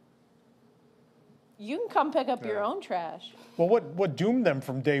 You can come pick up your own trash. Well, what doomed them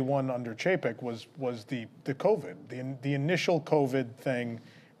from day one under Chapek was the COVID, the initial COVID thing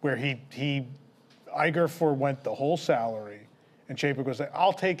where Iger forwent the whole salary and Chapek was like,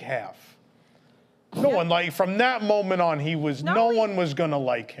 I'll take half. No one from that moment on, no one was going to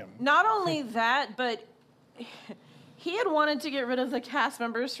like him. Not only that, but he had wanted to get rid of the cast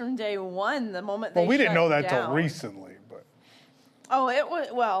members from day one, the moment they we didn't know that down. till recently, but. Oh, it was,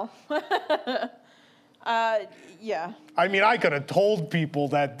 well, yeah. I mean, I could have told people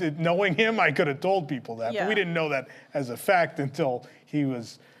that, knowing him, I could have told people that, Yeah. but we didn't know that as a fact until he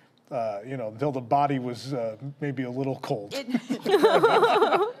was, until the body was maybe a little cold.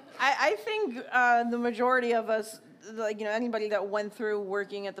 I think the majority of us, anybody that went through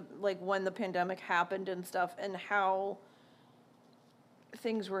working at when the pandemic happened and stuff, and how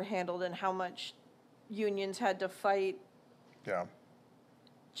things were handled and how much unions had to fight. Yeah.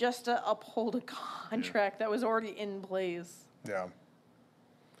 Just to uphold a contract that was already in place. Yeah.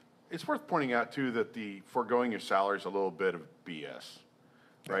 It's worth pointing out, too, that the foregoing your salary is a little bit of BS,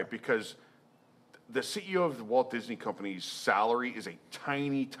 right? Because the CEO of the Walt Disney Company's salary is a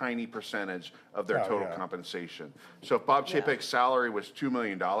tiny, tiny percentage of their total compensation. So if Bob Chapek's salary was $2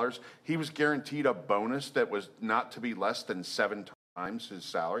 million, he was guaranteed a bonus that was not to be less than 7 times his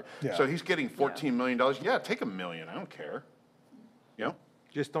salary. Yeah. So he's getting $14 million. Yeah, take $1 million. I don't care. You know?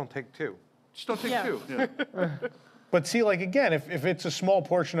 Just don't take 2. Just don't take 2. Yeah. But see, again, if it's a small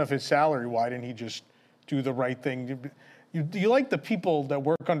portion of his salary, why didn't he just do the right thing? You like the people that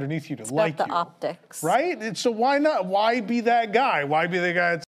work underneath you to It's like about the you, optics. right? And so why not? Why be that guy? Why be the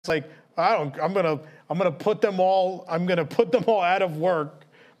guy that's like, I'm gonna put them all out of work,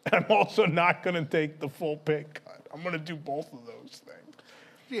 and I'm also not gonna take the full pay cut. I'm gonna do both of those things.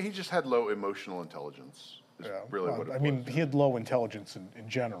 Yeah, he just had low emotional intelligence. Is really what it was. I mean, he had low intelligence in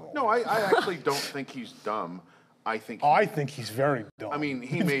general. No, I actually don't think he's dumb. I think he's very dumb. I mean,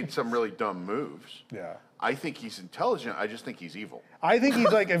 he made some really dumb moves. Yeah. I think he's intelligent. I just think he's evil. I think he's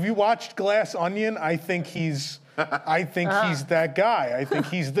have you watched Glass Onion? I think he's that guy. I think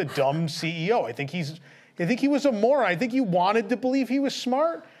he's the dumb CEO. I think he was a moron. I think he wanted to believe he was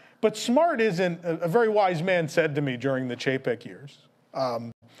smart, but smart isn't, a very wise man said to me during the Chapek years,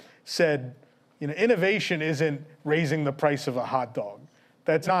 said, innovation isn't raising the price of a hot dog.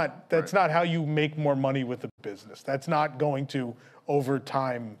 That's not how you make more money with a business. That's not going to, over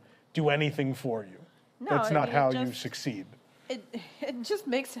time, do anything for you. No, That's not how you succeed. It just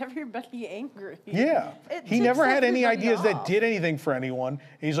makes everybody angry. Yeah. He never had any ideas that did anything for anyone.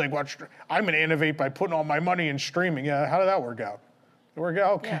 He's like, I'm going to innovate by putting all my money in streaming. Yeah, how did that work out? It worked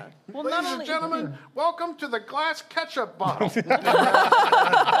out okay. Yeah. Well, ladies and gentlemen, welcome to the glass ketchup bottle.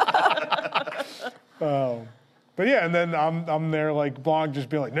 But yeah, and then I'm there like Blanc just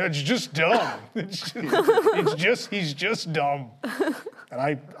being like, no, it's just dumb. He's just dumb. And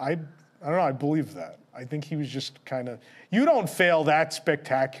I don't know, I believe that. I think he was just kind of, you don't fail that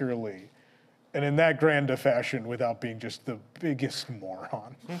spectacularly and in that grand a fashion without being just the biggest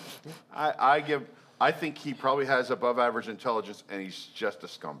moron. I think he probably has above average intelligence and he's just a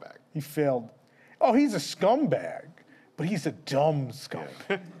scumbag. He failed. Oh, he's a scumbag, but he's a dumb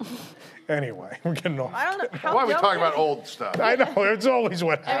scumbag. Anyway, we're getting off. I don't know. Why are we talking about old stuff? I know, it's always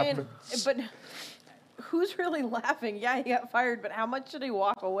what happens. But who's really laughing? Yeah, he got fired, but how much did he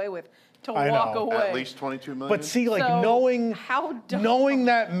walk away with to walk away? At least $22 million. But see, knowing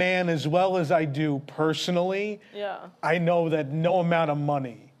that man as well as I do personally, I know that no amount of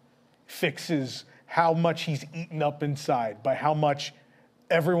money fixes how much he's eaten up inside by how much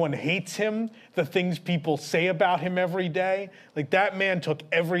everyone hates him, the things people say about him every day. That man took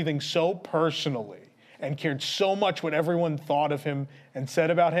everything so personally and cared so much what everyone thought of him and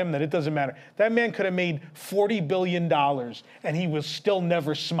said about him that it doesn't matter. That man could have made $40 billion and he will still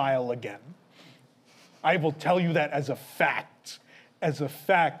never smile again. I will tell you that as a fact. As a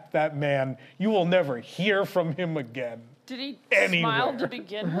fact, that man, you will never hear from him again. Did he anywhere. smile to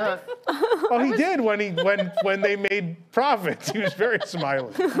begin with? Oh, he did when they made profits. He was very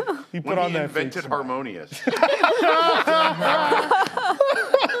smiling. He put on that invented Harmonious.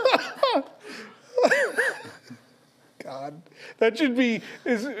 God, that should be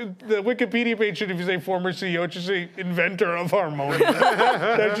the Wikipedia page. Should, if you say former CEO, it should say inventor of Harmonious.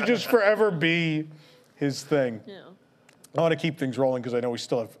 That should just forever be his thing. Yeah. I want to keep things rolling because I know we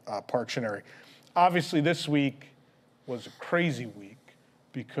still have Parktionary. Obviously, this week was a crazy week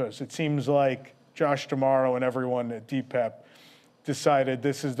because it seems like Josh D'Amaro and everyone at DPEP decided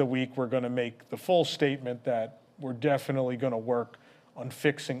this is the week we're going to make the full statement that we're definitely going to work on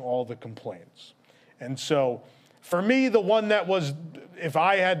fixing all the complaints. And so for me, the one that was, if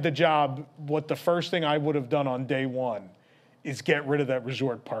I had the job, what the first thing I would have done on day one is get rid of that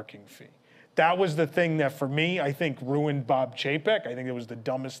resort parking fee. That was the thing that, for me, I think ruined Bob Chapek. I think it was the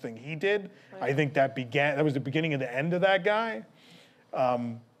dumbest thing he did. I think that was the beginning of the end of that guy,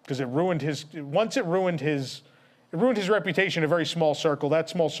 because it ruined his reputation in a very small circle. That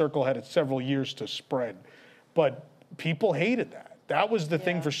small circle had several years to spread, but people hated that. That was the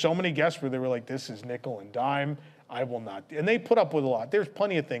thing for so many guests where they were like, "This is nickel and dime. I will not." And they put up with a lot. There's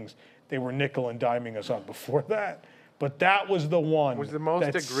plenty of things they were nickel and diming us on before that. But that was the one was the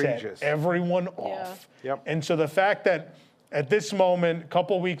most that egregious. set everyone off. Yep. And so the fact that at this moment, a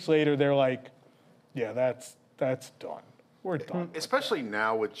couple weeks later, they're like, yeah, that's done. We're done. Especially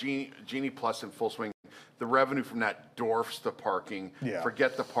now with Genie Plus in full swing, the revenue from that dwarfs the parking. Yeah.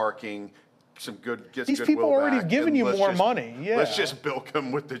 Forget the parking. These people already have given you more money. Yeah. Let's just bilk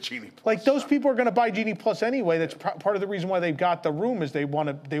them with the Genie Plus. Like those people are going to buy Genie Plus anyway. That's part of the reason why they've got the room is they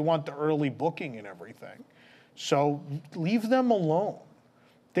want the early booking and everything. So leave them alone.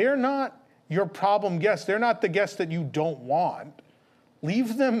 They're not your problem guests. They're not the guests that you don't want.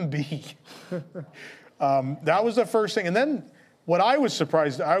 Leave them be. That was the first thing. And then what I was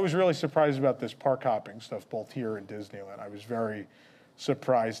really surprised about this park hopping stuff, both here and Disneyland. I was very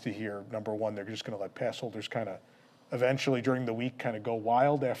surprised to hear, number one, they're just going to let pass holders kind of eventually during the week kind of go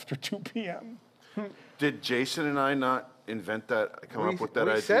wild after 2 p.m. Did Jason and I not invent that, come up with that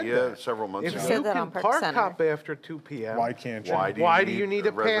we said idea that. several months If ago? you can park hop after 2 p.m., why can't you? Why do you need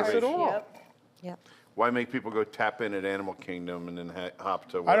a pass at all? Yep. Why make people go tap in at Animal Kingdom and then hop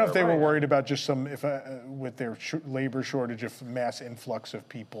to I don't know if they were wherever? worried about just with their labor shortage of mass influx of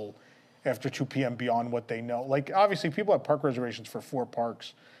people after 2 p.m. beyond what they know. Like, obviously, people have park reservations for 4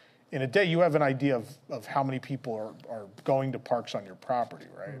 parks. In a day, you have an idea of how many people are going to parks on your property,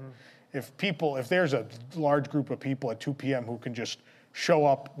 right? Mm-hmm. If there's a large group of people at 2 p.m. who can just show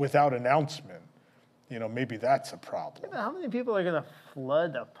up without announcement, maybe that's a problem. Yeah, but how many people are going to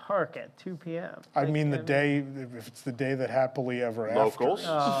flood a park at 2 p.m.? I mean, if it's the day that happily ever Locals.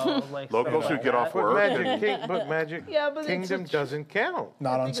 after. Locals who get off work. But Magic Kingdom doesn't count.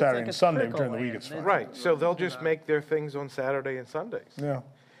 Not on Saturday and Sunday. During the week, it's fine. Right, so they'll just make their things on Saturday and Sundays. Yeah.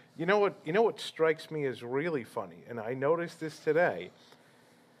 You know what strikes me as really funny, and I noticed this today.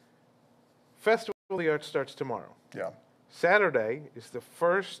 Festival of the Arts starts tomorrow. Yeah. Saturday is the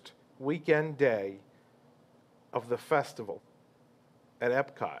first weekend day of the festival at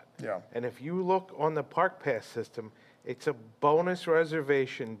Epcot. Yeah. And if you look on the Park Pass system, it's a bonus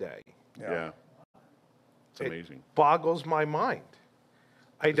reservation day. Yeah. It's amazing. It boggles my mind.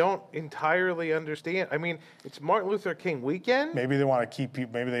 I don't entirely understand. I mean, it's Martin Luther King weekend. Maybe they want to keep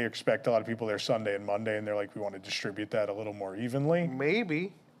people, maybe they expect a lot of people there Sunday and Monday, and they're like, we want to distribute that a little more evenly.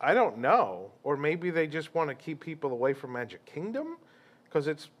 Maybe. I don't know. Or maybe they just want to keep people away from Magic Kingdom, because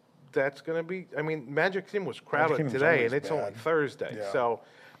that's going to be, I mean, Magic Kingdom was crowded Kingdom's today, always and it's only bad. Thursday. Yeah. So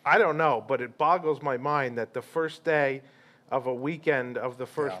I don't know, but it boggles my mind that the first day of a weekend, of the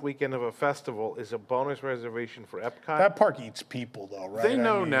first weekend of a festival, is a bonus reservation for Epcot. That park eats people, though, right? They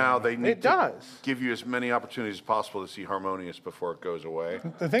know now they need It to does. give you as many opportunities as possible to see Harmonious before it goes away.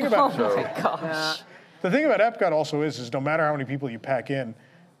 The thing about gosh. the thing about Epcot also is no matter how many people you pack in,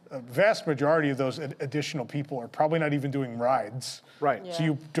 a vast majority of those additional people are probably not even doing rides. Right. So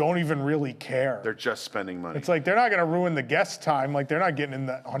you don't even really care. They're just spending money. It's like they're not going to ruin the guest time. Like they're not getting in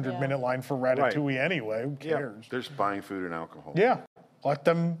the 100-minute line for Ratatouille anyway. Who cares? They're just buying food and alcohol. Yeah. Let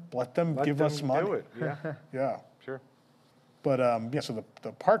them give them us money. do it. Yeah. Yeah. Sure. But so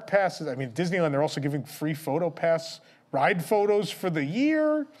the park passes, I mean, Disneyland, they're also giving free photo pass ride photos for the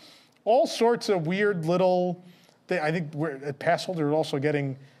year. All sorts of weird little, I think pass holders are also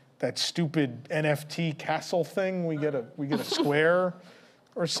getting that stupid NFT castle thing. We get a square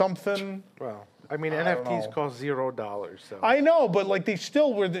or something. Well, I mean, I don't NFTs know. cost $0. So. I know, but like they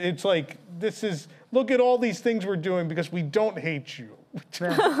still were, it's like, look at all these things we're doing because we don't hate you.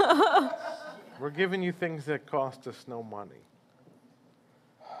 We're giving you things that cost us no money.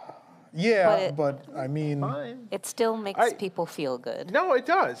 Yeah, but I mean, It still makes people feel good. No, it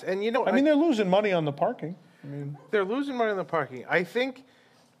does. And I mean, they're losing money on the parking. I mean, they're losing money on the parking.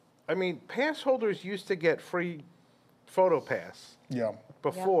 I mean, pass holders used to get free photo pass yeah.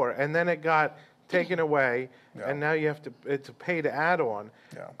 before, and then it got taken away, and now it's a paid add-on.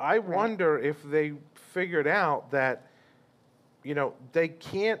 Yeah. I wonder if they figured out that, they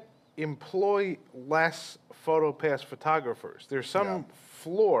can't employ less photo pass photographers. There's some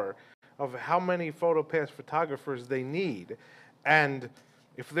floor of how many photo pass photographers they need, And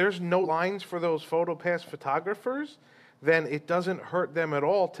if there's no lines for those PhotoPass photographers, then it doesn't hurt them at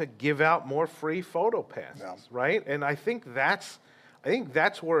all to give out more free PhotoPasses, right? And I think that's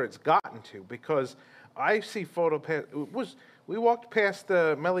where it's gotten to, because I see PhotoPass. We walked past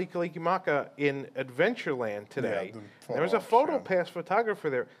the Mele Kalikimaka in Adventureland today. There was a PhotoPass photographer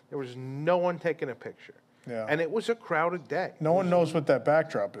there. There was no one taking a picture. Yeah. And it was a crowded day. No one knows what that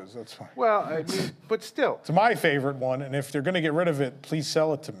backdrop is. That's fine. Well, I mean, but still. It's my favorite one, and if they're going to get rid of it, please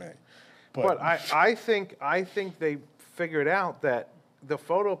sell it to me. But I think they figured out that the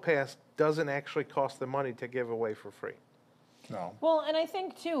PhotoPass doesn't actually cost the money to give away for free. No. Well, and I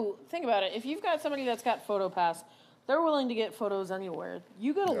think, too, think about it. If you've got somebody that's got PhotoPass, they're willing to get photos anywhere.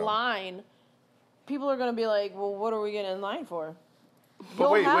 You get a line, people are going to be like, well, what are we getting in line for?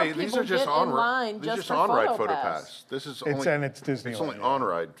 But You'll have wait, these are people just get in line these are just just for on-ride PhotoPass. PhotoPass. This is It's- only and it's Disneyland, It's only yeah.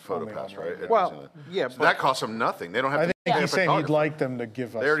 on-ride Only PhotoPass, on-ride, right? yeah. Well, yeah, So but that costs them nothing. They don't have I to think pay a he's saying he'd photographer. like them to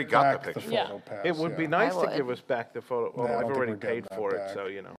give us They already got back the the picture. Yeah. photo pass. it would be yeah. nice I to give would. us back the photo. Well, No, I don't we've think already we're getting paid that for it, back. so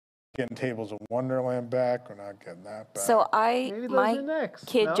you know. Getting Tables of Wonderland back. We're not getting that back. So Maybe those are my next,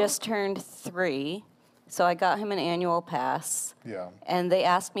 kid no? just turned 3, so I got him an annual pass. yeah. And they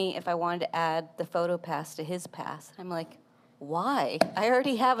asked me if I wanted to add the photo pass to his pass. I'm like, why? I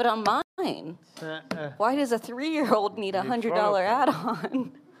already have it on mine. Why does a 3-year-old need a $100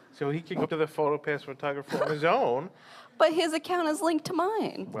 add-on? So he can go to the PhotoPass photographer on his own. But his account is linked to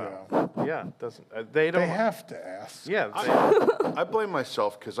mine. Well, yeah, it doesn't they don't They have to ask. Yeah, I blame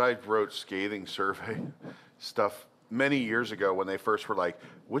myself because I wrote scathing survey stuff many years ago when they first were like,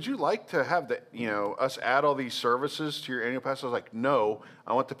 would you like to have us add all these services to your annual pass? I was like, no,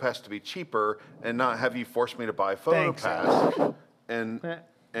 I want the pass to be cheaper and not have you force me to buy Thanks, PhotoPass.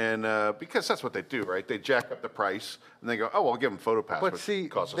 And because that's what they do, right? They jack up the price and they go, oh, well, I'll give them PhotoPass. But which see,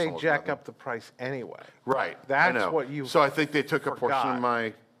 costs us they almost jack nothing. up the price anyway. Right. That's I know. what you So I think they took a portion forgot.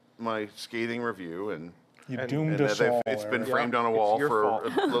 of my scathing review and You And- doomed and us they've- all. it's been Eric. framed on a It's wall your for fault.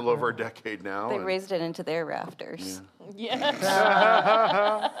 a little over a decade now. They and- raised it into their rafters. Yes.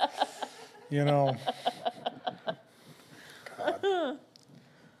 You know. God.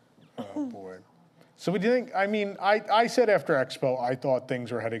 Oh, boy. So what do you think? I mean, I said after Expo, I thought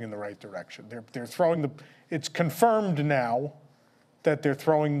things were heading in the right direction. They're throwing it's confirmed now that they're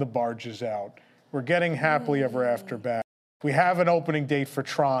throwing the barges out. We're getting happily ever after back. We have an opening date for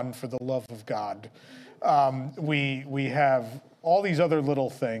Tron, for the love of God. We have all these other little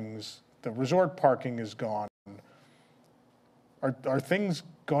things. The resort parking is gone. Are things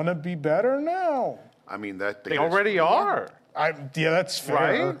gonna be better now? I mean, that They already are. Yeah, that's fair.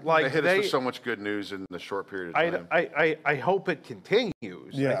 Right? Like they hit us with so much good news in the short period of time. I hope it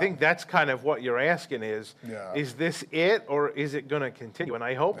continues. Yeah. I think that's kind of what you're asking is this it or is it going to continue? And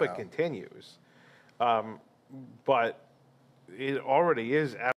I hope it continues. But it already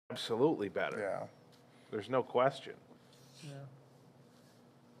is absolutely better. Yeah. There's no question.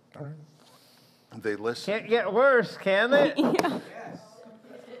 All right. They listen. Can't get worse, can it?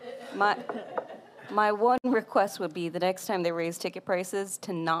 My one request would be the next time they raise ticket prices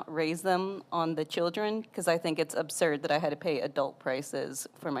to not raise them on the children, because I think it's absurd that I had to pay adult prices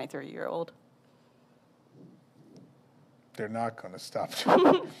for my 3-year-old. They're not going to stop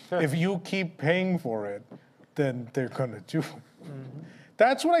doing it. If you keep paying for it, then they're going to do it.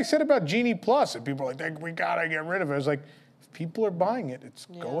 That's what I said about Genie Plus. And people are like, we got to get rid of it. I was like, if people are buying it, it's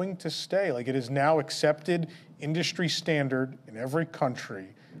going to stay. Like, it is now accepted industry standard in every country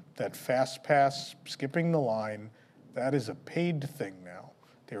that Fast Pass, skipping the line, that is a paid thing now.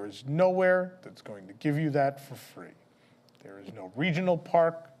 There is nowhere that's going to give you that for free. There is no regional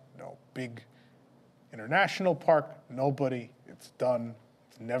park, no big international park, nobody. It's done.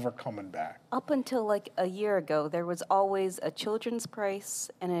 It's never coming back. Up until like a year ago, there was always a children's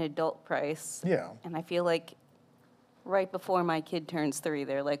price and an adult price. Yeah. And I feel like right before my kid turns 3,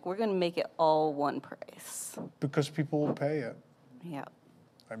 they're like, we're going to make it all one price. Because people will pay it. Yeah.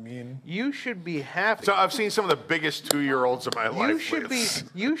 I mean, you should be happy. So I've seen some of the biggest 2-year-olds in my life.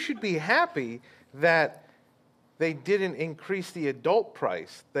 You should be happy that they didn't increase the adult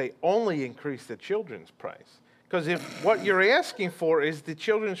price. They only increased the children's price. Because if what you're asking for is the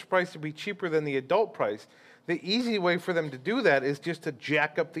children's price to be cheaper than the adult price, the easy way for them to do that is just to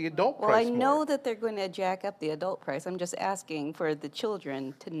jack up the adult Well, I price more. know that they're going to jack up the adult price. I'm just asking for the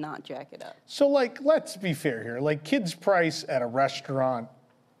children to not jack it up. so like, let's be fair here. Like, kids' price at a restaurant,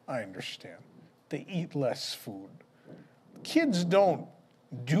 I understand. They eat less food. Kids don't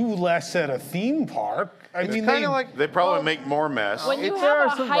do less at a theme park. I mean, kind of like they probably make more mess. When you There have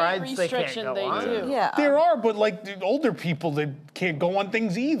are a some height rides they can't restriction, go they on. do. Yeah. there are, but like the older people that can't go on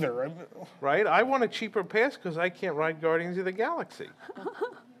things either. Right? I want a cheaper pass because I can't ride Guardians of the Galaxy.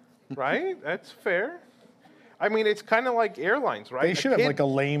 Right? That's fair. I mean, it's kind of like airlines, right? They should have like a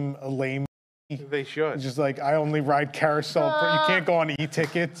lame. They should. Just like I only ride carousel. You can't go on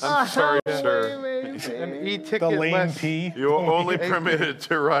e-tickets. I'm sorry, sir. An e-ticket The lame less. P. You're only permitted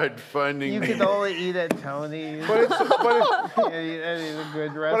to ride Finding You Nemo. can only eat at Tony's. But it's, Yeah, that is a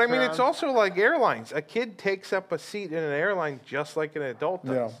good restaurant. But I mean, it's also like airlines. A kid takes up a seat in an airline just like an adult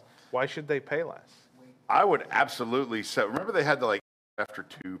does. Yeah. Why should they pay less? I would absolutely say. Remember they had the like after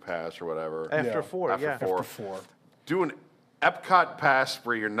 2 pass or whatever. After 4, yeah. After 4. Do an Epcot pass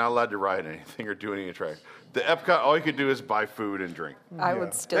where you're not allowed to ride anything or do any attraction. The Epcot, all you could do is buy food and drink. I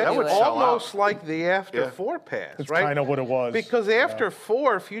would still That's do it. almost like the after Yeah. 4 pass, That's right? kind of what it was. Because after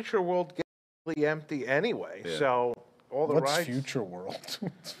 4, Future World gets really empty anyway. Yeah. So all the What's rides. Future World?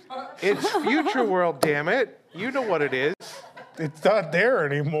 It's Future World, damn it. You know what it is. It's not there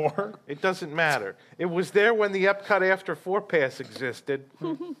anymore. It doesn't matter. It was there when the Epcot after 4 pass existed.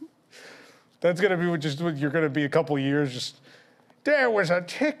 That's gonna be what you're gonna be a couple years. Just there was a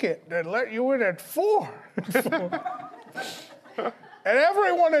ticket that let you in at 4, and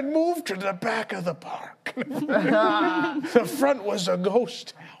everyone had moved to the back of the park. The front was a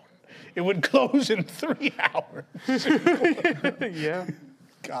ghost town. It would close in 3 hours. Yeah.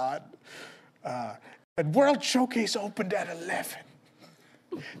 God. And World Showcase opened at 11.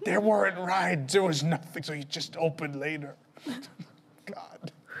 There weren't rides. There was nothing. So you just opened later.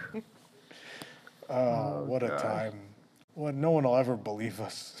 God. What a time. Well, no one will ever believe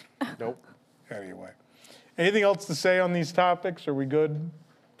us. Nope. Anyway. Anything else to say on these topics? Are we good?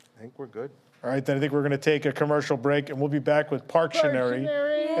 I think we're good. All right, then I think we're going to take a commercial break, and we'll be back with Parktionary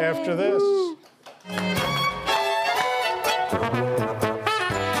after this.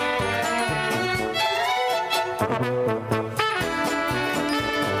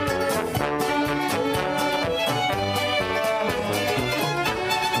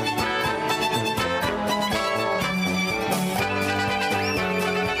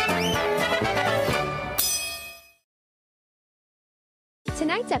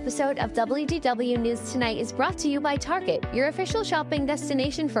 Tonight's episode of WDW News Tonight is brought to you by Target, your official shopping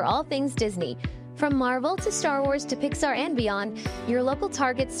destination for all things Disney. From Marvel to Star Wars to Pixar and beyond, your local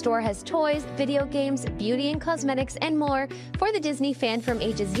Target store has toys, video games, beauty and cosmetics, and more for the Disney fan from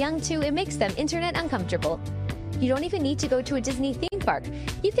ages young to it makes them internet uncomfortable. You don't even need to go to a Disney theme park.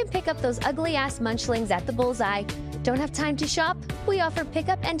 You can pick up those ugly-ass munchlings at the Bullseye. Don't have time to shop? We offer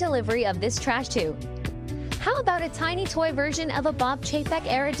pickup and delivery of this trash too. How about a tiny toy version of a Bob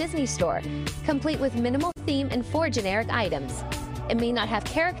Chapek-era Disney store, complete with minimal theme and 4 generic items? It may not have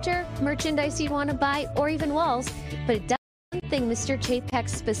character, merchandise you want to buy, or even walls, but it does one thing Mr. Chapek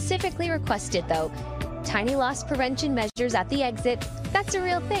specifically requested, though. Tiny loss prevention measures at the exit. That's a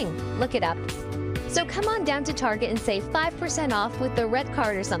real thing. Look it up. So come on down to Target and save 5% off with the red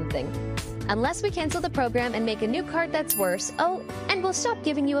card or something. Unless we cancel the program and make a new card that's worse. Oh, and we'll stop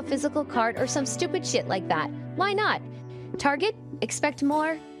giving you a physical card or some stupid shit like that. Why not? Target, expect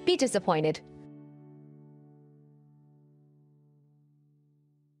more, be disappointed.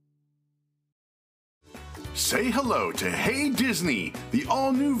 Say hello to Hey Disney, the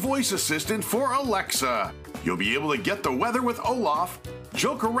all-new voice assistant for Alexa. You'll be able to get the weather with Olaf,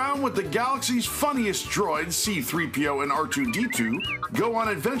 joke around with the galaxy's funniest droids, C-3PO and R2-D2, go on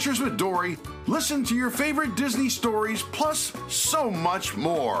adventures with Dory, listen to your favorite Disney stories, plus so much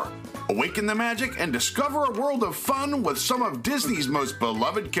more. Awaken the magic and discover a world of fun with some of Disney's most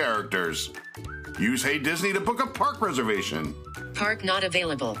beloved characters. Use Hey Disney to book a park reservation. Park not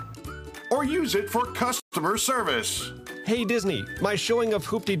available. Or use it for customer service. Hey Disney, my showing of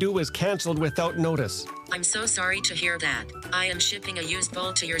Hoop-Dee-Doo was canceled without notice. I'm so sorry to hear that. I am shipping a used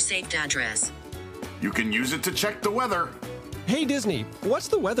bowl to your saved address. You can use it to check the weather. Hey Disney, what's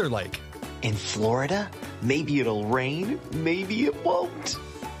the weather like? In Florida, maybe it'll rain, maybe it won't.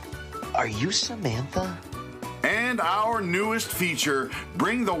 Are you Samantha? And our newest feature,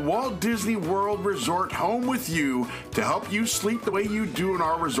 bring the Walt Disney World Resort home with you to help you sleep the way you do in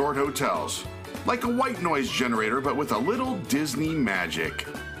our resort hotels. Like a white noise generator, but with a little Disney magic.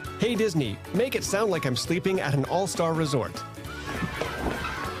 Hey Disney, make it sound like I'm sleeping at an all-star resort.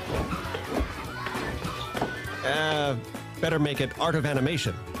 Better make it Art of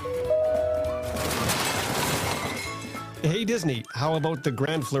Animation. Hey Disney, how about the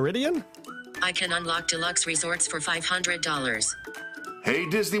Grand Floridian? I can unlock deluxe resorts for $500. Hey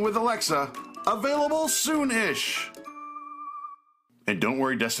Disney with Alexa, available soon-ish. And don't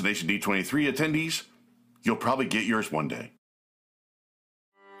worry, Destination D23 attendees, you'll probably get yours one day.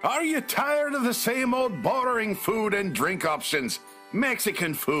 Are you tired of the same old boring food and drink options?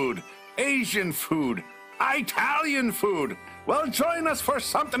 Mexican food, Asian food, Italian food? Well, join us for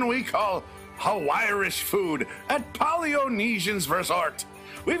something we call Hawaiian food at Polynesians Resort.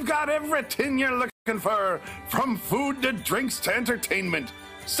 We've got everything you're looking for, from food to drinks to entertainment.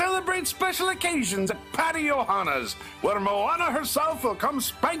 Celebrate special occasions at Patio Hana's, where Moana herself will come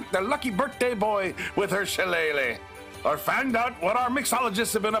spank the lucky birthday boy with her shillelagh. Or find out what our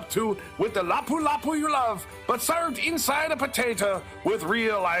mixologists have been up to with the lapu lapu you love, but served inside a potato with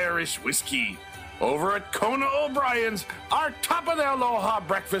real Irish whiskey. Over at Kona O'Brien's, our top of the aloha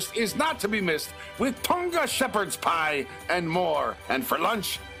breakfast is not to be missed, with Tonga shepherd's pie and more. And for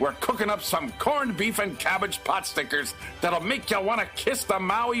lunch, we're cooking up some corned beef and cabbage pot stickers that'll make you want to kiss the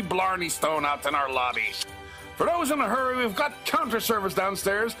Maui Blarney Stone out in our lobby. For those in a hurry, we've got counter service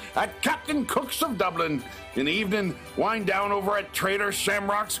downstairs at Captain Cook's of Dublin. In the evening, wind down over at Trader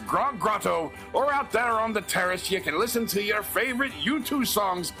Shamrock's Grog Grotto, or out there on the terrace, you can listen to your favorite U2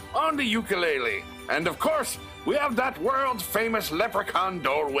 songs on the ukulele. And of course, we have that world-famous leprechaun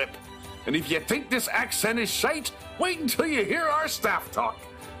Dole Whip. And if you think this accent is shite, wait until you hear our staff talk.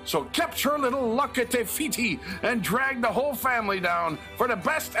 So capture a little luck at te fiti and drag the whole family down for the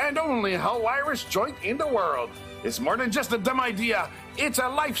best and only Hawaiian joint in the world. It's more than just a dumb idea. It's a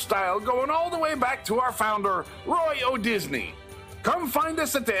lifestyle going all the way back to our founder, Roy O'Disney. Come find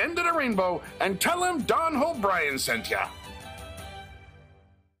us at the end of the rainbow and tell him Don O'Brien sent ya.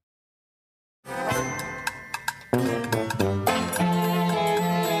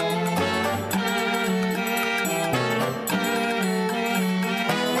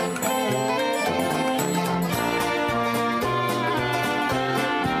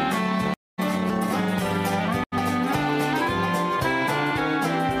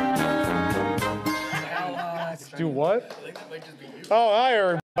 Do what? Oh, hi,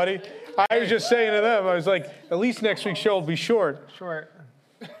 everybody. I was just saying to them, I was like, at least next week's show will be short. Short.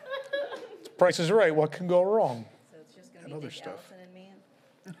 Price is Right. What can go wrong? So it's just going And to be other Nick, stuff. Allison, and me.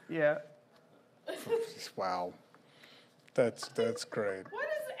 Yeah. Wow. That's great. Why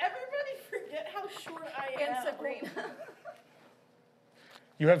does everybody forget how short I am? And Sabrina.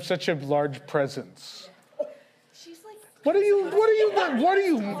 You have such a large presence. She's like, What are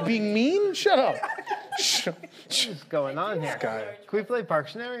you being mean? Shut up. What's going on here? Guy. Can we play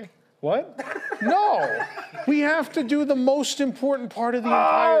Parktionary? What? No. We have to do the most important part of the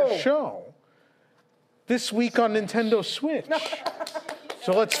entire show. This week on Nintendo Switch.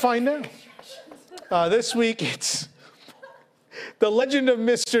 So let's find out. This week it's The Legend of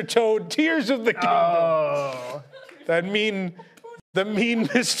Mr. Toad, Tears of the Kingdom. Oh. The mean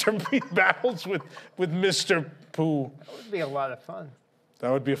Mr. P battles with Mr. Pooh. That would be a lot of fun.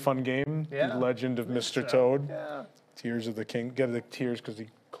 That would be a fun game. Yeah. The Legend of Mr. Toad. Yeah. Tears of the King. Get the tears because he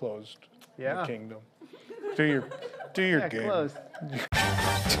closed Yeah. the kingdom. Do your Yeah, game. close.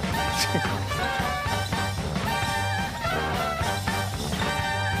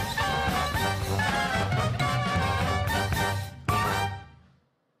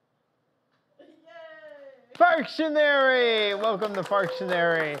 Parktionary! Welcome to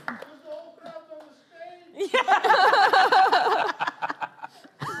Parktionary.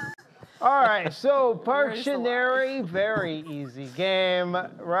 All right, so Parktionary, very easy game,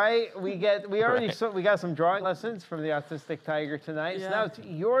 right? We got some drawing lessons from the Autistic Tiger tonight. So now it's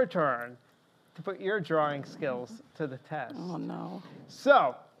your turn to put your drawing skills to the test. Oh, no.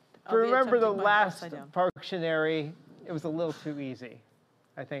 So, if you I'll be remember the attempting mine last upside down. Parktionary, it was a little too easy.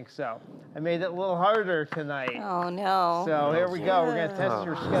 I think so. I made it a little harder tonight. Oh, no. So here we go. We're going to test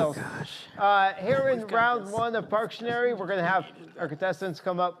your skills. Here in round one of Parktionary, we're going to have our contestants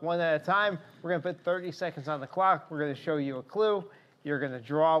come up one at a time. We're going to put 30 seconds on the clock. We're going to show you a clue. You're going to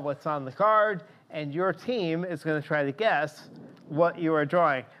draw what's on the card, and your team is going to try to guess what you are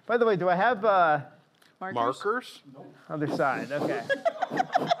drawing. By the way, do I have Markers? other side? Okay. There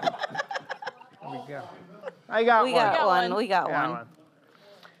we go. I got We one. got one. We got Got one.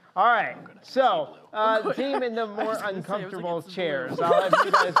 All right, so the team in the more uncomfortable chairs. I'll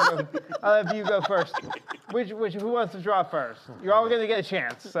have you go first. Who wants to draw first? You're all gonna get a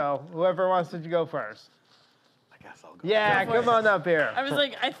chance. So whoever wants to go first. I guess I'll go. Yeah, come on up here. I was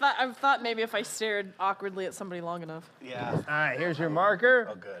like, I thought maybe if I stared awkwardly at somebody long enough. Yeah. All right, here's your marker.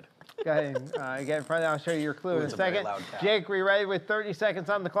 Oh, good. Go ahead and get in front. I'll show you your clue in a it's a very second. loud cat. Jake, we ready with 30 seconds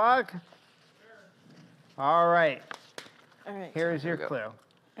on the clock? All right. All right. Here's your clue.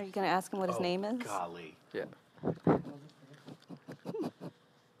 Are you going to ask him what his name is? Golly. Yeah.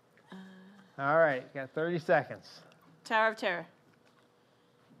 All right, got 30 seconds. Tower of Terror.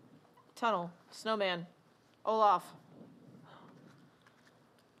 Tunnel. Snowman. Olaf.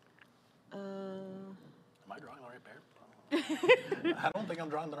 Am I drawing the right bear? I don't think I'm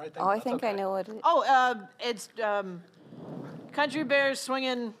drawing the right thing. Oh, I That's think okay. I know what it is. Oh, it's Country Bears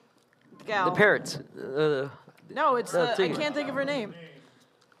swinging gal. The parrots. No, it's No, I Tigger. can't think of her name.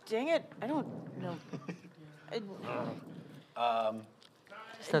 Dang it! I don't know. It's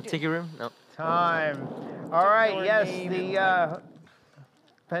not Tigger Room? No. Time. All right, her yes, name the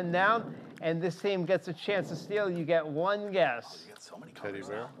pen down, and this team gets a chance to steal. You get one guess. Teddy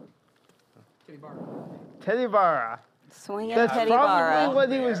bear. Teddy Barra. Swinging That's Teddy probably Barra. what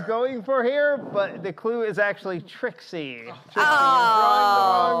he was going for here, but the clue is actually Trixie. Trixie is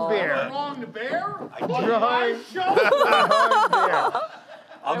Oh. drawing the wrong beer. Wrong the bear? Drawing the wrong beer.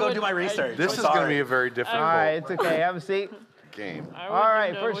 I'll go do my research. This I'm is going to sorry. be a very difficult All right, it's okay. Have a seat. game. All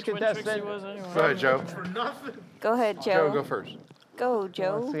right, first contestant. Go ahead, Joe. Go ahead, Joe. Joe, go first. Go,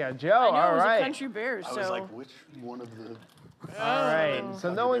 Joe. So we got Joe. I know All it was right. a Country Bears, so. I was like, which one of the... All right,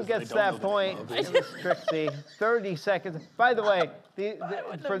 so no one gets that point. It was Trixie. 30 seconds. By the way,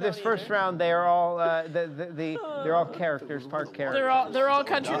 for this first round, they are all they're all characters, park characters. They're all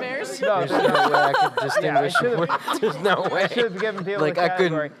Country Bears. No, There's no way I could distinguish. Yeah, There's no way. I should have given people Like, the I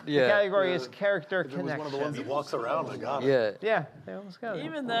couldn't- category. yeah. The category is character If it was one of the connection. ones that walks around, I got it. Yeah. Yeah, they almost got it.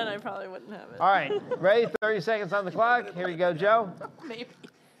 Even then, I probably wouldn't have it. All right, ready? 30 seconds on the clock. Here we go, Joe. Maybe.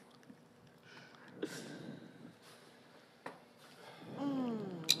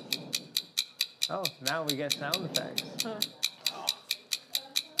 Oh, now we get sound effects. Does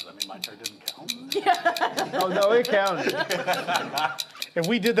that mean my turn didn't count? Oh, no, it counted. If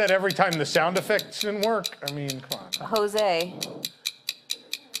we did that every time the sound effects didn't work, I mean, come on. Jose.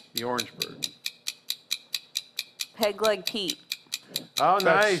 The orange bird. Peg Leg Pete. Oh,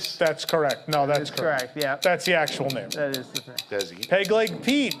 nice. That's correct. No, that's That's correct, yeah. That's the actual name. That is the thing. Desi. Peg Leg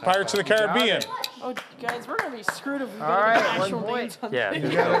Pete, Pirates of the Caribbean. Oh, guys, we're gonna be screwed if we go All to right, the 1 actual point. names on Yeah.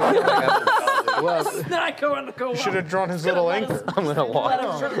 this. Well, It's not going to go You should well. have drawn his little anchor. I'm going to Let walk.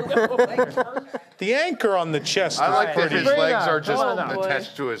 him go. The anchor on the chest. I is like that his Sabrina, legs are come just on up.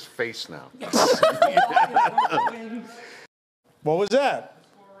 attached to his face now. What was that?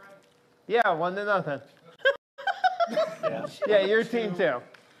 Yeah, 1-0. Yeah, your team too.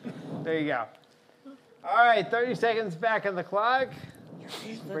 There you go. All right, 30 seconds back on the clock.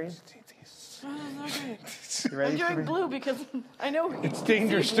 Sabrina, Okay. you ready? I'm doing Sabrina? blue because I know It's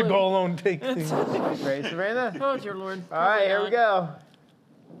dangerous to go alone and take things. Ready, Sabrina? Oh, dear Lord. All right, here we go.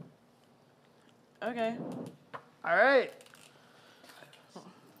 Okay. All right.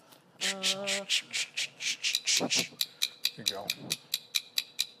 Here you go.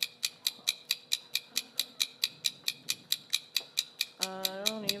 I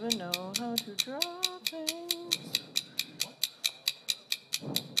don't even know how to draw things.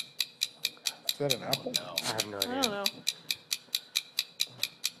 Is that an apple? I have no I idea. don't know.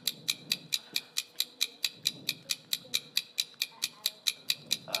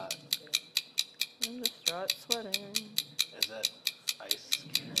 I'm just sweating. Is that ice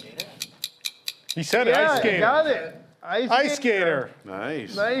skater? He said Yeah, ice skater. got it. Ice skater.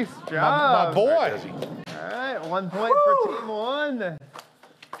 Nice. Nice My job. boy. All right, 1 point for team one.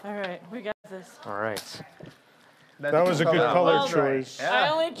 All right, we got this. All right. That was a good color Well, choice. I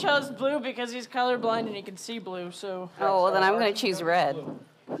only chose blue because he's colorblind and he can see blue, so. Oh, well, then I'm going to choose red.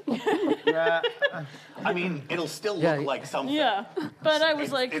 Yeah. I mean, it'll still look like something. Yeah, but I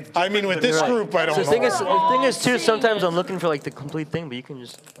was like, I mean, with this group, I don't So know. the thing is too, sometimes I'm looking for like the complete thing, but you can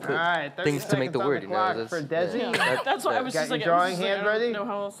just All put right, 30 things to make the seconds on word, you know. clock That's, for Desi. yeah, that's why I was Got just your like, drawing I was just like, hand I ready? don't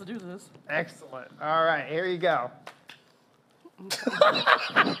know how else to do this. Excellent. All right, here you go.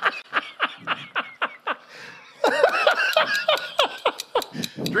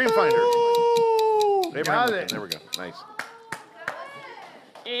 Dreamfinder. Abraham Got Lincoln. it. There we go. Nice.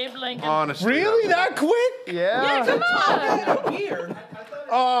 Abe Lincoln. Honestly. Really? That quick? Yeah. Come on.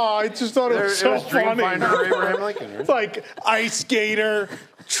 Oh, I just thought it was so funny. Dreamfinder, Abraham Lincoln. It's like Ice Skater,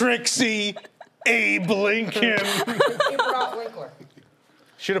 Trixie, Abe Lincoln.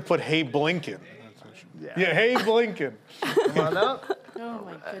 Should have put Hey Blinken. Yeah, Hey Blinken. Come on up. Oh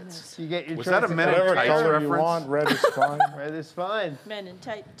my goodness. You get your Was choice that a of Men in color. Whatever Tights color you reference? want, red is fine. Red is fine. Men in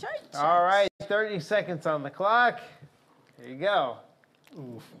tight. All right, 30 seconds on the clock. Here you go.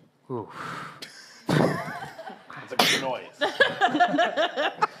 It's a good noise.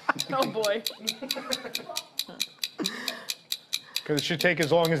 Oh boy. Because it should take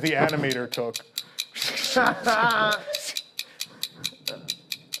as long as the animator took.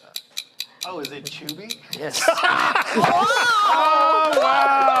 Oh, is it Chubby? Yes. Oh,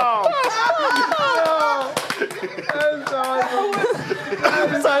 wow! That's awesome.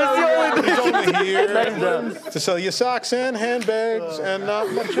 That's the only here to sell you socks and handbags and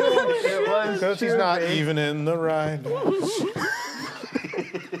not much else. Because he's not even in the ride.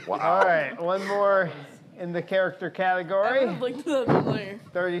 All right, one more in the character category. Like the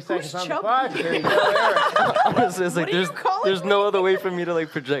 30 seconds on the chubby? clock. Here you go, Eric. Honestly, it's like What are you calling there's no other way for me to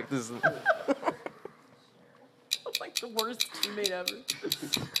like project this. like the worst teammate ever.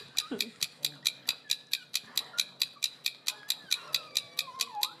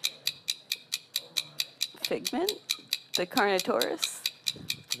 Figment, the Carnotaurus.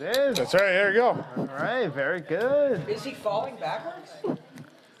 There's. That's right, there you go. All right, very good. Is he falling backwards?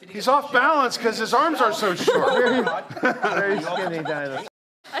 He's off balance because his arms are so short. Very skinny dinosaur.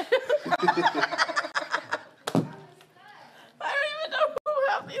 I don't even know who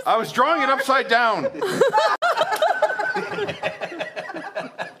have these. I was drawing it upside down.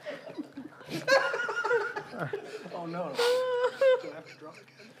 Oh no.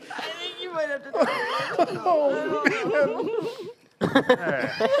 I think you might have to.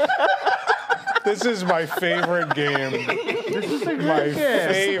 This is my favorite game. This is a My good game.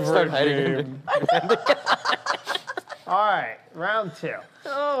 favorite game. All right, round 2.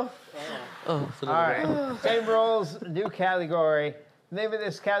 Oh. Oh, All right, same rules, new category. The name of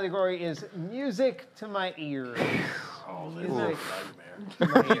this category is Music to My Ears. Music to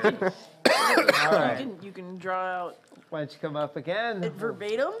my ears. All right, You can draw out why don't you come up again? it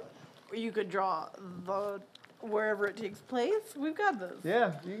verbatim, or you could draw the wherever it takes place. We've got this.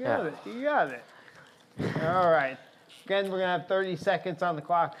 Yeah, you got it. You got it. All right. Again, we're going to have 30 seconds on the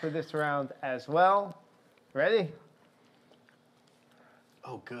clock for this round as well. Ready?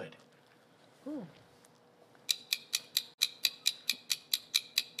 Oh, good.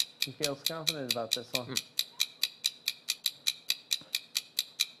 He feels confident about this one.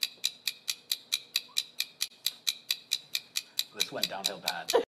 This went downhill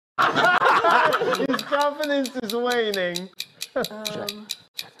bad. His confidence is waning. Is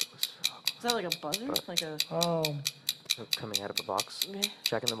that like a buzzer? Like a Oh. Coming out of a box. Okay.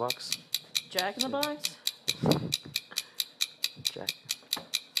 Jack in the box. Jack in the Box? Jack.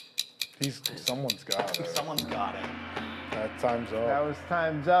 Someone's got it. Someone's got it. That time's up. That was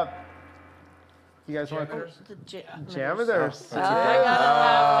time's up. You guys want to? The Jameters.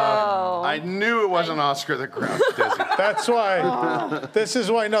 I knew it wasn't Oscar the Grouch, Desi. That's why. This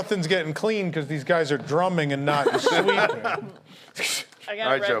is why nothing's getting clean, because these guys are drumming and not sweeping. I got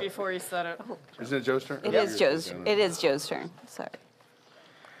All it right, right Joe. before he said it. Isn't it Joe's turn? It is Joe's. It is Joe's turn. Sorry.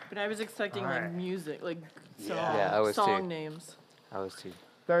 But I was expecting All like right. music, like song, Yeah, I was too. song names. I was too.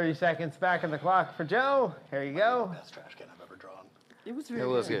 30 seconds back on the clock for Joe. Here you go. Best trash can I've ever drawn. It was very It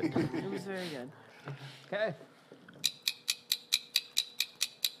was good. good. It was very good. Okay.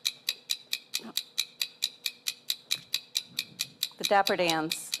 The Dapper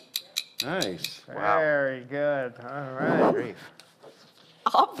Dans. Nice. Very good. All right. Grief.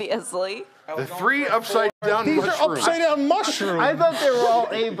 Obviously. The 3 upside down These mushrooms. are upside down mushrooms. I thought they were all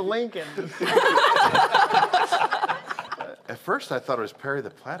Abe Lincoln. At first, I thought it was Perry the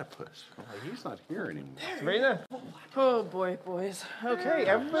Platypus. I'm like, he's not here anymore. Sabrina? Oh boy, boys. Okay,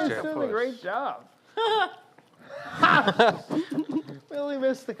 everybody's Sure, doing a push. great job. We only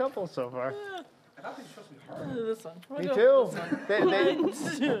missed a couple so far. I thought these were supposed to be hard. This one. We'll Me go too. with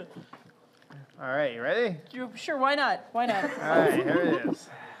this They- one. All right, you ready? Sure, why not? Why not? All right, here it is.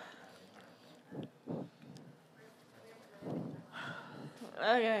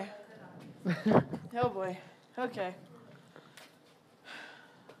 Okay. Oh boy. Okay.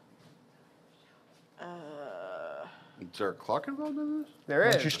 Is there a clock involved in this? There Why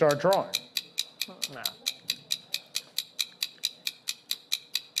is. don't you start drawing? No.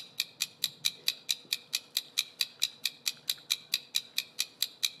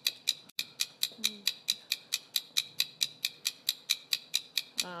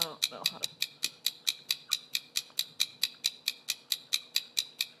 I don't know how to.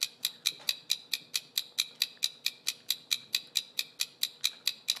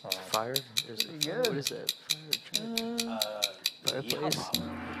 Fire? Is Pretty it, good. what is that? Fireplace? Wow.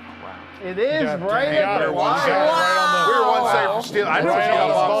 It is Yeah, right you at got the it. wire. Right We were one second from stealing. I didn't Right see on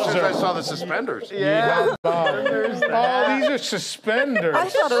the how since I buzzer. saw the suspenders. Yeah. Oh, these are suspenders. I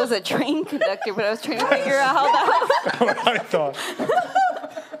thought it was a train conductor, but I was trying to figure out how that was. I thought. I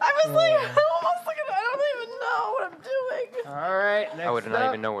was like, I'm almost looking. I don't even know what I'm doing. All right, next I would not up,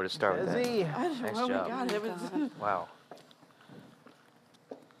 even know where to start with that. Desi. I don't know. Nice Oh job. my god, it was. Wow.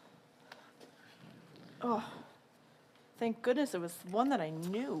 Oh, thank goodness it was one that I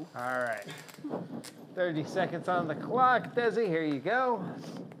knew. All right. 30 seconds on the clock. Desi, here you go.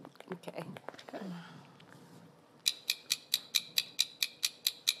 Okay.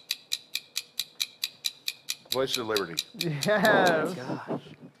 Voice of Liberty. Yes.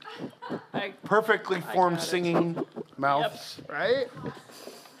 Perfectly formed singing mouths. Right?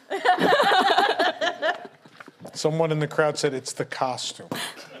 Someone in the crowd said it's the costume.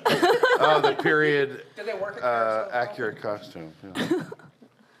 Oh, the period accurate costume. Yeah.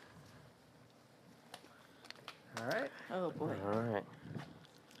 All right. Oh boy. All right.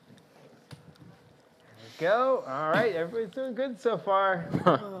 Go. All right, everybody's doing good so far.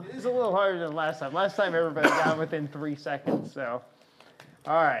 It is a little harder than last time. Last time everybody got within 3 seconds, so.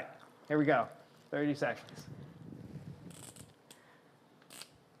 All right, here we go. 30 seconds.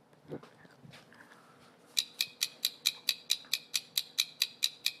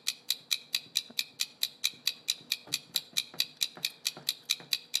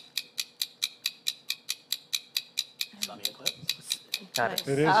 Sunny Eclipse. Got it.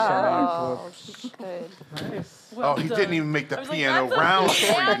 It is Oh, Sunny good. Nice. Oh, he didn't even make the piano round for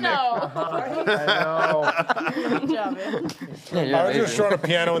you, Nick. I know. Good job, man. Yeah, you're I was just amazing. showing a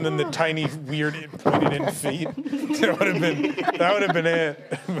piano and then the tiny, weird, pointed-in feet. That would have been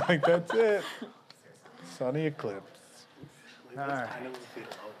it. Like, that's it. Sunny Eclipse. All right.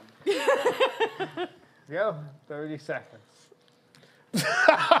 Go. 30 seconds.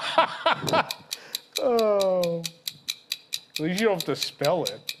 Oh. At least you don't have to spell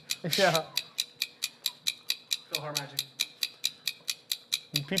it. Yeah. Philhar Magic.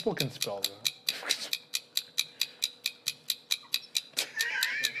 People can spell that.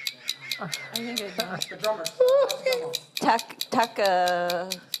 I think it's The drummer.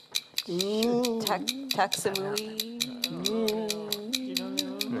 Taksamui.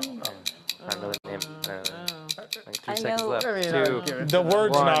 I know the name. Like 3 I seconds know- left. I mean, Two. The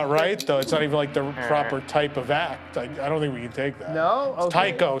word's One. not right, though. It's not even like the proper type of act. I don't think we can take that. No? It's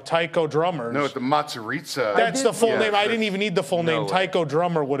Okay. Taiko Drummers. No, it's the Mazzaritza. That's the full Yeah, name. I didn't even need the full no name. way. Taiko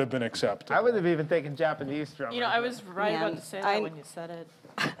Drummer would have been accepted. I would have even taken Japanese drummer. You know, I was right Man, about to say that I- when you said it.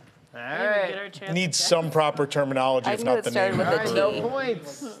 All I didn't even get our right. chance. Needs to some proper terminology, I if knew not it the started name. with All a right, T. no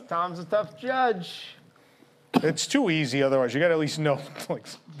points. Tom's a tough judge. It's too easy otherwise. You got to at least know like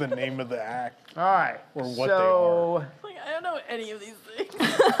the name of the act All right. or what so, Like, I don't know any of these things. they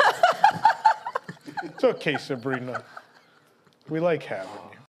are. It's okay, Sabrina. We like having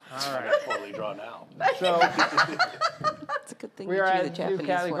you. all right. Poorly drawn now. So It's a good thing we you are drew the at new Japanese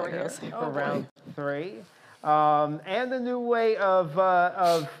category letters. for round 3, and a new way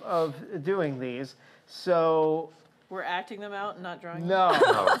of doing these. So We're acting them out and not drawing no,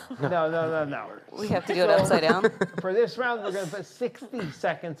 them. no. We have to do it upside down. For this round, we're going to put 60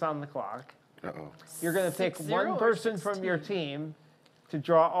 seconds on the clock. Uh-oh. You're going to pick 6-0 one or person from your team to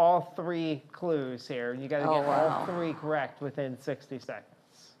draw all 3 clues here, and you got to Oh, get all wow. 3 correct within 60 seconds.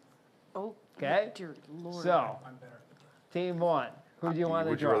 Oh, Okay? dear Lord. So, team 1, who do you want to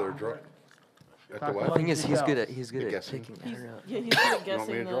Would you draw? rather draw? At the Talk what? The thing is, he's Yourself. good at picking. I don't know. Yeah, he's good at You want me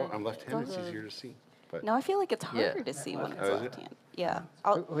guessing to draw? the. I'm left-handed. It's easier to see. But No, I feel like it's harder Yeah. to see when it's Oh, is it? left hand. Yeah.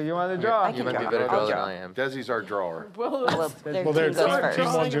 Who do you want to draw? I You can might be a draw. better I'll drawer than draw. I am. Desi's our drawer. Well, Well, that's their Well, team there's goes team first. one.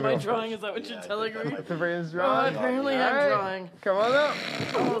 drawing. one's Am I gonna- drawing? Is that what you're telling me? Sabrina's Oh, drawing. apparently All I'm right. drawing. Come on up.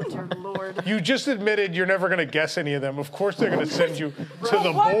 Oh, dear Lord. You just admitted you're never going to guess any of them. Of course, they're going to send you to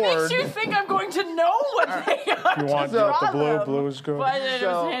the What board. makes you think I'm going to know what they are? You want to what the draw blue? them? Blue is good. But it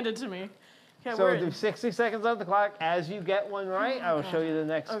So- was handed to me. Okay, So we're do 60 seconds on the clock. As you get one right, I will show you the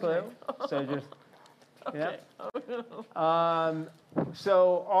next clue. So just, yep.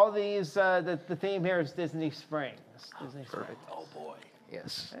 So all these, the theme here is Disney Springs. Disney Springs. Oh boy.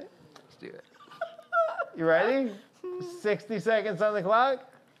 Yes. Let's do it. You ready? 60 seconds on the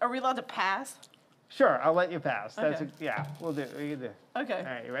clock. Are we allowed to pass? Sure, I'll let you pass. That's Okay. yeah, we'll do. We can do. Okay. All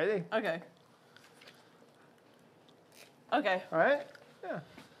right, you ready? Okay. Okay. All right. Yeah.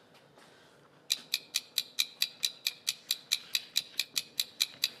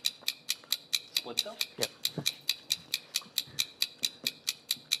 Splitsville. Yep.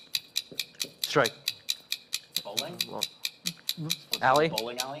 Strike. Bowling. Well, alley.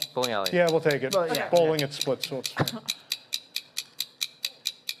 Bowling alley. Bowling alley. Yeah, we'll take it. Well, yeah. Bowling at split, so it's fine.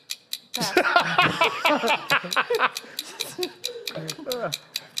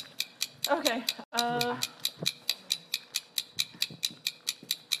 Okay.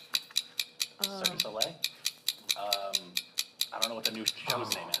 Cirque du Soleil. I don't know what the new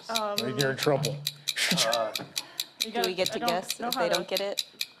show's name is. You're in trouble. You Do we get to guess if they don't get it?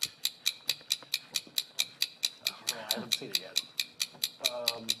 I haven't seen it yet.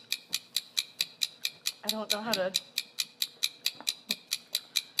 I don't know how to.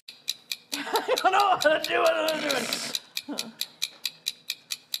 I don't know how to do it. I don't know how to do it.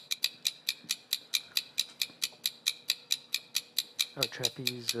 Oh,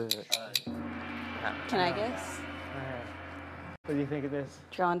 trapeze. Can I guess? What do you think of this?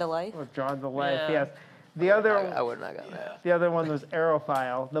 Drawn to life? Or Drawn to Life, Yeah. yes. The other, I would not got that. the other one was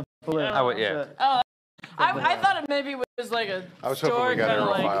Aerophile, the balloon. I would, yeah. Oh, I thought it maybe was like a I was hoping store we got kind of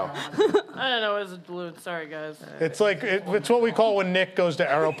like. Aerophile. I don't know. It was a balloon. Sorry, guys. It's like it's what we call when Nick goes to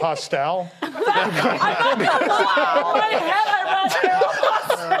Aeropostale. My head, I read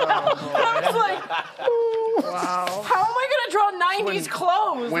Aeropostale. I was like, wow. how am I gonna draw 90s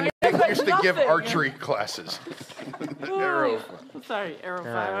clothes? When Like, Nick that's used to give nothing. archery classes. Arrow. Sorry,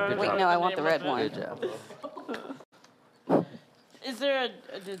 Aerophile. good Wait, job. no, I want the red one. Good job. Is there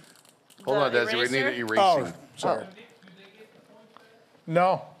Hold on, Desi. We need an erasing. Oh, sorry.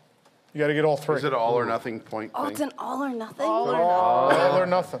 No, you got to get all three. Is it all or nothing point Oh, thing? it's an all or nothing? All or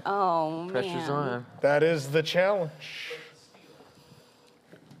nothing. Oh, Pressure's man. on. That is the challenge.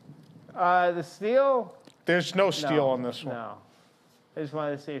 The steel? There's no steel on this one. No. I just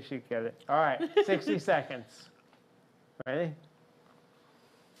wanted to see if she could get it. All right, 60 seconds. Ready?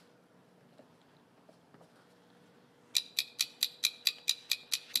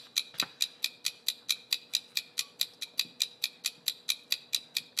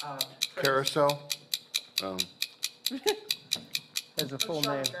 Carousel? That's a full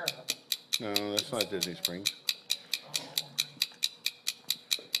name. No, that's not Disney Springs.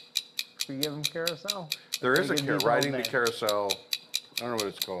 We give him Carousel? There is We a give these all riding the names. carousel. I don't know what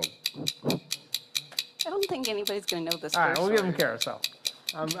it's called. I don't think anybody's going to know this All right, first we'll give one. him Carousel.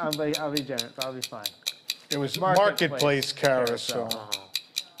 I'll be generous. I'll be fine. It was Marketplace Marketplace Carousel. Carousel.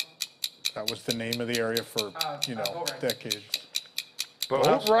 That was the name of the area for, decades.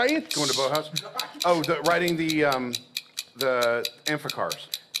 Boathouse? Right? Going to Boathouse? Oh, riding the amphicars.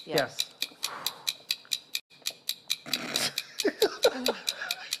 Yes.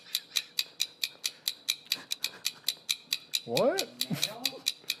 What?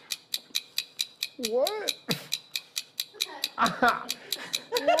 What?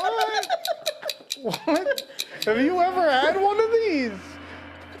 What? Have you ever had one of these?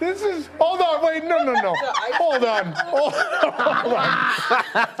 This is. Hold on, wait, no. Hold on. Hold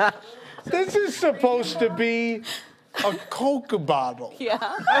on. This is supposed to be a Coke bottle. Yeah.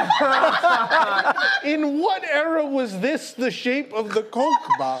 In what era was this the shape of the Coke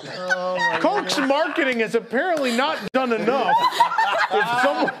bottle? Coke's marketing has apparently not done enough if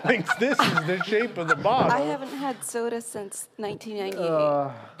someone thinks this is the shape of the bottle. I haven't had soda since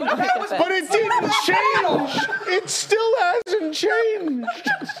 1998. But it didn't change. It still hasn't changed.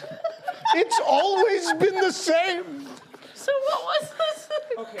 It's always been the same. So what was this?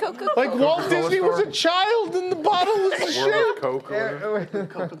 Coca-Cola. Like Walt Disney was a child and the bottle was the World shape. of Coke or whatever.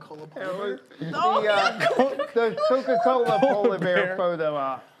 Coca-Cola. The Coca-Cola polar bear photo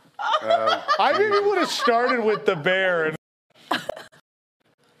op. I maybe would have started with the bear. And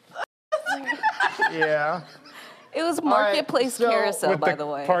Yeah. It was Marketplace so Carousel, with by the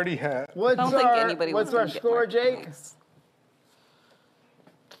way. party hat. What's I don't think our, anybody what's was our gonna get score, Jake? Marketplace.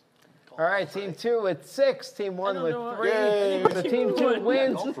 All right, team 2 with 6, team 1 with 3. Yay. So team 2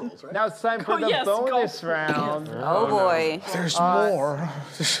 wins. Now it's time for the yes, bonus round. Oh, boy. There's more.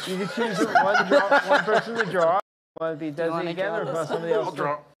 You can choose one person to draw. Want to be Desi wanna again, draw or this want somebody else? I'll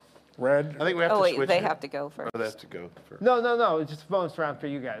draw. Red. I think we have Oh, to wait, switch they it. have to go first. Oh, they have to go first. No. It's just a bonus round for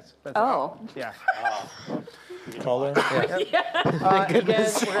you guys. That's all. Oh. Yeah. Color. Again, we're going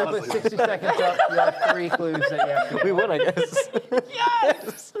to put 60 seconds up. You have 3 clues that you have to get. We won, I guess.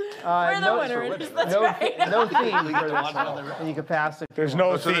 Yes! We're the no, winners. That's no, right. no theme for this one. And you can pass it. There's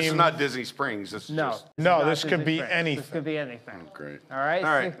no So this is theme. not Disney Springs. This is No. just. No, Not this could be Disney Springs. anything. This could be anything. Great. All right?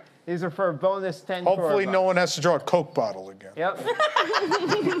 All right. These are for bonus 10 Hopefully Corva. no one has to draw a Coke bottle again. Yep.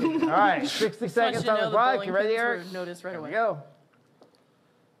 All right, 60 seconds on the clock. You ready, Eric? Notice right Here away. we go.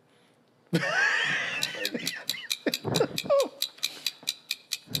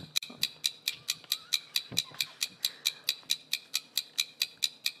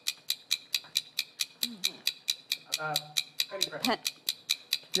 Pen-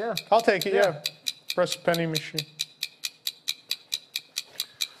 Yeah. I'll take it, yeah. Press penny machine.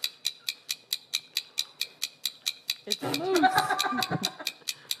 It's loose.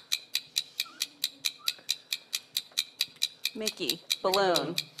 Mickey,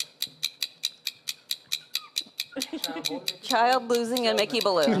 balloon. Child losing a Mickey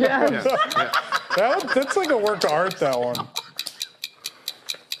balloon. Yes. That's like a work of art, that one.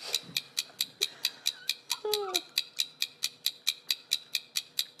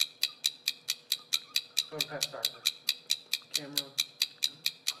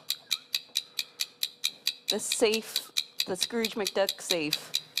 The safe, the Scrooge McDuck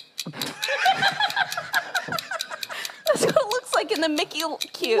safe. That's what it looks like like in the Mickey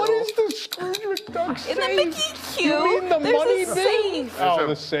queue. What is the Scrooge McDuck safe? In the Mickey queue. You mean the there's money a bin? safe. Oh,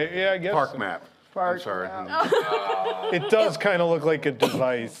 the safe. Yeah, I guess. Park so. map. Park. I'm sorry. It does kind of look like a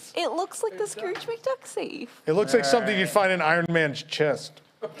device. It looks like the Scrooge McDuck safe. It looks like something you'd find in Iron Man's chest.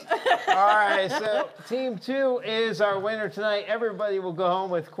 All right, so Team 2 is our winner tonight. Everybody will go home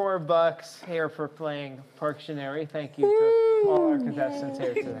with $4 here for playing Parktionary. Thank you to all our contestants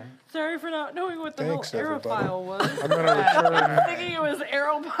here today. Sorry for not knowing what the Thanks, hell everybody. Aerophile was. I'm gonna return. I was thinking it was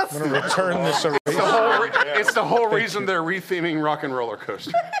Aerobus. I'm going to return this It's the whole reason they're retheming Rock and Roller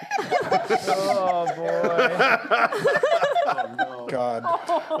Coaster. Oh, boy. God.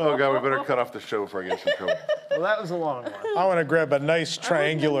 Oh, God, we better cut off the show before I get in trouble. Well, that was a long one. I want to grab a nice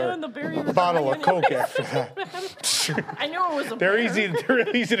triangular bottle of Coke after that. I knew it was a They're bear. easy. They're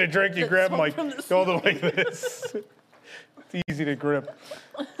really easy to drink. You grab them like from the go the way this. It's easy to grip.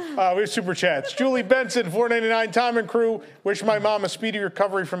 We have super chats. Julie Benson, $4.99. Tom and crew, wish my mom a speedy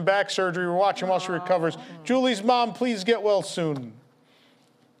recovery from back surgery. We're watching while she recovers. Julie's mom, please get well soon.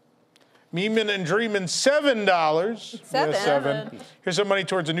 Meeman and Dreamin', $7. Seven. Yeah, $7. Here's some money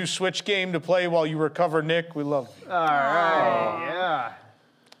towards a new Switch game to play while you recover, Nick. We love you. All right,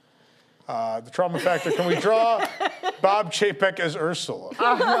 yeah. The Trauma Factor. Can we draw Bob Chapek as Ursula?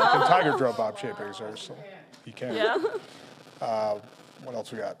 Can Tiger draw Bob Chapek as Ursula? He can. Yeah. What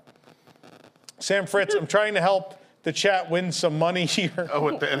else we got? Sam Fritz, I'm trying to help the chat win some money here. Oh,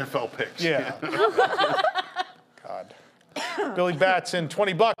 with the NFL picks. Yeah. God. Billy Batson,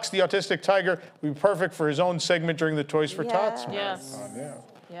 $20. The Autistic Tiger would be perfect for his own segment during the Toys for Tots Yes. marathon. Yeah,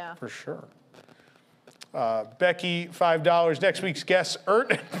 Yeah. for sure. Becky, $5. Next week's guest,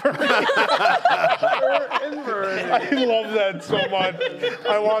 Ert and Bernie. I love that so much.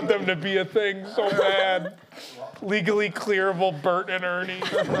 I want them to be a thing so bad. Legally clearable Bert and Ernie.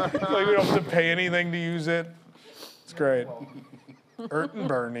 Like we don't have to pay anything to use it. It's great. Ert and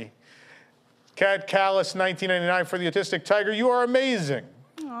Bernie. Cat Callis, $19.99 for the Autistic Tiger. You are amazing.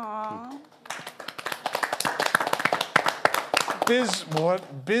 Aww.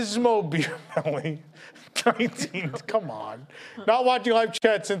 Bismo Beer Belly. 19, come on. Not watching live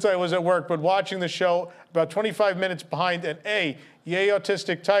chat since I was at work, but watching the show about 25 minutes behind. And yay,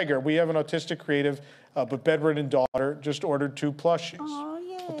 Autistic Tiger. We have an autistic creative, but bedridden daughter. Just ordered 2 plushies. Oh,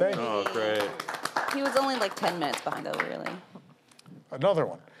 yay. Well, thank you. Oh, great. He was only like 10 minutes behind, though, really. Another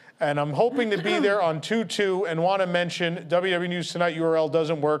one. And I'm hoping to be there on 2/2 and want to mention WWE News Tonight URL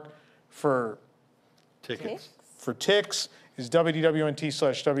doesn't work for Tickets. For ticks is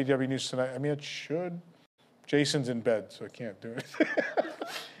www.nt/WW News Tonight. I mean, it should. Jason's in bed, so I can't do it.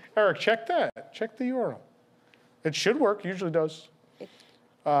 Eric, check that. Check the URL. It should work. Usually does.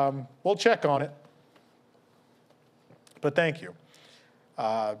 We'll check on it. But thank you.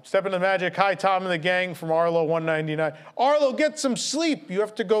 Step into Magic. Hi, Tom and the gang from Arlo 199. Arlo, get some sleep. You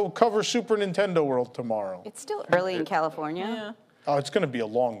have to go cover Super Nintendo World tomorrow. It's still early in California. Oh, it's going to be a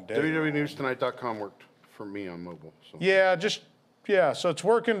long day. WWNewsTonight.com worked for me on mobile. So. Yeah, so it's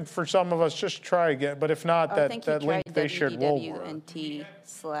working for some of us. Just try again. But if not, I think that he link tried they shared will work. WDWNT/.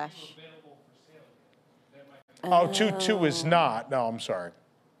 Oh, 2/2 is not. No, I'm sorry.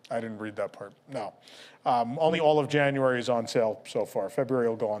 I didn't read that part. No. Only all of January is on sale so far. February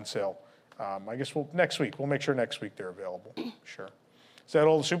will go on sale. I guess next week. We'll make sure next week they're available. Sure. Is that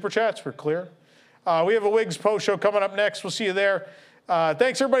all the super chats? We're clear? We have a Wigs post show coming up next. We'll see you there.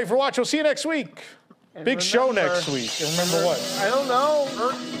 Thanks, everybody, for watching. We'll see you next week. And Big show remember- next week. And remember what? I don't know.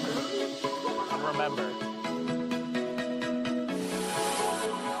 Remember.